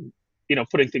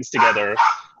putting things together.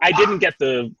 I didn't get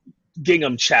the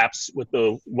gingham chaps with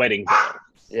the wedding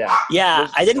veil. Yeah,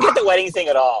 I didn't get the wedding thing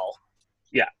at all.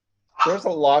 Yeah. There's a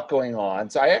lot going on.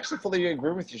 So I actually fully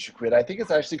agree with you, SHEQUIDA. I think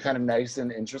it's actually kind of nice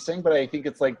and interesting, but I think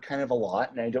it's like kind of a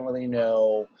lot, and I don't really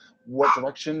know what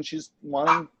direction she's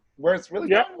wanting, where it's really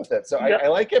going with it. So I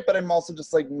like it, but I'm also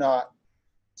just like not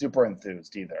super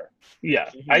enthused either. Yeah,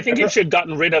 I think if she had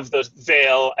gotten rid of the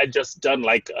veil and just done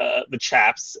like the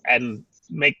chaps and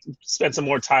spend some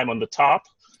more time on the top,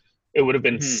 it would have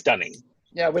been stunning.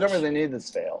 Yeah, we don't really need this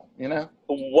veil,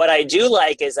 What I do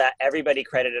like is that everybody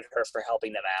credited her for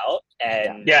helping them out,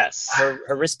 and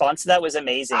her response to that was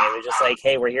amazing. It was just like,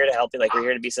 hey, we're here to help you, like, we're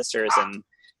here to be sisters. And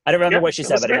I don't remember what she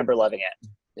said, but I remember loving it.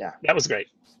 Yeah, that was great.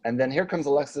 And then here comes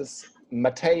Alexis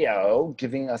Mateo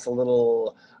giving us a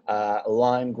little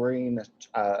lime green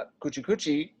coochie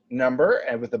coochie number,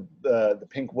 and with the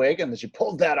pink wig, and then she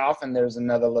pulled that off, and there's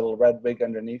another little red wig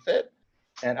underneath it.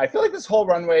 And I feel like this whole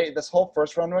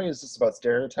first runway is just about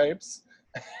stereotypes.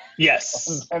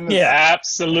 Yes.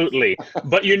 Absolutely.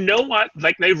 But you know what?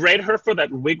 Like, they read her for that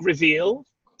wig reveal.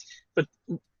 But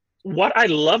what I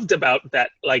loved about that,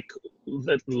 like,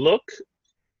 the look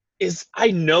is,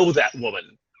 I know that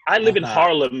woman. I live in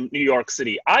Harlem, New York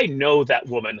City. I know that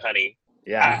woman, honey.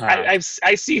 Yeah.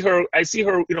 I see her,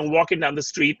 walking down the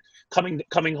street, coming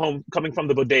from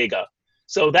the bodega.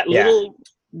 So that little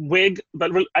wig,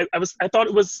 but I thought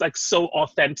it was like so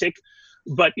authentic.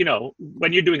 But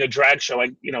when you're doing a drag show,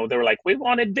 they were like, we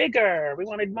wanted bigger, we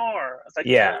wanted more. I was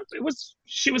like,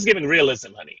 she was giving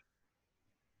realism, honey.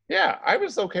 Yeah, I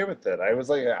was okay with it. I was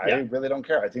like, I really don't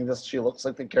care. I think she looks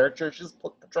like the character she's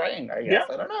portraying, I guess.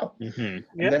 I don't know.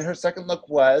 Mm-hmm. And then her second look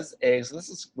was so this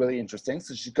is really interesting.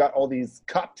 So she's got all these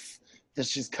cups that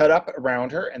she's cut up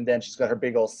around her, and then she's got her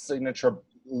big old signature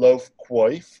loaf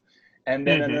coif, and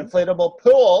then an inflatable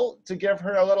pool to give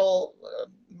her a little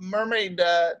mermaid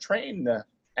train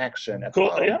action.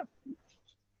 Cool, yeah.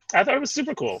 I thought it was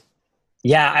super cool.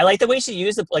 Yeah, I like the way she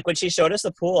used it. Like, when she showed us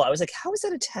the pool, I was like, how is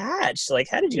that attached? Like,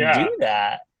 how did you do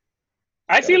that?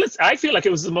 I feel like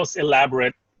it was the most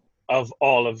elaborate of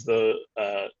all of the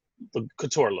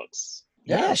couture looks.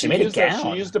 Yeah, she made a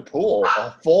gown. She used a pool,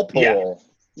 a full pool.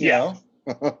 Yeah.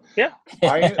 Yeah.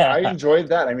 I enjoyed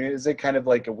that. I mean, is it kind of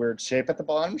like a weird shape at the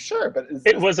bottom? Sure, but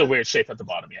it was a weird shape at the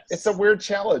bottom, yes. It's a weird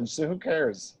challenge, so who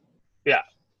cares? Yeah.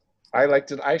 I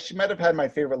liked it. She might have had my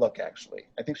favorite look, actually.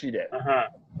 I think she did.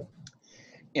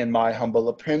 In my humble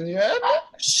opinion.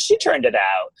 She turned it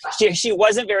out. She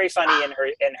wasn't very funny in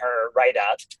her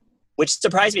write-up, which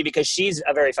surprised me because she's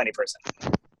a very funny person.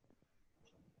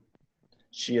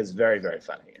 She is very, very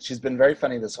funny. She's been very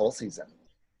funny this whole season.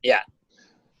 Yeah.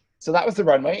 So that was the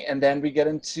runway, and then we get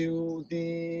into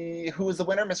who is the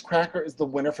winner? Miss Cracker is the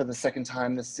winner for the second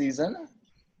time this season.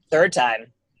 Third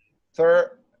time.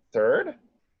 Third? Third.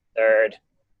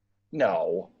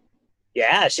 No.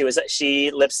 Yeah, she lip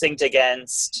synced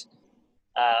against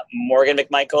Morgan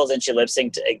McMichaels, and she lip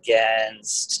synced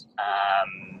against.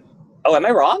 Am I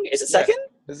wrong? Is it second? Yeah.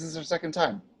 This is her second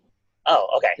time. Oh,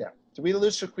 okay. Yeah. Did we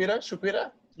lose Shaquita?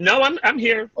 Shaquita? No, I'm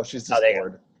here. Oh, she's just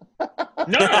bored.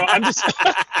 No, I'm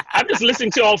just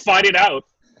listening to all fight it out.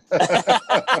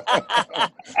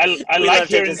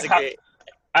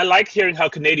 I like hearing how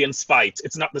Canadians fight.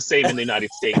 It's not the same in the United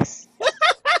States.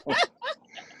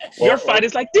 Your fight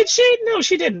is like, did she? No,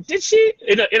 she didn't. Did she?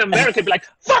 In America, it'd be like,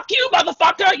 fuck you,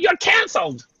 motherfucker, you're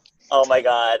canceled. Oh my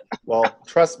God. Well,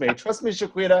 trust me,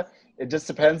 Shaquita. It just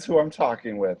depends who I'm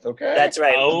talking with, okay? That's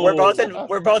right. Oh. We're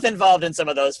both involved in some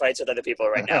of those fights with other people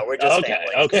right now. We're just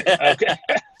family. Okay.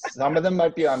 Some of them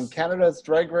might be on Canada's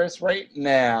Drag Race right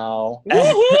now.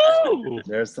 Woohoo!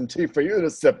 There's some tea for you to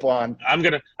sip on. I'm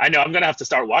gonna have to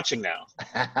start watching now.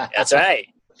 That's right.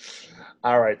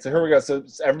 All right, so here we go. So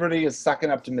everybody is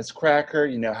sucking up to Miss Cracker.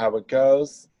 You know how it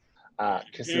goes.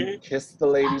 Kiss the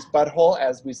lady's butthole,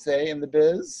 as we say in the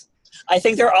biz. I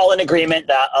think they're all in agreement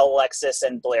that Alexis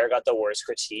and Blair got the worst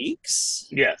critiques.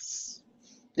 Yes.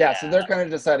 Yeah, so they're kind of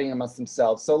deciding amongst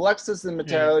themselves. So Alexis and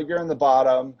Mateo, you're in the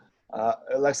bottom.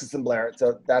 Alexis and Blair,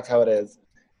 so that's how it is.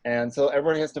 And so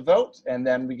everybody has to vote, and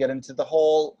then we get into the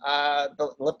whole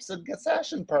the lip sync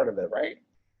assassin part of it, right?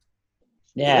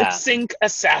 Yeah. Lip sync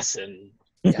assassin.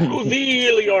 Yeah.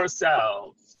 Reveal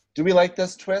yourself. Do we like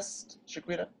this twist,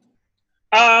 Shaquita?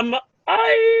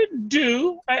 I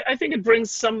do. I think it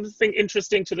brings something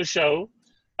interesting to the show.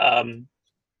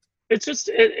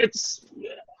 It's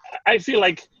I feel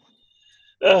like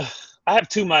I have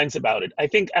two minds about it. I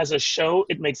think as a show,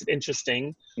 it makes it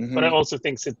interesting, but I also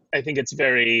think it's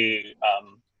very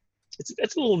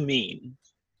it's a little mean.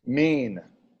 Mean.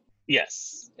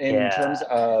 Yes. In terms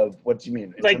of, what do you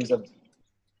mean? In terms of,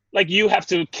 like, you have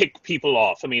to kick people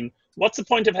off. I mean, what's the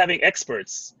point of having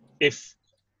experts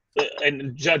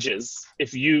and judges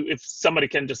if somebody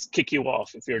can just kick you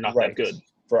off if you're not that good?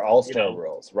 For all-star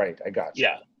roles, right? I got you.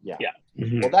 Yeah.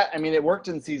 Well, it worked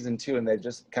in season 2, and they've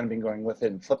just kind of been going with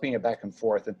it and flipping it back and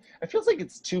forth. And it feels like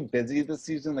it's too busy this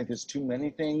season. Like there's too many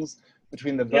things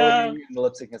between the voting and the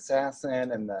lip sync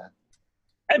assassin and the.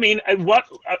 I mean,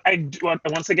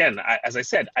 once again, as I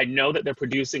said, I know that they're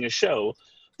producing a show,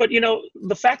 but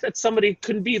the fact that somebody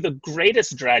can be the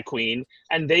greatest drag queen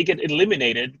and they get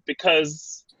eliminated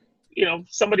because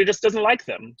somebody just doesn't like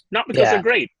them, not because they're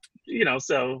great,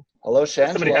 so. Hello,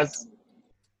 Shangela. Somebody has.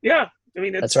 Yeah, I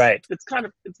mean, that's right.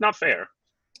 It's not fair.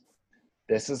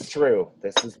 This is true.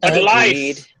 But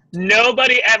life.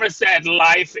 Nobody ever said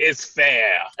life is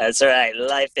fair. That's right.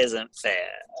 Life isn't fair.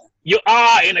 You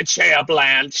are in a chair,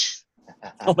 Blanche.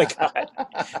 Oh my God.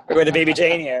 We're going to Baby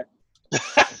Jane here.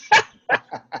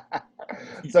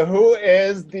 So who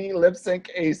is the lip sync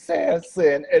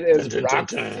assassin? It is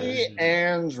Roxy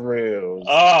Andrews.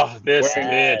 Oh, this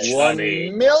bitch, 1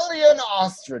 honey. million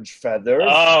ostrich feathers.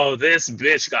 Oh, this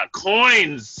bitch got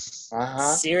coins.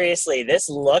 Seriously, this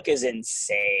look is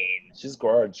insane. She's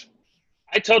gorge.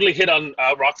 I totally hit on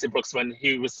Roxy Brooks when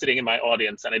he was sitting in my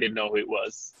audience and I didn't know who it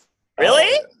was.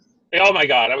 Really? Oh my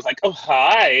God. I was like, oh,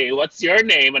 hi, what's your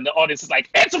name? And the audience is like,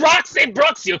 it's Roxy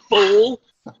Brooks, you fool.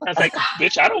 I was like,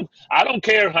 bitch, I don't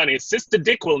care, honey. Sister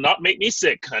Dick will not make me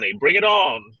sick, honey. Bring it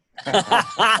on.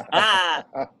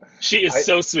 She is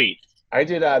so sweet. I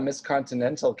did Miss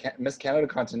Canada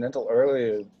Continental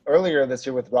earlier this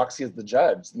year with Roxy as the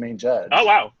judge, the main judge. Oh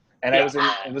wow! And it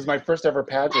was my first ever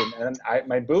pageant, and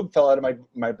my boob fell out of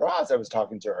my bra as I was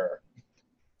talking to her.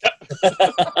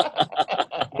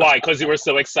 Why? Because you were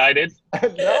so excited?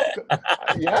 No.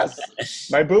 Yes.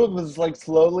 My boob was like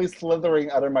slowly slithering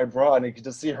out of my bra, and you could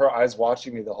just see her eyes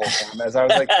watching me the whole time as I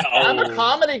was like, I'm a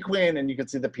comedy queen, and you could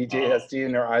see the PTSD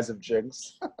in her eyes of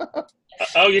Jigs.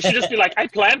 You should just be like, I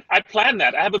planned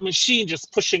that. I have a machine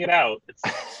just pushing it out.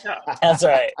 That's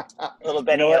right. A little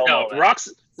bit. No,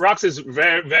 Rox is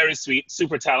very, very sweet,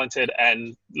 super talented,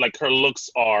 and like her looks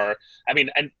are. I mean,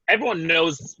 and everyone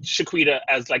knows SHEQUIDA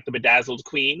as like the bedazzled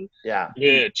queen. Yeah.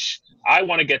 Which I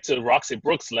want to get to Roxy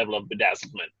Brooks' level of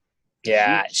bedazzlement.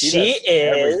 Yeah, she is.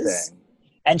 Everything.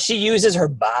 And she uses her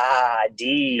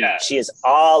body. Yeah. She is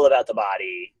all about the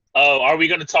body. Oh, are we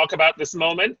going to talk about this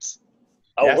moment?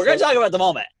 Oh, yes, we're going to talk about the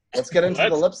moment. Let's get into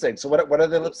the lip sync. So what are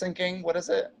they lip syncing? What is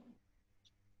it?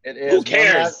 It is. Who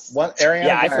cares? Ariana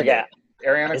Grande. I forget.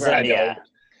 Ariana Grande. Yeah.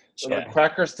 So the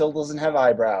Cracker still doesn't have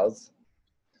eyebrows.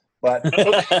 But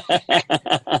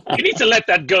you need to let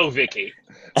that go, Vicky.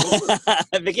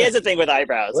 Vicky has a thing with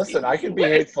eyebrows. Listen, I can be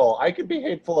hateful. I can be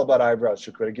hateful about eyebrows,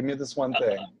 SHEQUIDA. Give me this one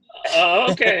thing.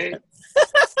 Okay.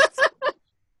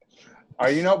 Are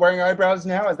you not wearing eyebrows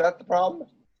now? Is that the problem?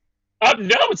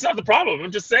 No, it's not the problem.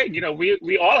 I'm just saying,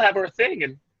 we all have our thing,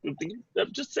 and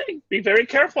I'm just saying, be very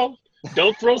careful.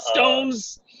 Don't throw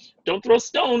stones. Don't throw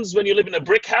stones when you live in a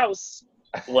brick house.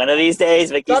 One of these days,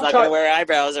 Vicky's not going to wear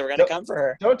eyebrows, and we're going to come for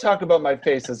her. Don't talk about my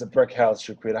face as a brick house,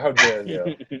 SHEQUIDA. How dare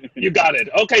you? You got it.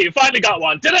 Okay, you finally got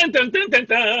one. Dun, dun, dun, dun,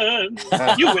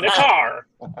 dun. You win a car.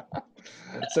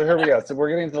 So here we go. So we're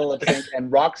getting to the lip sync,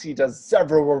 and Roxy does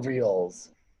several reveals.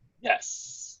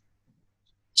 Yes.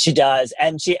 She does,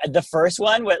 and the first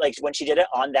one, when she did it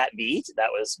on that beat, that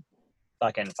was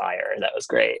fucking fire. That was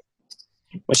great.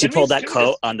 When she pulled that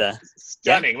coat on the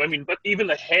stunning. Yeah. I mean, but even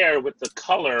the hair with the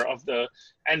color of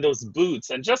and those boots,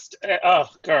 and just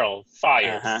girl,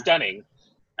 fire, stunning.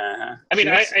 I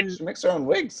mean, she makes her own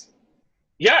wigs.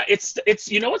 Yeah, it's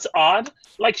what's odd?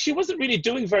 Like, she wasn't really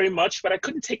doing very much, but I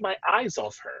couldn't take my eyes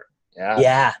off her.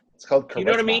 Yeah. It's called charisma. You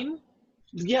know what I mean?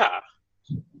 Yeah.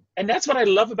 And that's what I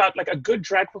love about, like, a good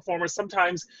drag performer.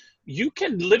 Sometimes you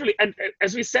can literally, and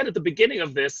as we said at the beginning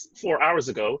of this 4 hours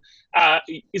ago,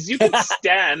 is you can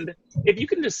stand, if you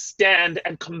can just stand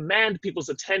and command people's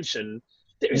attention,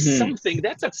 there's something,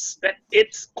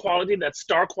 it's quality, that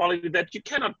star quality that you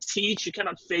cannot teach, you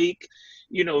cannot fake,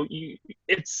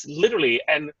 it's literally,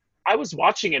 and I was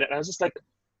watching it and I was just like,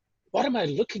 what am I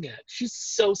looking at? She's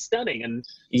so stunning and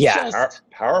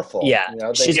powerful. Yeah,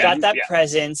 she's got that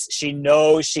presence. She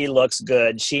knows she looks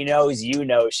good. She knows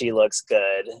she looks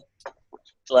good.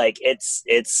 Like it's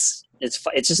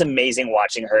just amazing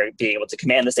watching her be able to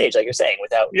command the stage, like you're saying,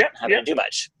 without having to do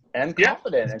much. And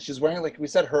confident, and she's wearing, like we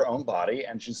said, her own body,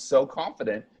 and she's so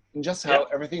confident in just how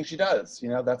everything she does.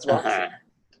 That's Roxy.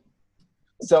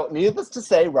 So, needless to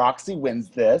say, Roxy wins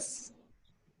this.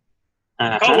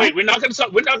 Oh wait, we're not going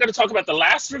to talk about the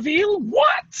last reveal.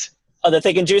 What? Oh, the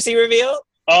thick and juicy reveal.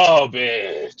 Oh,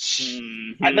 bitch!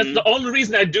 And that's the only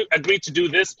reason I agreed to do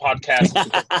this podcast.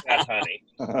 That, honey.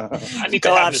 I need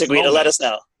to have this moment. Let us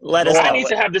know. I need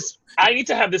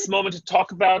to have this moment to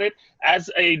talk about it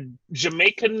as a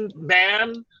Jamaican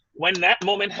man. When that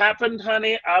moment happened,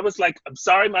 honey, I was like, "I'm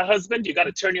sorry, my husband. You got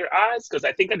to turn your eyes because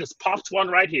I think I just popped one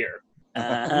right here."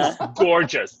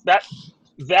 Gorgeous.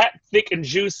 That thick and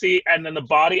juicy, and then the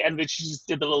body, and then she just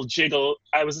did the little jiggle.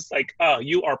 I was just like, oh,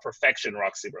 you are perfection,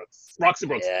 Roxy Brooks.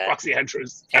 Roxy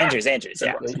Andrews. Andrews,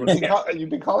 yeah. You've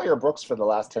been calling her Brooks for the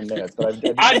last 10 minutes, but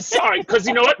I'm sorry, because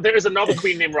you know what? There is another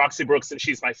queen named Roxy Brooks, and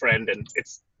she's my friend, and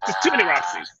it's just too many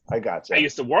Roxys. I gotcha. I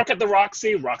used to work at the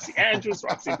Roxy Andrews,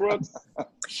 Roxy Brooks.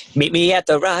 Meet me at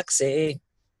the Roxy.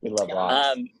 We love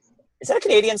Roxy. Is that a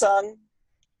Canadian song?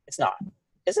 It's not.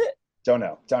 Is it? Don't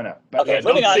know. But okay,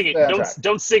 moving on. Sing it.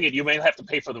 Don't sing it. You may have to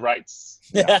pay for the rights.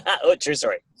 Yeah. Oh, true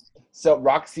story. So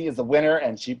Roxy is the winner,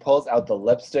 and she pulls out the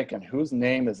lipstick, and whose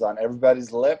name is on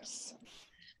everybody's lips?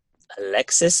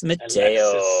 Alexis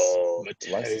Mateo.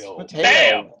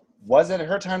 Bam! Was it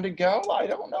her time to go? I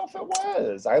don't know if it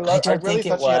was. I really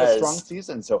thought she had a strong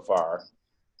season so far.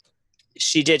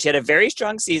 She did. She had a very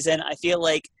strong season. I feel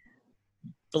like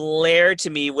Blair, to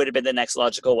me, would have been the next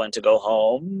logical one to go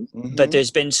home. But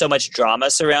there's been so much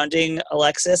drama surrounding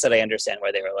Alexis that I understand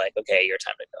why they were like, okay, your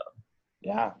time to go.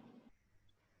 Yeah.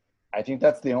 I think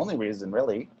that's the only reason,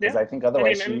 really, because I think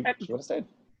otherwise she would have stayed.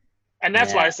 And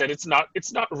that's why I said it's not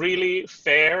really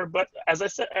fair. But as I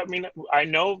said, I mean, I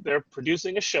know they're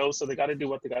producing a show, so they got to do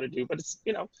what they got to do. But it's,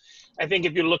 I think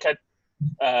if you look at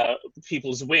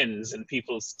people's wins and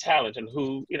people's talent and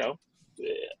who,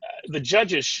 the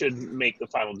judges should make the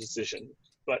final decision,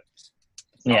 but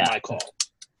it's not my call.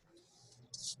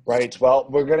 Right. Well,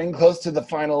 we're getting close to the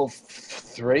final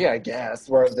 3, I guess,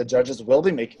 where the judges will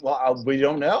be making. Well, we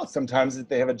don't know. Sometimes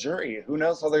they have a jury. Who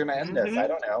knows how they're going to end this? I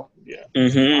don't know. Yeah. I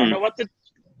don't know what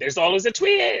There's always a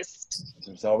twist.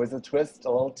 There's always a twist,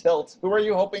 a little tilt. Who are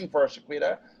you hoping for,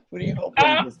 SHEQUIDA? Who do you hope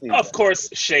this season? Of course,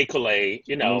 SHEQUIDA.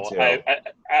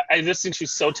 I just think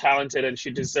she's so talented and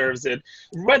she deserves it.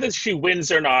 Whether she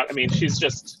wins or not, I mean, she's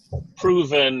just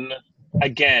proven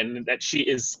again that she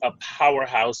is a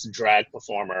powerhouse drag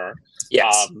performer.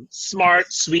 Yes.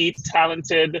 Smart, sweet,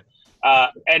 talented.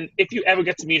 And if you ever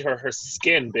get to meet her, her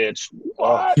skin, bitch.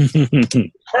 What?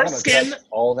 Her skin.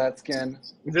 All that skin.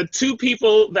 The 2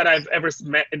 people that I've ever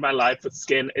met in my life with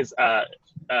skin is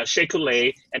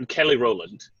SHEQUIDA and Kelly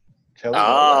Rowland.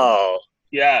 Rowland.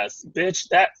 Yes, bitch.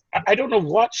 That I don't know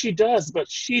what she does, but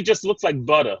she just looks like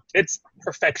butter. It's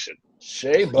perfection.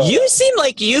 SHEQUIDA. You seem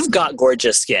like you've got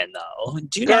gorgeous skin, though.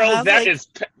 Do you not Girl, have, that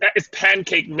is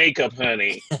pancake makeup,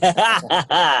 honey.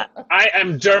 I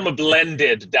am derma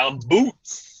blended down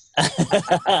boots.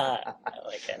 I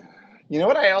like it. You know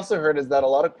what I also heard is that a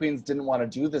lot of queens didn't want to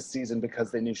do this season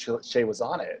because they knew Shea was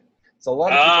on it. So a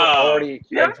lot of people already,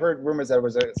 I've heard rumors that there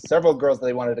was several girls that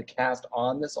they wanted to cast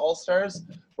on this All-Stars.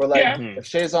 Were like, if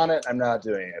Shea's on it, I'm not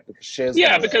doing it because Shea's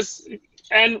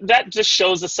and that just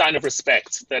shows a sign of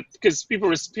respect, that because people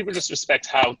just respect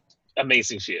how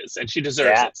amazing she is, and she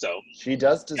deserves it. So she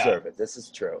does deserve it. This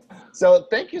is true. So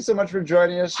thank you so much for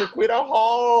joining us, SHEQUIDA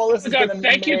Hall. This has been amazing.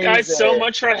 Thank you guys so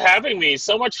much for having me.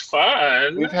 So much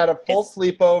fun. We've had a full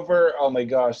sleepover. Oh my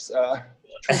gosh.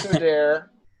 Truth or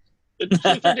Dare.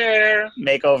 Truth or Dare.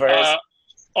 Makeovers.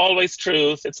 Always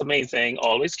truth. It's amazing.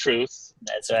 Always truth.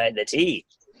 That's right. The tea.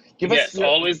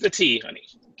 Always the tea, honey.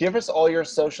 Give us all your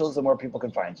socials and where people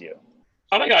can find you.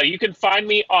 Oh my God, you can find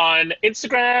me on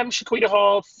Instagram, SHEQUIDA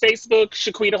Hall, Facebook,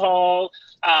 SHEQUIDA Hall.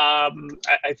 I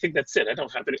think that's it. I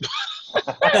don't have any.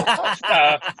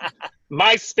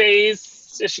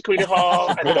 MySpace, SHEQUIDA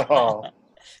Hall.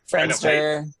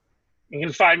 Friendster. You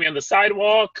can find me on the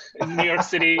sidewalk in New York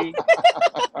City.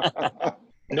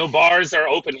 No bars are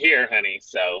open here, honey.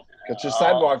 So get your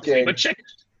sidewalk gig. But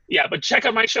check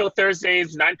out my show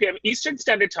Thursdays, 9 p.m. Eastern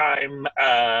Standard Time,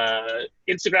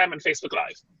 Instagram and Facebook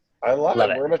Live. I love it.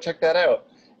 We're going to check that out.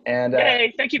 And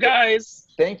yay, thank you guys.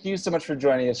 Thank you so much for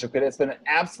joining us, SHEQUIDA. It's been an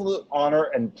absolute honor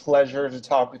and pleasure to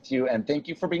talk with you, and thank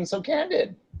you for being so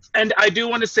candid. And I do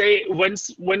want to say, when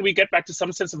we get back to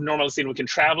some sense of normalcy and we can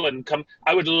travel and come,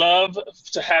 I would love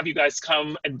to have you guys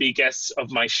come and be guests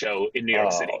of my show in New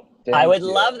York City. I would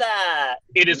love that.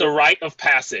 It is a rite of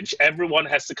passage. Everyone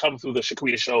has to come through the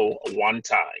SHEQUIDA show one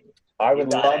time. I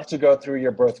would love to go through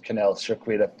your birth canal,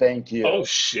 SHEQUIDA. Thank you. Oh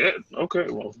shit. Okay.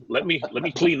 Well, let me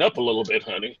clean up a little bit,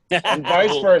 honey. And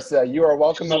vice versa. You are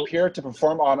welcome up here to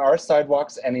perform on our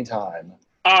sidewalks anytime.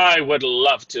 I would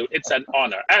love to. It's an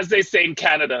honor. As they say in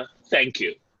Canada, thank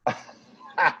you. All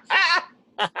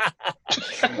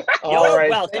right.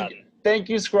 Welcome. Thank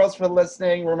you, Squirrels, for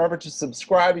listening. Remember to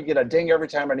subscribe. You get a ding every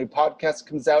time a new podcast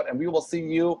comes out, and we will see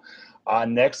you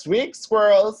next week,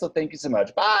 Squirrels. So thank you so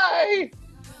much. Bye.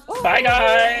 Bye,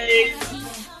 guys.